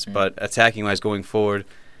defense. But attacking-wise, going forward.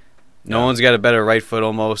 No one's got a better right foot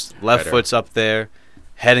almost. Left foot's up there.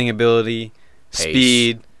 Heading ability,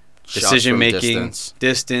 speed, decision-making,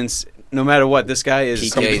 distance. No matter what, this guy is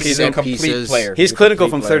he's a complete player. He's clinical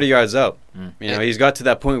from 30 yards out. You know, he's got to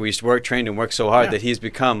that point where he's trained and worked so hard that he's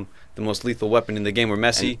become the most lethal weapon in the game. Where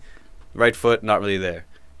Messi, right foot, not really there.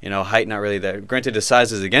 You know, height not really there. Granted, the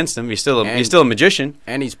size is against him. He's still a magician.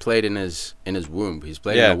 And he's played in his womb. He's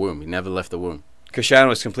played in the womb. He never left the womb.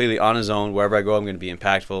 Cristiano is completely on his own. Wherever I go, I'm going to be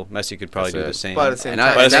impactful. Messi could probably do the same. But at the same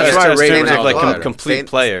time, that's why I rate him like complete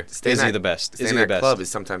player. Is he the best? Is he the best? Club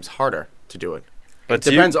is sometimes harder to do it. But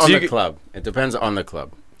it depends on the club. It depends on the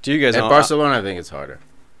club. Do you guys at Barcelona? I think it's harder.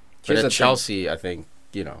 But at Chelsea, I think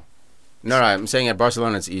No, I'm saying at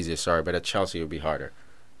Barcelona it's easier. Sorry, but at Chelsea it would be harder.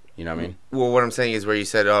 You know what I mean? Well, what I'm saying is where you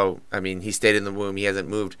said, he stayed in the womb. He hasn't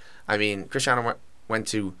moved. I mean, Cristiano went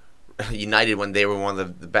to United when they were one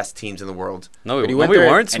of the best teams in the world. No, we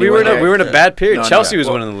weren't. We were in a bad period. Chelsea was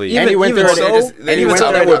winning the league. And he went there at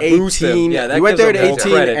 18. He went there at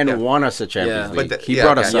 18 and won us a Champions League. He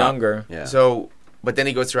brought us younger. Yeah. So, but then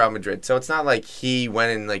he goes to Real Madrid. So it's not like he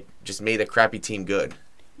went and just made a crappy team good.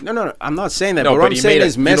 No, I'm not saying that. But what I'm saying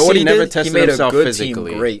is Messi never tested himself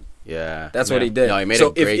physically. Great. Yeah, that's what he did. No, he made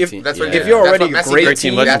a great team. If you're already a great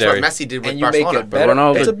team, that's what Messi did with Barcelona. But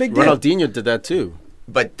Ronaldinho did that too.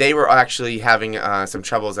 But they were actually having some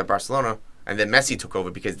troubles at Barcelona, and then Messi took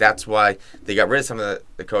over because that's why they got rid of some of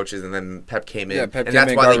the coaches, and then Pep came in, and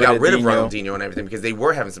that's why they got rid of Ronaldinho and everything because they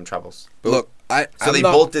were having some troubles. Look, they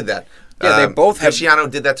both did that. Yeah, they both have Cristiano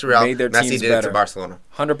did that to Real. Made their Messi teams did better. it to Barcelona.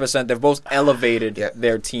 100%. They've both elevated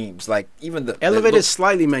their teams. Like even elevated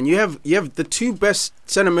slightly, man. You have the two best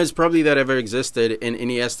center mids probably that ever existed in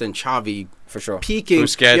Iniesta and Xavi. For sure. Peaking.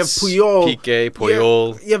 Busquets, you have Puyol. Piqué,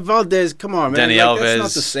 Puyol. You have Valdez. Come on, man. Dani Alves. That's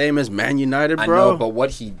not the same as Man United, bro. I know, but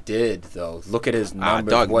what he did, though. Look at his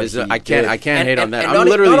numbers. I can't hate on that. I'm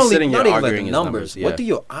literally sitting here arguing his numbers. What do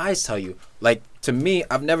your eyes tell you? Like, to me,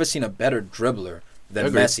 I've never seen a better dribbler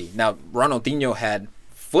than Messi. Now, Ronaldinho had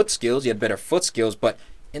foot skills. He had better foot skills. But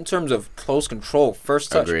in terms of close control,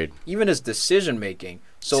 first touch, even his decision-making.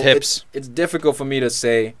 So it's difficult for me to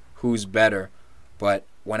say who's better. But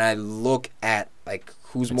when I look at,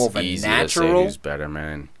 who's more of a natural. Who's better,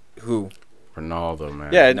 man? Who? Ronaldo,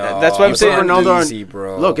 man. Yeah, that's what I'm saying. Ronaldo, easy,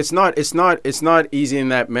 bro. Look, it's not easy in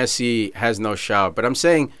that Messi has no shout. But I'm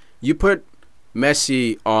saying you put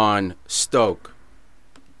Messi on Stoke.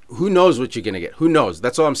 Who knows what you're gonna get? Who knows?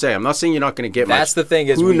 That's all I'm saying. I'm not saying you're not gonna get much. That's the thing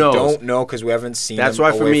is we don't know because we haven't seen. That's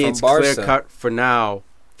why for me it's clear cut for now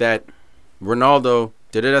that Ronaldo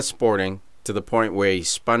did it at Sporting. to the point where he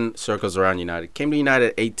spun circles around United. Came to United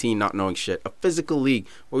at 18, not knowing shit. A physical league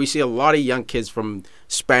where we see a lot of young kids from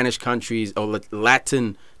Spanish countries or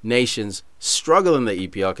Latin nations struggle in the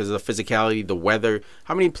EPL because of the physicality, the weather.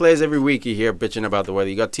 How many players every week you hear bitching about the weather?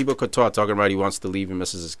 You got Thibaut Courtois talking about he wants to leave and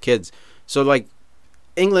misses his kids. So, like,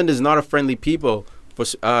 England is not a friendly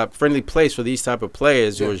friendly place for these type of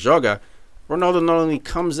players who are joga. Ronaldo not only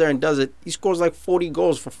comes there and does it, he scores like 40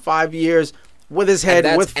 goals for 5 years with his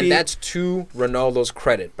head, with feet. And that's to Ronaldo's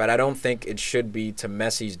credit, but I don't think it should be to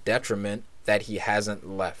Messi's detriment that he hasn't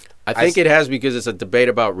left. I think it has because it's a debate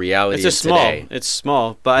about reality. It's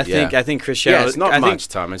small, but I think Cristiano. Yeah, it's not much,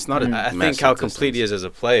 Tom. It's not. I think how complete he is as a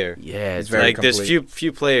player. Yeah, it's very complete. There's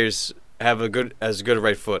few players have as good a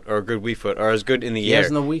right foot or a good weak foot or as good in the air.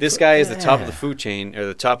 This guy is the top of the food chain or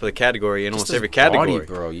the top of the category in almost every category. Body,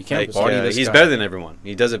 bro. You can't body this He's guy. better than everyone.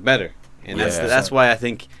 He does it better, and that's why I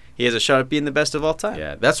think he has a shot at being the best of all time.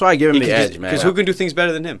 Yeah, that's why I give him the edge, man. Because who can do things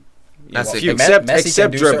better than him? Except dribbling.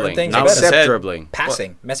 Except dribbling.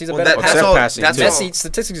 Passing. Messi's a better passer. Messi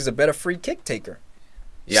statistically is a better free kick taker.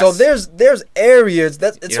 Yes. So there's areas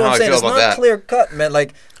that's what I'm saying. It's not clear cut, man.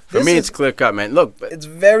 Like for me, it's clear cut, man. Look, it's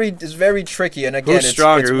very tricky. And again, who's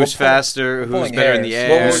stronger, who's faster, who's better in the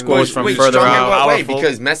air, who scores from further out.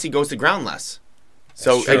 Because Messi goes to ground less.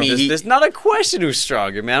 So I mean, there's not a question who's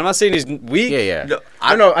stronger, man. I'm not saying he's weak. Yeah.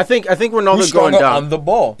 No, I think Ronaldo's going down on the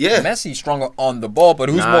ball. Yeah, Messi's stronger on the ball, but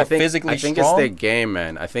who's more physically strong? I think it's their game,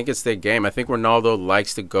 man. I think it's their game. I think Ronaldo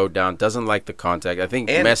likes to go down, doesn't like the contact. I think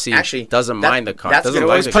Messi actually doesn't mind the contact. Doesn't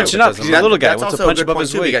like punching up. He's a little guy. Wants to punch above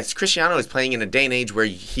his weight. Because Cristiano is playing in a day and age where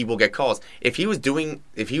he will get calls. If he was going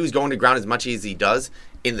to ground as much as he does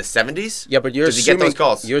in the 70s, but does he get those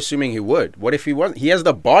calls? You're assuming he would. What if he wasn't? He has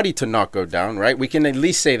the body to not go down, right? We can at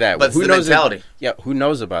least say that. But who knows mentality? Who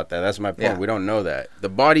knows about that? That's my point. Yeah. We don't know that. The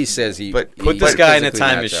body says he. But put this guy in a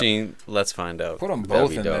time machine. Let's find out. Put them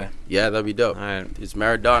both in there. Yeah, that'd be dope. All right, it's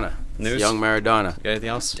Maradona. News? It's young Maradona. Got anything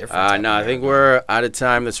else? No, I think we're out of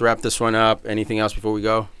time. Let's wrap this one up. Anything else before we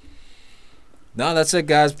go? No, that's it,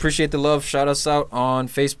 guys. Appreciate the love. Shout us out on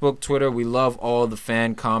Facebook, Twitter. We love all the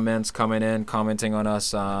fan comments coming in, commenting on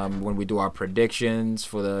us when we do our predictions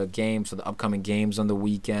for the games, for the upcoming games on the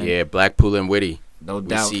weekend. Yeah, Blackpool and Witty. No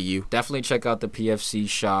doubt. We see you. Definitely check out the PFC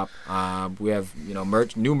shop. We have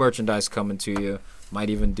new merchandise coming to you. Might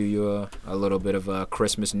even do you a little bit of a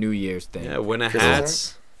Christmas, New Year's thing. Yeah, winter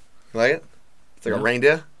hats. Like it? It's like a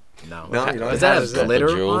reindeer. No, you don't does that have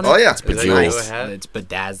glitter on it? Oh yeah, it's bejeweled. It's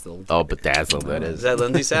bedazzled. Oh, bedazzled. That is. Is that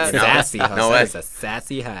Lindsay's hat? Sassy. No, it's a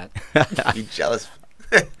sassy hat. You jealous?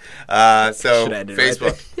 So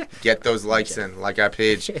Facebook, get those likes in, like our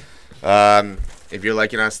page. If you're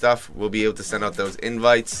liking our stuff, we'll be able to send out those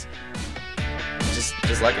invites.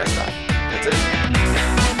 Just like our stuff. That's it.